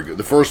weren't very good.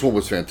 The first one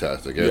was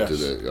fantastic. Yes.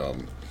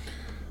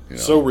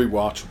 So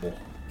rewatchable,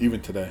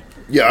 even today.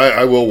 Yeah,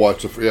 I will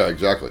watch yeah,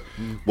 exactly.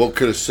 What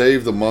could have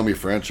saved the Mummy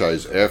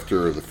franchise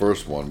after the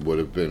first one would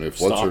have been if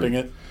stopping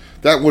it.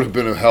 That would have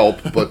been a help,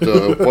 but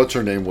what's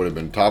her name would have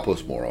been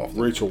topless more often.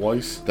 Rachel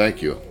Weisz.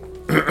 Thank you.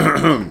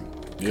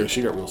 Yeah,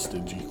 she got real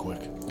stingy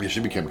quick. Yeah, she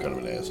became kind of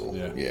an asshole.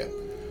 Yeah.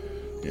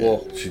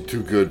 Well, she's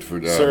too good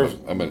for that.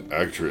 I'm an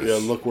actress. Yeah,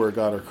 look where it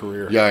got her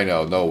career. Yeah, I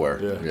know. Nowhere.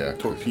 Yeah.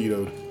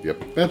 Torpedoed.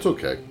 Yep. That's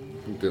okay.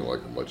 Didn't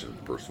like her much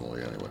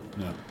personally anyway.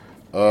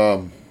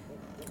 No.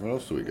 What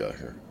else do we got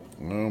here?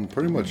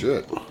 Pretty much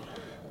it.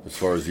 As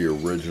far as the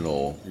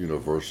original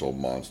Universal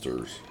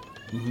monsters.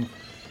 Mm-hmm.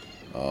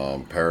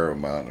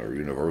 Paramount or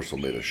Universal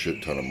made a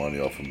shit ton of money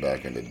off them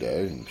back in the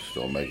day, and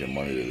still making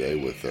money today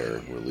with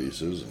their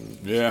releases and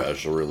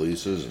special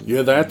releases.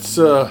 And that's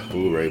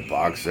Blu-ray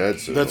box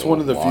sets. That's one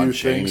of the few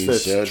things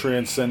that's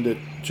transcended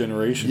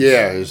generations.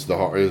 Yeah, is the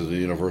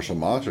Universal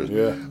monsters.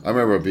 Yeah, I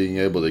remember being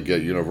able to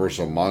get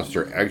Universal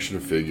monster action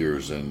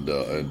figures and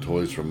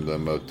toys from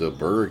them at the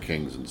Burger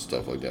Kings and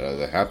stuff like that.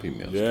 The Happy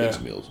Meals,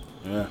 kids meals.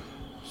 Yeah.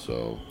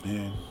 So.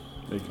 Man.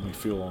 Making me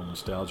feel all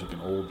nostalgic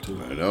and old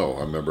too. I know. I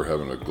remember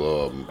having a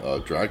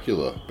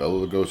Dracula,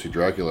 Bela Lugosi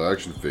Dracula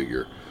action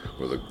figure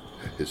where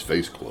his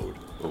face glowed.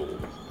 Oh.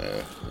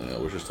 Yeah, I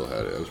wish I still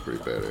had it. It was pretty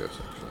badass,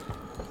 actually.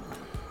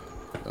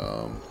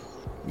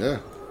 Yeah.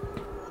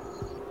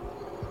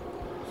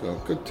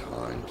 So good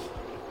times.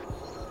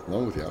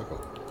 Along with the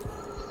alcohol.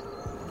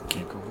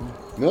 Can't go wrong.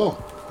 No.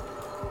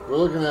 We're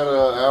looking at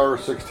hour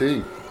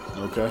 16.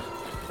 Okay.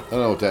 I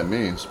don't know what that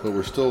means, but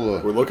we're still.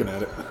 We're looking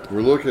at it.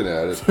 We're looking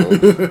at it,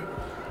 folks.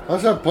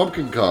 How's that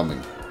pumpkin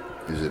coming?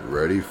 Is it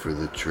ready for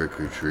the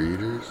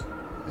trick-or-treaters?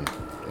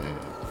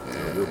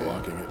 You're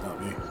blocking it,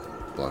 not me.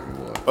 Blocking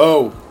what?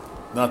 Oh,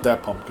 not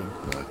that pumpkin.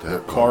 Not that they're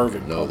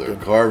carving No, pumpkin.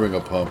 they're carving a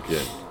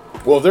pumpkin.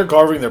 Well, if they're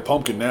carving their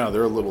pumpkin now,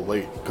 they're a little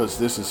late because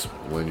this is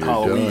when you're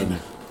Halloween. Done.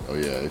 Oh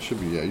yeah, it should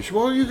be. Yeah,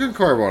 you can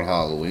carve on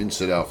Halloween.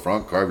 Sit out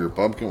front, carve your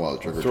pumpkin while the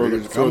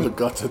trick-or-treaters throw the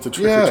guts at the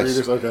trick-or-treaters.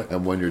 Yes. Okay.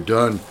 And when you're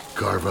done,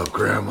 carve up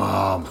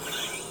Grandma.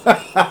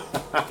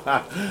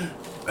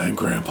 And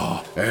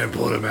Grandpa. And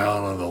put him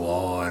out on the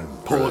lawn.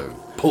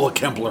 Pull a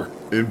Kempler.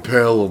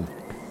 Impale him.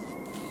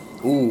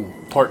 Ooh,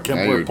 part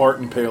Kempler, part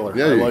Impaler.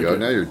 There you go. It.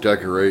 Now you're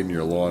decorating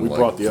your lawn. We like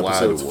brought the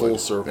episodes Flatwood. full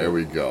circle. There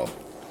we go.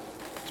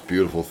 It's a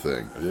beautiful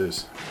thing. It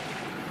is.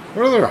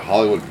 What other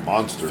Hollywood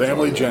monsters?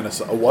 Family are there?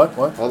 genocide. What?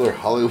 Other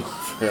Hollywood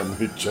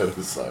family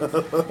genocide.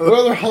 What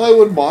other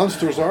Hollywood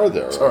monsters are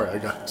there? Sorry, I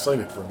got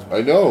excited for a minute.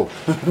 I know.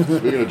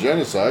 Speaking of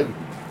genocide,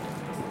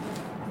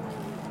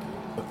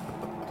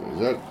 is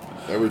that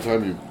every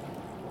time you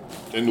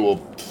into a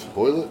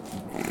toilet?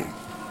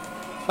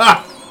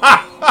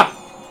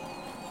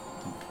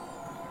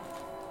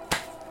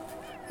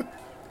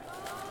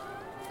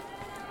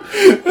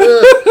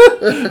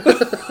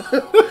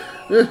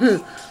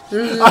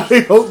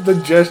 I hope the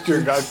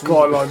gesture got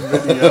caught on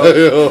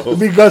video.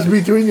 Because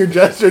between your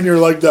gesture and your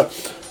like the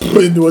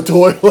into a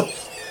toilet.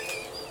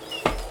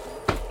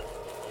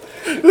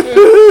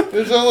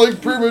 Is that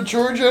like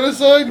premature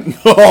genocide?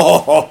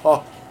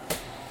 Oh,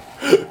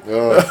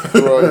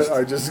 Christ.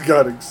 I just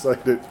got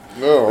excited.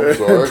 No, I'm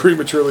sorry.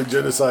 Prematurely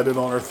genocided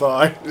on her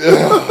thigh.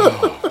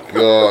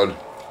 God.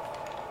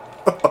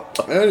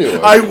 Anyway.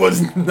 I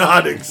was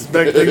not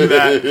expecting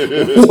that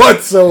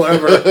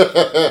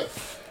whatsoever.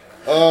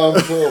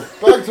 So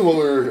back to what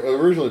we were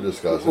originally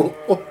discussing.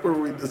 What were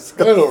we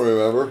discussing? I don't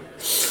remember.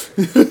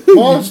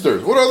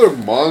 Monsters. What other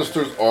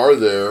monsters are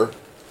there?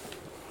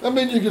 I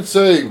mean, you could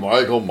say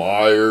Michael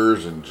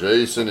Myers and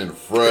Jason and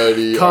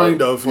Freddy.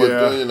 Kind of, but,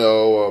 yeah. You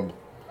know,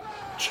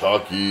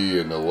 Chucky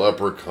and the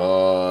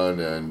Leprechaun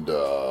and...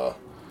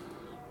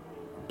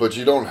 but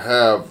you don't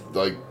have,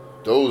 like,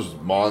 those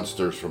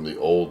monsters from the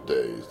old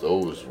days.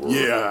 Those were...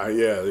 Yeah.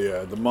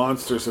 The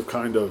monsters have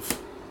kind of...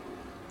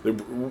 They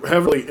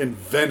heavily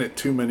invented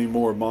too many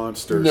more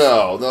monsters.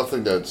 No,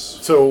 nothing that's...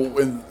 So,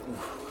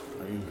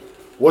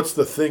 what's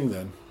the Thing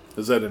then?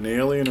 Is that an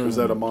alien or is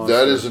that a monster?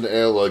 That is an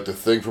alien, like the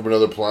Thing from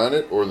another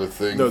planet, or the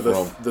Thing no,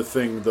 from... the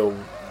Thing, the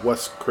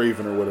Wes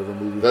Craven or whatever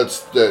movie.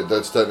 That's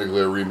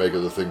technically a remake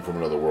of the Thing from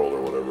Another World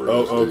or whatever it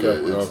is. Oh, okay.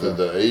 It's okay.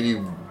 the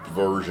 80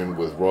 version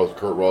with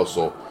Kurt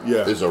Russell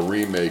is a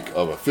remake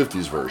of a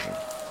 50s version,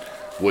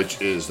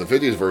 which is the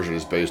 50s version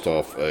is based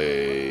off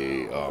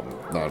a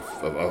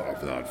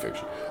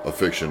non-fiction, a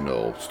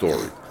fictional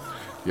story.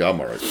 Yeah, I'm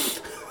alright.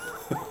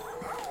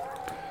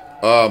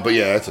 But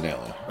yeah, that's an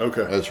alien.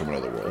 Okay. That's from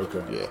another world.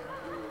 Okay. Yeah.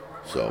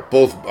 So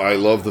both, I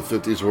love the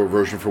 50s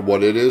version for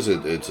what it is.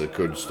 It's a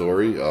good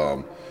story.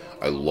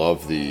 I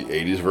love the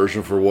 80s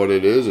version for what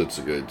it is. It's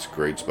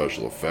great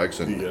special effects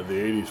and the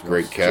 80s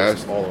great was cast.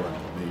 just all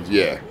around amazing.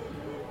 Yeah.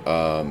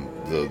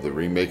 The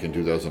remake in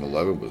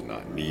 2011 was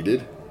not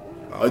needed.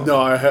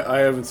 No, I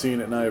haven't seen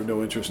it, and I have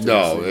no interest in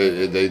No,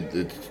 it.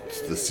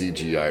 it's the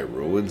CGI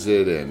ruins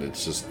it, and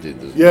it's just...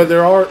 Yeah,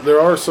 there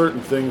are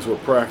certain things where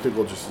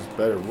practical just is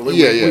better.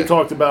 We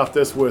talked about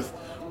this with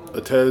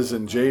Atez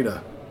and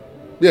Jada.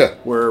 Yeah.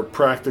 Where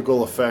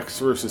practical effects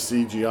versus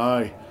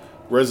CGI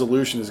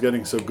resolution is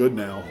getting so good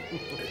now,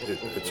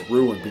 it's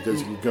ruined because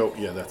you can go,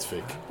 yeah, that's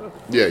fake.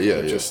 Yeah.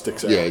 It just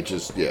sticks out.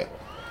 Yeah,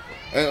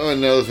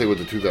 And another thing with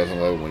the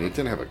 2011 one, it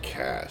didn't have a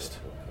cast.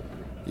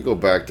 You go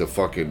back to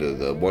fucking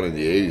the one in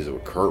the 80s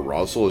with Kurt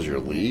Russell as your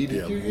lead.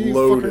 Yeah, you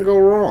load fucking it. go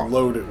wrong.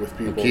 Load it with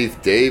people.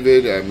 Keith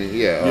David. I mean,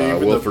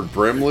 Wilford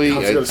Brimley. I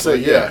was going to say,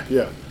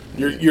 yeah.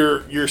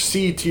 Your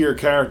C tier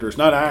characters,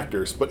 not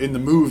actors, but in the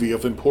movie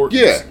of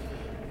importance. Yeah.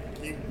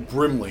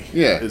 Brimley.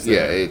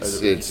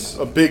 It's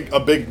a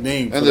big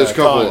name. And there's a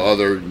couple of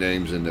other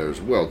names in there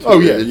as well. Too. Oh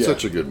yeah, it's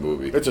such a good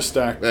movie. It's a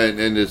stack.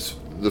 And it's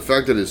the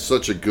fact that it's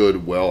such a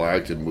good, well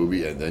acted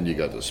movie, and then you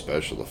got the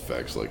special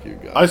effects like you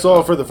got. I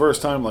saw it for the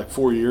first time like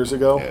 4 years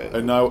ago,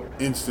 and I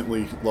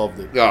instantly loved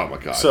it. Oh my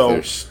god! So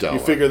they're stellar. You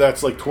figure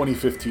that's like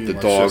 2015. The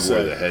dog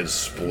where the head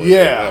split.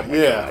 Yeah, oh my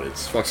god,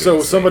 it's fucking. So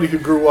insane. somebody who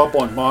grew up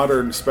on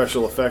modern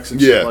special effects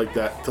and shit like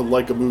that to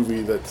like a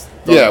movie that's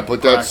done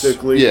but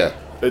practically, that's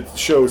it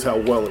shows how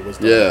well it was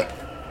done. Yeah,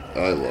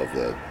 I love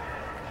that.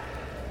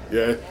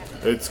 Yeah,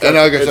 it's got, and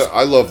like I said,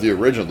 I love the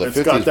original. The 50s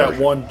It's got that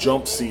version. one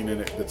jump scene in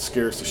it that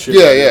scares the shit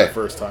out of you the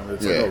first time.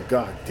 It's like, oh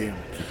god damn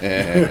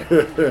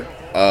it.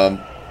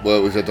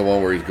 Well, was that the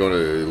one where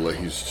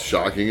he's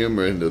shocking him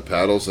into the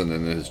paddles, and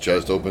then his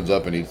chest opens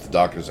up and eats the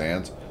doctor's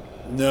hands?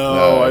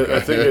 No, I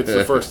think it's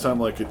the first time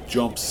like it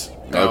jumps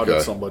out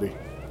at somebody.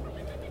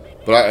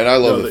 But I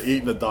love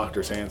eating the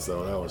doctor's hands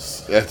though.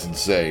 That's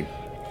insane.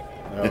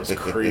 That was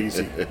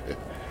crazy.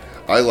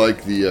 I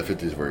like the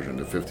 50s version,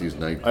 the 50s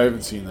night. I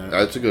haven't seen that.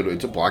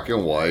 It's a black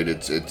and white.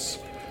 It's.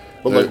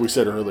 But like we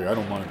said earlier, I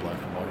don't mind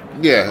black and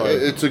white. Yeah,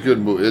 it's a good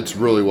movie. It's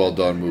really well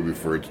done movie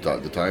for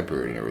the time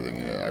period and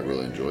everything. Yeah, I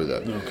really enjoy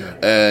that. Okay.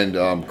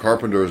 And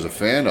Carpenter is a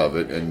fan of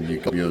it, and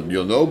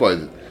you'll know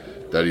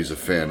that he's a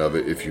fan of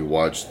it if you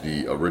watch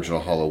the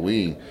original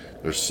Halloween.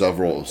 There's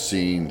several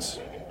scenes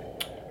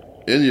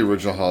in the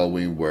original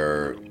Halloween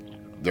where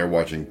they're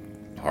watching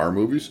horror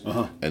movies,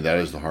 and that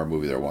is the horror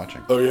movie they're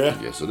watching. Oh yeah.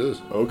 Yes, it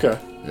is. Okay.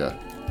 Yeah.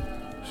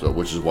 So,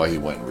 which is why he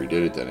went and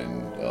redid it then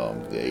in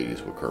the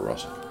 80s with Kurt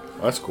Russell.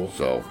 That's cool.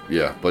 So,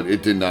 yeah, but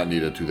it did not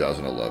need a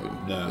 2011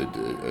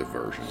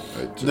 version.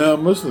 No,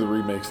 most of the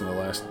remakes in the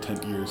last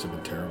 10 years have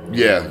been terrible.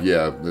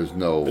 Yeah, there's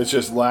no... It's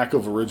just lack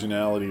of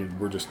originality, and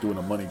we're just doing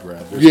a money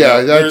grab.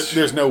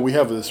 There's we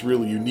have this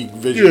really unique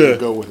vision to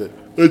go with it.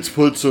 Let's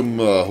put some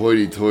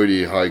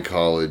hoity-toity high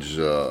college,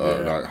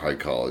 not high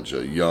college,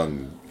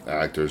 young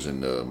actors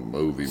in the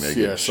movie make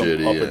it some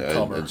shitty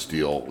up-and-comer. and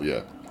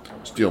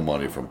steal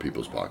money from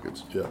people's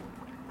pockets. Yeah.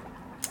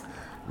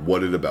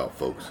 What it about,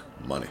 folks?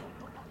 Money.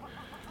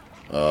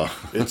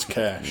 It's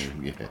cash.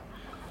 Yeah.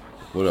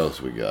 What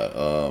else we got?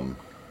 I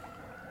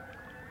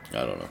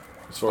don't know.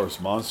 As far as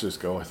monsters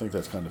go, I think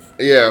that's kind of...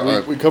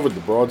 Yeah. We covered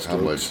the broad How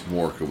strokes. much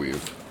more could we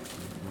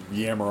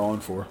Yammer on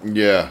for.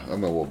 Yeah, I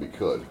mean, well, we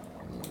could.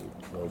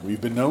 Well,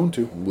 we've been known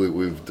to.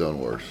 We've done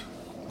worse.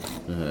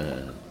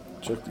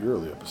 Check the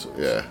early episodes.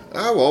 Yeah.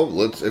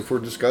 Well, if we're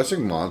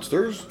discussing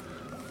monsters,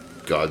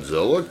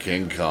 Godzilla,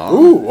 King Kong.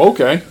 Ooh,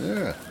 okay.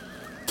 Yeah.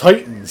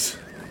 Titans.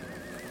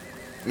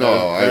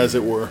 No, as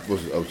it were. I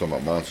was talking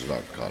about monsters,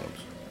 not condoms.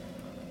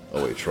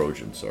 Oh wait,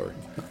 Trojans. Sorry.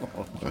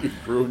 You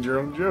ruined your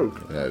own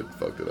joke. I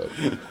fucked it up.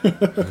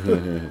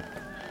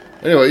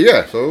 Anyway,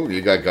 yeah. So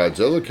you got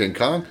Godzilla, King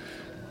Kong.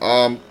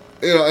 And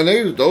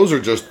those are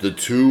just the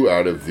two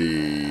out of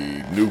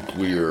the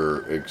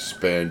nuclear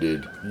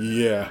expanded,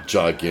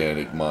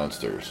 gigantic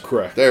monsters.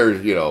 Correct.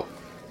 There's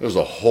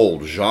a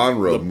whole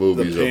genre of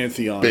movies. The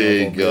pantheon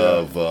big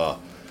of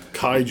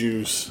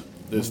kaijus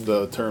is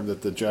the term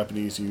that the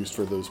Japanese used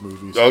for those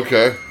movies.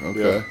 Okay.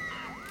 Yeah.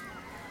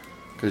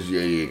 Because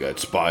you got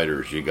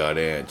spiders, you got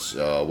ants.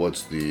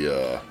 What's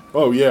the?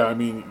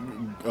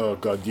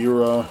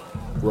 Godira,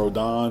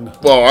 Rodan.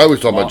 Well, I was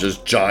talking about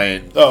just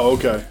giant. Oh,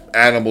 okay.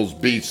 Animals,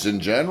 beasts in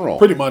general.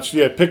 Pretty much,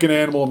 yeah. Pick an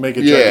animal and make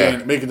it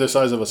gigantic, make it the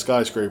size of a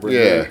skyscraper.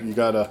 Yeah. You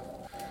gotta.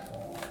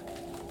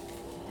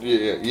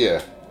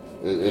 Yeah.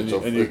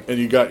 And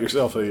you got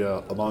yourself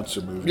a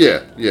monster movie.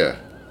 Yeah.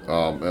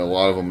 And a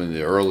lot of them in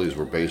the earlies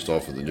were based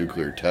off of the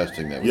nuclear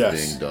testing that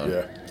was being done.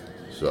 Yeah.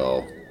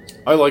 So.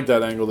 I like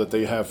that angle that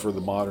they have for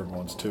the modern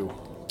ones too.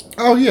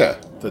 Oh yeah.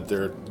 That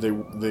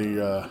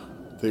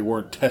they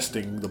weren't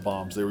testing the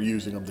bombs; they were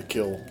using them to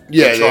kill.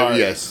 Yeah.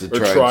 To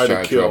try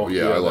to kill.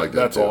 Yeah, I like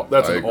that.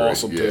 That's an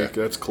awesome take.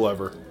 That's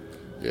clever.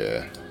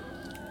 Yeah.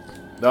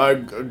 Now,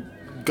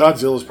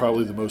 Godzilla is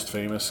probably the most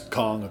famous.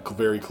 Kong, a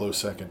very close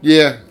second.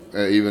 Yeah.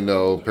 Even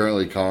though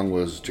apparently Kong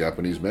was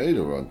Japanese made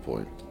at one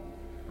point.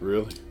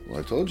 Really? Well,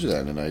 I told you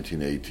that in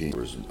 1918.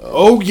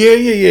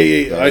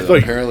 Yeah. I thought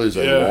apparently it's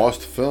a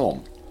lost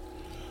film.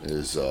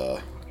 Is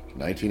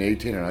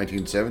 1918 or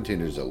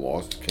 1917 is a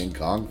lost King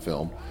Kong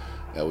film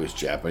that was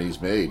Japanese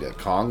made.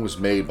 Kong was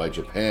made by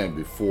Japan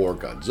before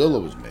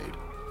Godzilla was made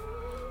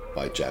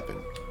by Japan.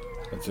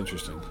 That's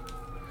interesting.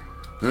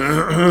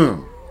 I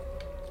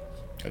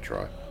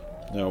try.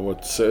 Now,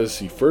 what says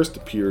he first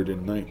appeared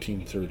in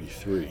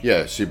 1933.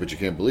 Yeah, see, but you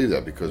can't believe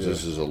that because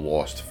this is a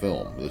lost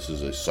film. This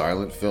is a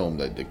silent film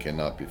that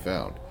cannot be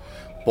found.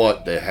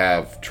 But they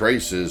have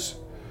traces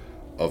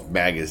of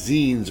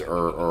magazines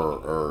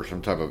or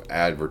some type of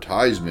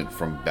advertisement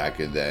from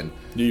back in then.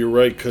 You're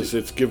right, because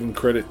it's given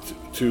credit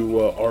to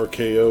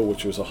RKO,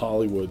 which was a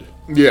Hollywood.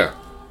 Yeah.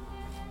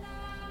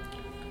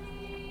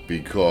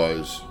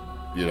 Because,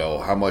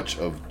 how much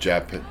of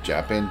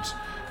Japan's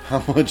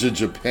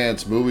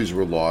movies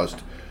were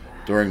lost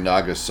during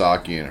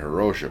Nagasaki and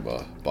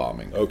Hiroshima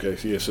bombing. Okay,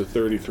 so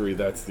 33,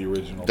 that's the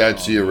original.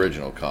 That's the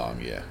original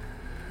Kong, yeah.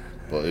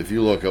 But if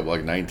you look up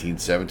like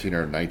 1917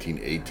 or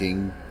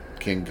 1918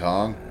 King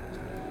Kong.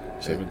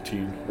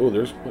 17. Oh,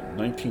 there's what,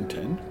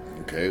 1910?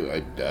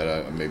 Okay,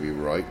 I may be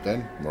right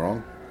then.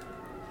 Wrong.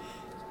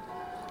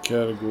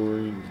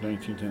 Category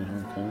 1910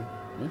 Hong Kong.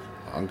 What?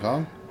 Hong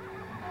Kong?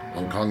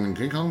 Hong Kong and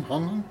King Kong?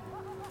 Hong Kong?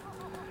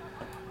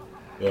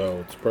 Oh,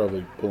 it's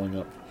probably pulling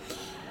up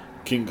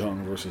King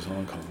Kong versus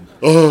Hong Kong.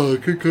 Oh,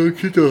 King Kong,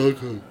 Hong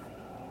Kong.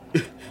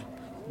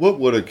 What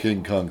would a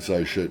King Kong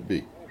size ship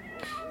be?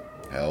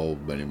 How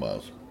many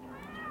miles?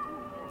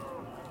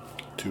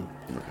 2.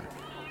 Okay.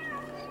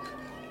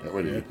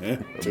 What do you?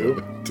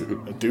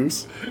 2. A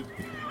deuce.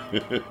 See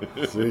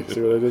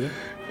what I did there?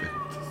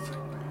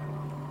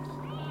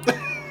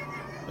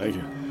 Thank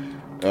you.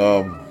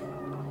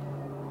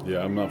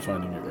 Yeah, I'm not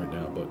finding it right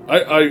now, but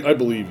I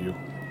believe you.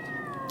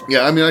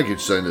 Yeah, I mean, I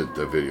could send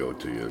the video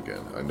to you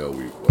again. I know.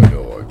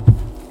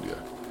 Yeah.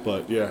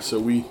 But yeah, so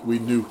we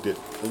nuked it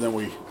and then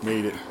we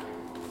made it.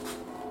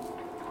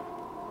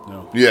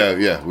 No. Yeah,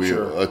 we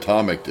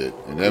atomicked it,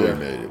 and then we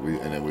made it.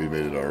 And then we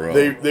made it our own.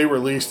 They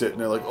released it,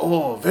 and they're like,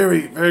 "Oh,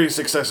 very, very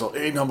successful,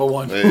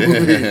 #1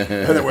 movie." And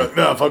then we're like,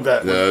 "No, fuck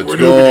that. It's we're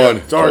gone.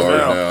 It's ours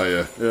now."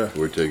 Yeah.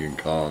 We're taking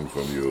Kong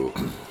from you.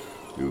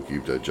 You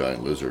keep that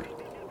giant lizard.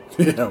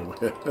 Yeah.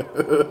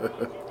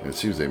 It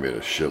seems they made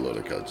a shitload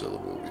of Godzilla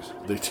movies.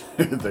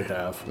 They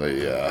have.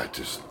 I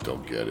just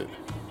don't get it.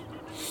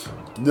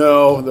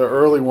 No, the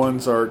early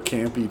ones are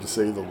campy to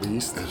say the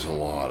least. There's a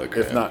lot of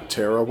if not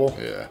terrible.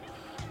 Yeah.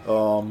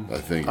 I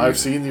think I've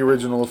seen the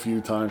original a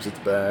few times. It's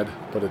bad,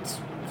 but it's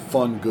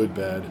fun, good,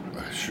 bad.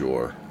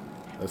 Sure.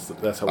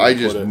 That's how we I put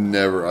just it.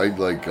 never. I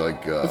like.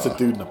 It's a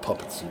dude in a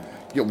puppet suit.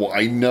 Yeah, well,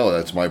 I know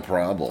that's my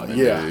problem.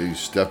 He's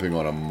stepping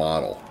on a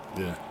model.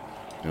 Yeah.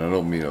 And I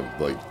don't mean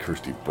like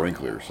Kirsty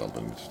Brinkley or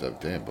something.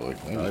 Damn, but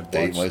I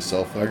date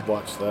myself there. I'd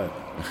watch that.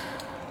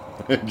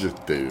 I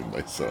just dated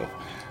myself.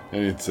 I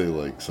didn't say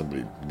like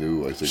somebody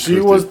new. I said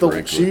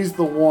she's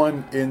the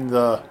one in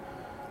the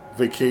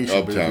Vacation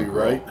Uptown movie,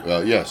 Girl.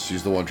 right? Yes,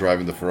 she's the one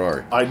driving the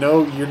Ferrari. I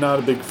know you're not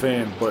a big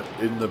fan, but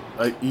in the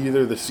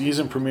either the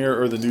season premiere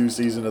or the new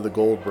season of the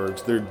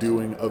Goldbergs, they're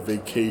doing a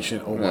vacation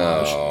homage.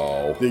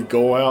 No. They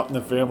go out in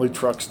the family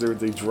trucks.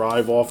 They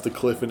drive off the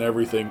cliff and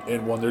everything.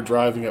 And when they're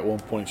driving, at one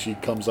point, she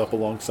comes up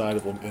alongside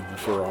of them in the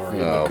Ferrari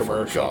in the Oh,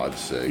 commercial. for God's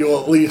sake. You'll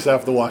at least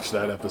have to watch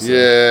that episode.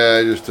 Yeah,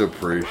 I just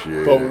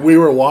appreciate But it. we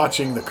were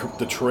watching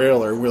the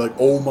trailer, and we're like,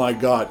 oh my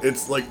God,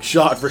 it's like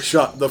shot for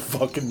shot the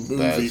fucking movie.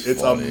 That's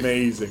It's funny.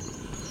 amazing.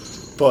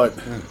 But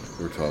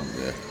We're talking,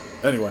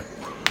 anyway.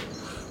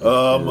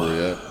 Where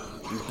we at?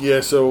 Yeah,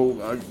 so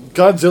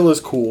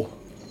Godzilla's cool,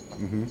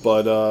 Mm-hmm.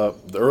 but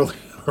the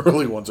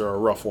early ones are a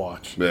rough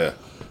watch. Yeah.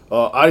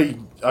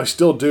 I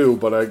still do,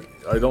 but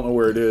I don't know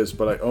where it is,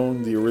 but I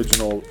own the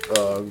original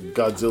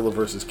Godzilla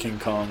vs. King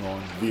Kong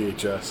on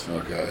VHS.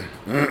 Okay.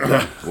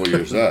 What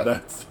year's that?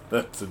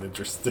 That's an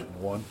interesting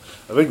one.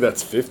 I think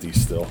that's 50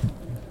 still.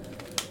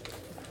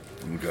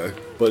 Okay.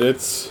 But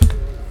it's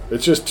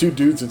just two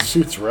dudes in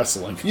suits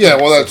wrestling. Yeah,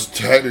 well, that's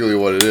technically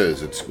what it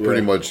is. It's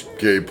pretty much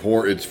gay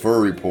porn. It's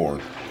furry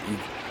porn.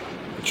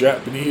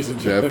 Japanese and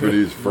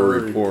Japanese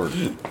furry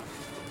porn.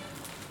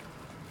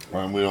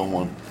 And we don't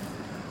want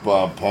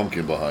Bob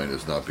Pumpkin behind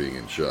us not being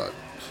in shot.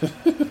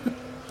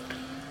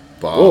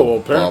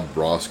 Bob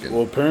Broskin.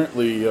 Well,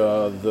 apparently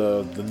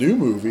the new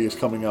movie is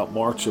coming out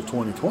March of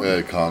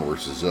 2020. Kong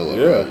vs. Zilla,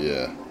 Yeah. right?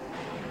 Yeah.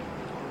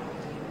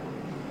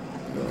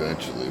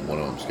 Eventually, one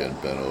of them's getting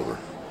bent over.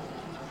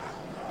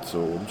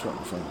 So I'm trying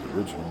to find the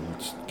original.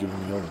 It's giving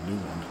me all the new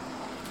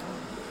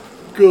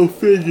one. Go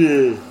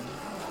figure.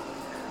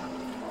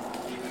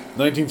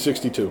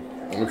 1962.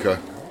 Okay.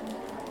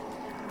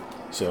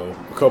 So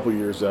a couple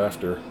years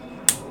after.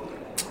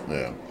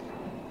 Yeah.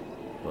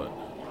 But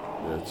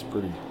yeah, it's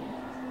pretty.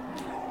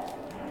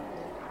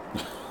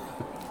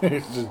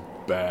 It's just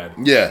bad.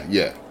 Yeah.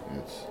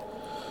 It's.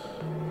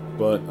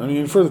 But I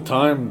mean, for the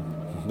time,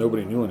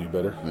 nobody knew any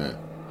better. Yeah.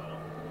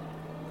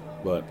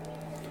 But.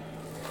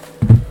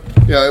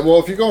 Yeah, well,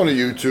 if you go into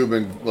YouTube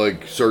and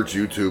like search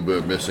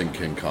YouTube missing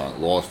King Kong,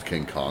 lost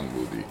King Kong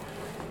movie,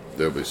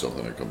 there'll be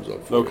something that comes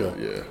up for Okay.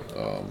 you.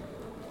 Yeah.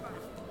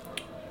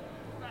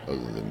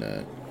 Other than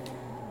that,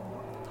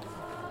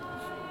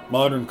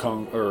 Modern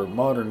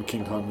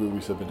King Kong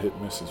movies have been hit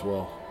and miss as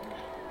well.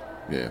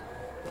 yeah.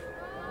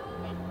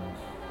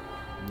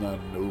 Not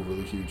an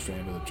overly huge fan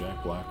of the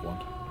Jack Black one.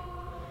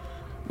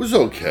 It was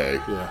okay.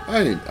 Yeah.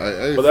 I But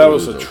thought that it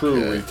was a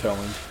true okay.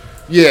 retelling.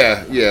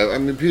 Yeah. I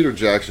mean, Peter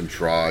Jackson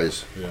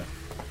tries. Yeah.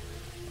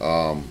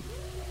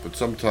 But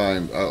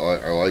sometimes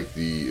I like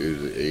the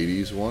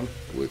 80s one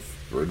with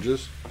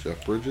Bridges,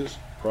 Jeff Bridges,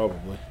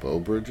 Probably. Bo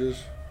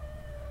Bridges,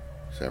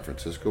 San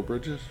Francisco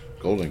Bridges,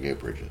 Golden Gate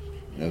Bridges.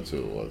 That's who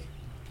it was.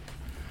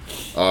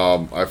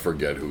 I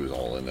forget who was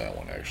all in that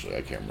one, actually.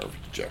 I can't remember if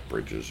it's Jeff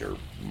Bridges or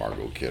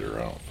Margot Kidder.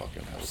 I don't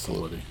fucking have a clue.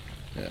 Somebody.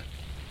 Yeah.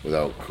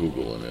 Without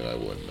Kugel in it, I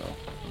wouldn't know.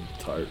 I'm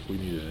tired. We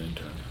need an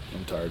intern.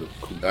 I'm tired of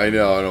cool. I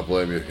know, I don't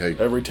blame you. Hey,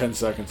 Every 10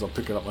 seconds, I'm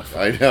picking up my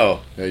phone. I know.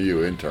 Hey,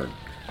 you intern.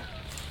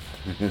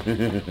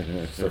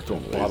 Start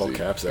throwing bottle Lazy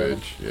caps at him.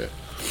 bitch.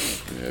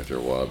 Yeah. And after a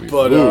while, I'll be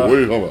But, "Ooh, what are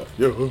you talking about?"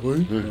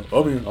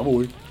 Yeah, I'm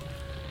awake.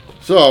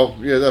 So,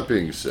 yeah, that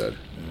being said.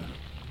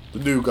 The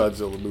new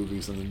Godzilla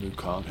movies and the new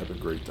Kong have been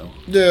great, though.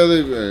 Yeah,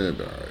 they've been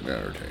alright,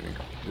 entertaining.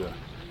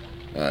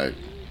 Yeah.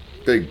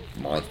 Big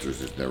monsters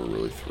just never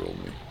really thrilled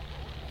me.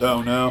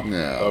 Oh, no? No.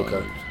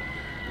 Okay.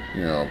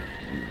 You know,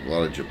 a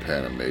lot of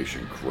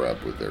Japanimation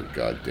crap with their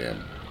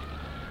goddamn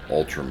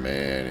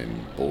Ultraman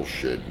and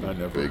bullshit. And I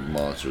never- big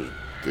monsters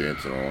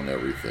dancing on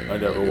everything. I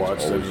never Like, it's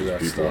watched any always of just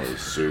that people in stuff. a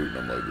suit, and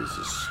I'm like, this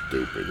is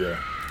stupid. Yeah.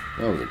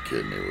 When I was a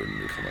kid, and they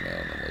were coming out,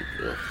 and I'm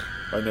like, ugh.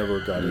 I never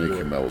got And they into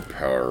came it. out with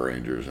Power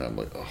Rangers, and I'm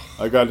like, ugh.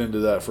 I got into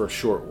that for a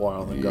short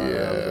while and then got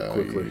out of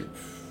it quickly.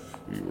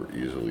 You were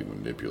easily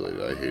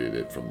manipulated. I hated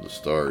it from the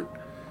start,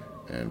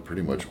 and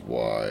pretty much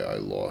why I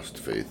lost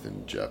faith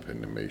in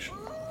Japanimation.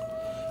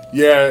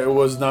 Yeah, it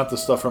was not the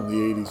stuff from the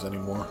 80s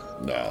anymore.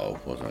 No,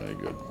 it wasn't any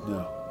good.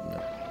 No.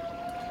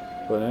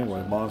 But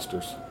anyway,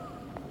 monsters.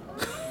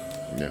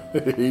 Yeah.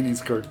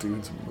 80s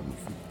cartoons.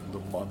 The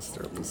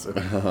monster episode.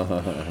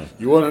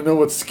 You want to know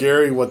what's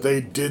scary? What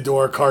they did to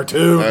our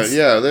cartoons.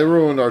 Yeah, they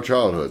ruined our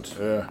childhoods.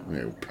 Yeah. You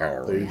know,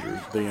 Power Rangers.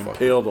 They Fuck.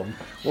 impaled them.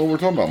 Well, we're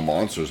talking about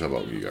monsters. How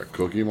about you got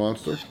Cookie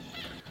Monster?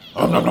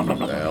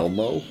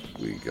 Elmo.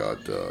 We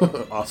got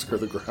Oscar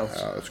the Grouch.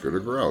 Oscar the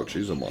Grouch.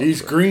 He's a monster.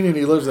 He's green and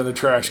he lives in a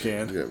trash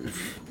can. Yeah,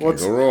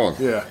 What's can't go wrong?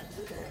 Yeah.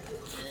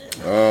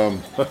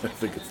 I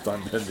think it's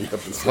time to end the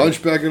episode.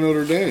 Hunchback of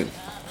Notre Dame.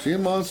 Is he a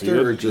monster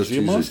or Is just he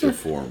a he's monster? a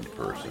deformed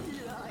person?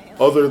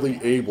 Otherly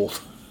able.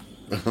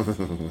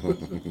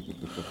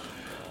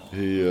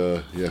 He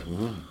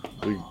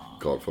he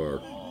caught fire.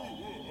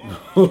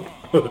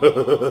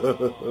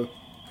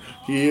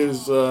 He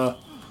is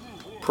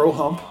pro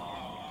hump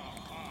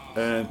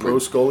and pro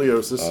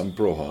scoliosis. I'm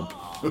pro hump.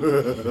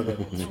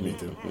 Me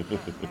too.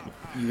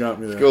 You got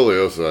me there.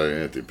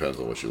 Scoliosis, it depends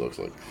on what she looks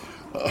like.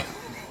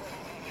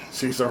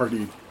 She's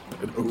already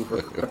been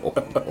over.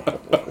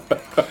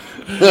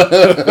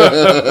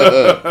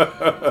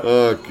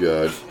 Oh,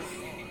 God.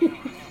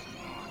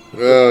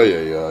 Oh,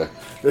 yeah.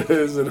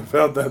 Is it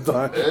about that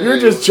time? You're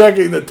just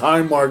checking the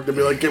time mark to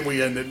be like, can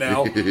we end it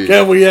now?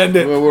 Can we end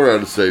it? Well, we're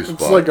at a safe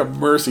spot. It's like a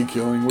mercy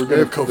killing. We're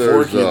going to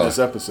Kevorkian in this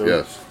episode.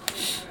 Yes.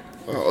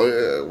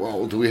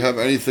 Well, do we have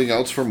anything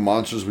else from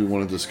monsters we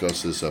want to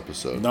discuss this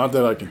episode? Not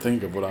that I can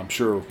think of, but I'm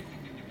sure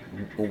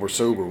when we're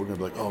sober, we're going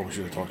to be like, oh, we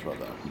should have talked about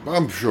that.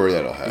 I'm sure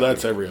that'll happen.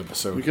 That's every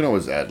episode. We can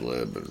always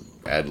ad-lib.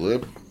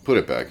 Ad-lib? Put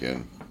it back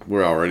in.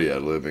 We're already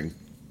ad-libbing.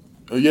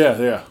 Oh,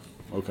 yeah.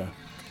 Okay.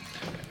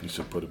 You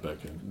should put it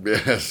back in.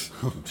 Yes.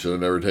 Should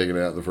have never taken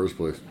it out in the first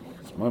place.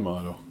 That's my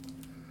motto.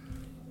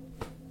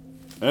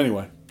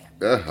 Anyway.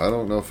 Yeah, I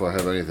don't know if I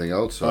have anything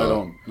else. I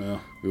don't, no.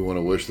 We want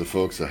to wish the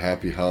folks a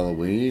happy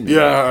Halloween.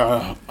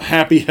 Yeah,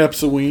 happy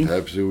Hepsoween.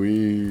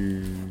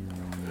 Hepsoween.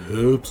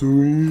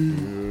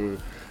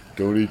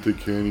 Don't eat the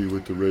candy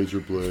with the razor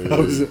blade.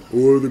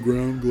 Or the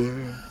ground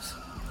glass.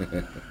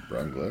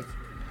 Brown glass?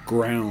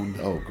 Ground.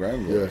 Oh,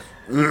 ground glass.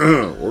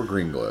 Yeah. Or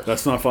green glass.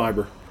 That's not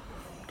fiber.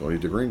 Don't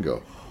eat the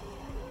gringo.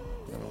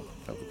 I don't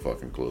have the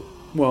fucking clue.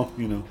 Well,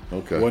 you know.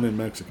 Okay. One in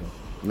Mexico.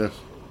 Yes.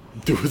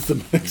 Do as the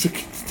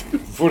Mexicans do.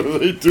 What do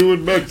they do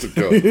in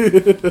Mexico?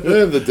 They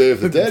have the Day of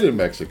the Dead in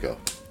Mexico.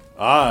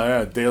 Ah,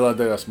 yeah. Dia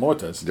de los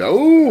Muertos.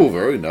 Oh,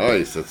 very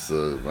nice. That's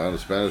the amount of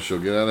Spanish you'll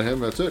get out of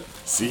him. That's it.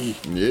 Sí.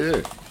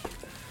 Yeah.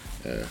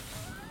 Yeah.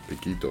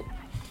 Piquito.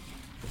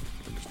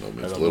 Just no I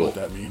means don't little. know what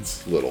that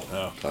means. Little.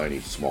 Oh. Tiny.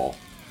 Small.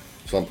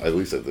 At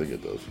least I think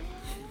it does.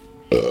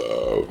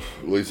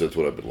 At least that's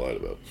what I've been lied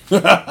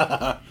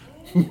about.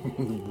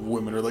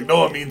 Women are like,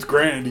 no, it means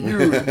grand.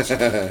 Huge.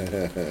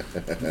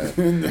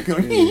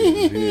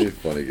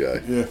 Funny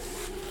guy. Yeah.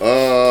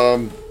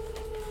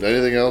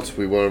 Anything else?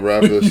 We want to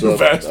wrap this up.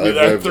 You've asked me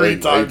that three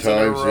times in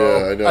a row.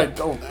 Yeah, I know. I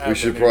don't have We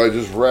should any. probably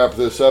just wrap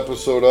this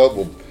episode up.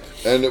 We'll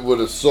end it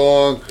with a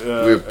song.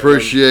 We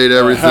appreciate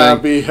everything.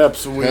 Happy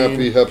Hepsoween.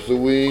 Happy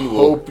Hepsoween.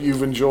 Hope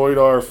you've enjoyed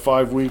our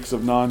 5 weeks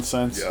of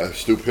nonsense.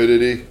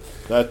 Stupidity.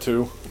 That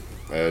too.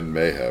 And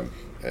mayhem.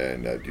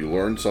 And you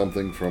learned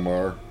something from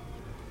our...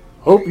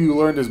 Hope you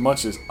learned as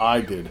much as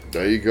I did.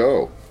 There you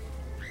go.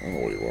 I don't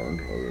know what you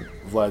learned.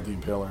 Vlad the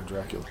Impaler and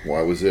Dracula.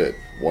 Why was it?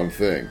 One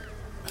thing.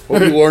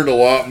 Hope you learned a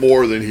lot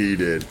more than he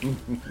did.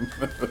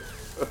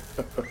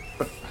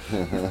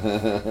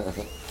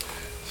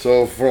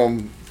 So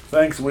from...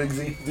 Thanks,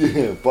 Wigsy.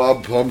 Yeah,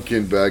 Bob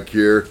Pumpkin back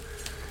here.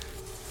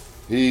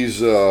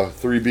 He's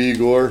 3B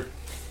Gore.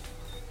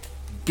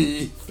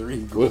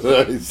 B3 Gore. What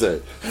did I say?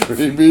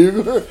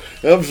 3B Gore?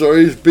 I'm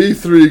sorry, he's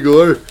B3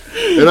 Gore.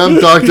 And I'm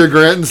Dr.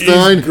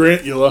 Grantenstein. He's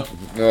Grantula.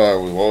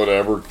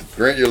 Whatever.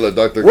 Grantula,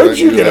 Dr. Where'd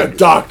you Grantula. get a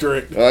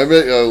doctorate? I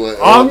mean,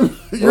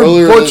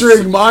 you're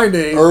butchering my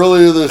name.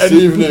 Earlier this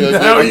evening, I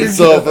now gave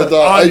myself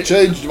I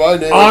changed my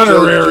name.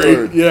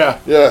 Honorary. Yeah.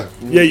 Yeah.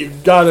 Yeah, you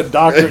got a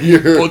doctorate. You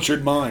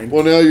butchered mine.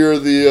 Well, now you're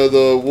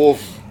the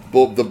wolf,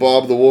 the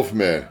Bob the Wolf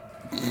Man.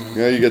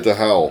 Now you get to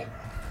howl.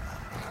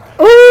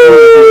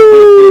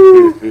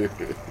 I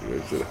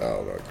said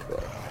howl, not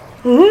cry.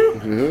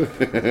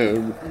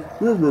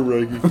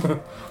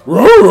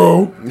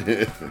 Roro.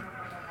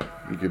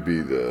 You could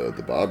be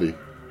the Bobby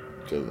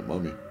instead of the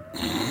Mummy.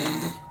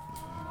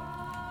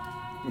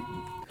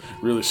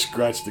 Really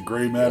scratched the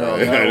gray matter on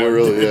Yeah, that one.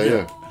 really,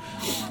 yeah.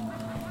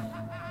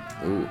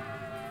 Ooh.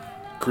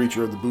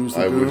 Creature of the Booze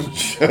I Lagoon. was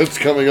just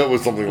coming up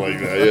with something like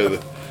that. Yeah,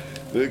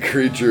 the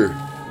creature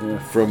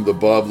from the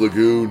Bob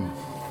Lagoon.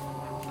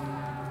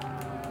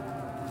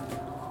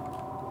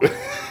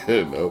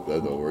 Nope,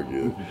 that don't work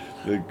either.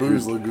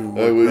 Booze Lagoon.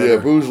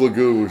 Booze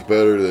Lagoon was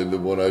better than the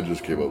one I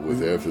just came up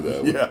with after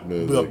that. Yeah,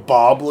 No, the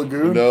Bob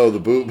Lagoon? No, the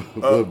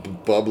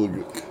Bob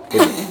Lagoon.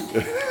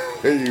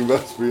 Hey, you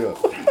messed me up.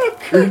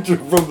 Creature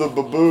from the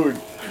baboon.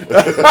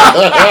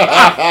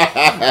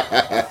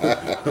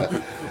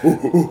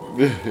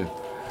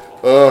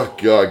 Oh,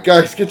 God.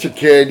 Guys, get your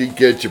candy,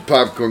 get your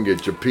popcorn,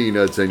 get your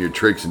peanuts, and your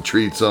tricks and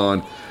treats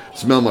on.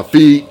 Smell my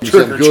feet. Trick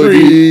Something or good to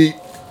treat. eat.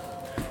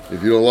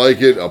 If you don't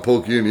like it, I'll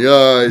poke you in the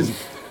eyes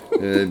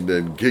and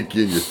then kick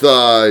you in your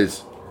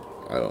thighs.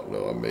 I don't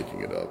know. I'm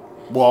making it up.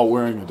 While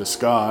wearing a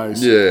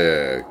disguise.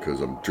 Yeah,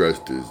 because I'm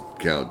dressed as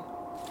Count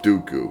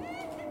Dooku.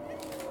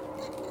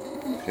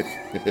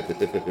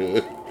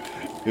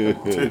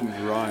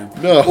 Didn't rhyme.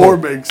 No. Or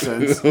make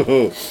sense.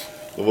 Well,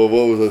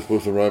 what was I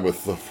supposed to rhyme with?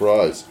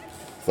 Fries?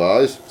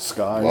 Thighs?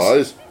 Skies.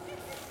 Lies?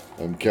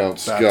 I'm Count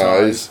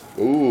Baptize. Skies.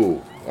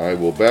 Ooh, I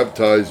will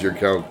baptize your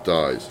Count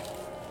Thighs.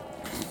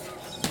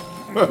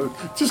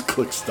 Just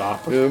click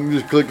stop. Yeah, I'm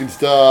just clicking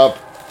stop.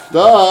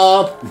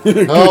 Stop!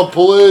 Help,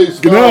 police!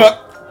 Good night.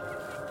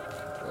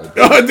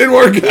 Oh, it didn't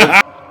work.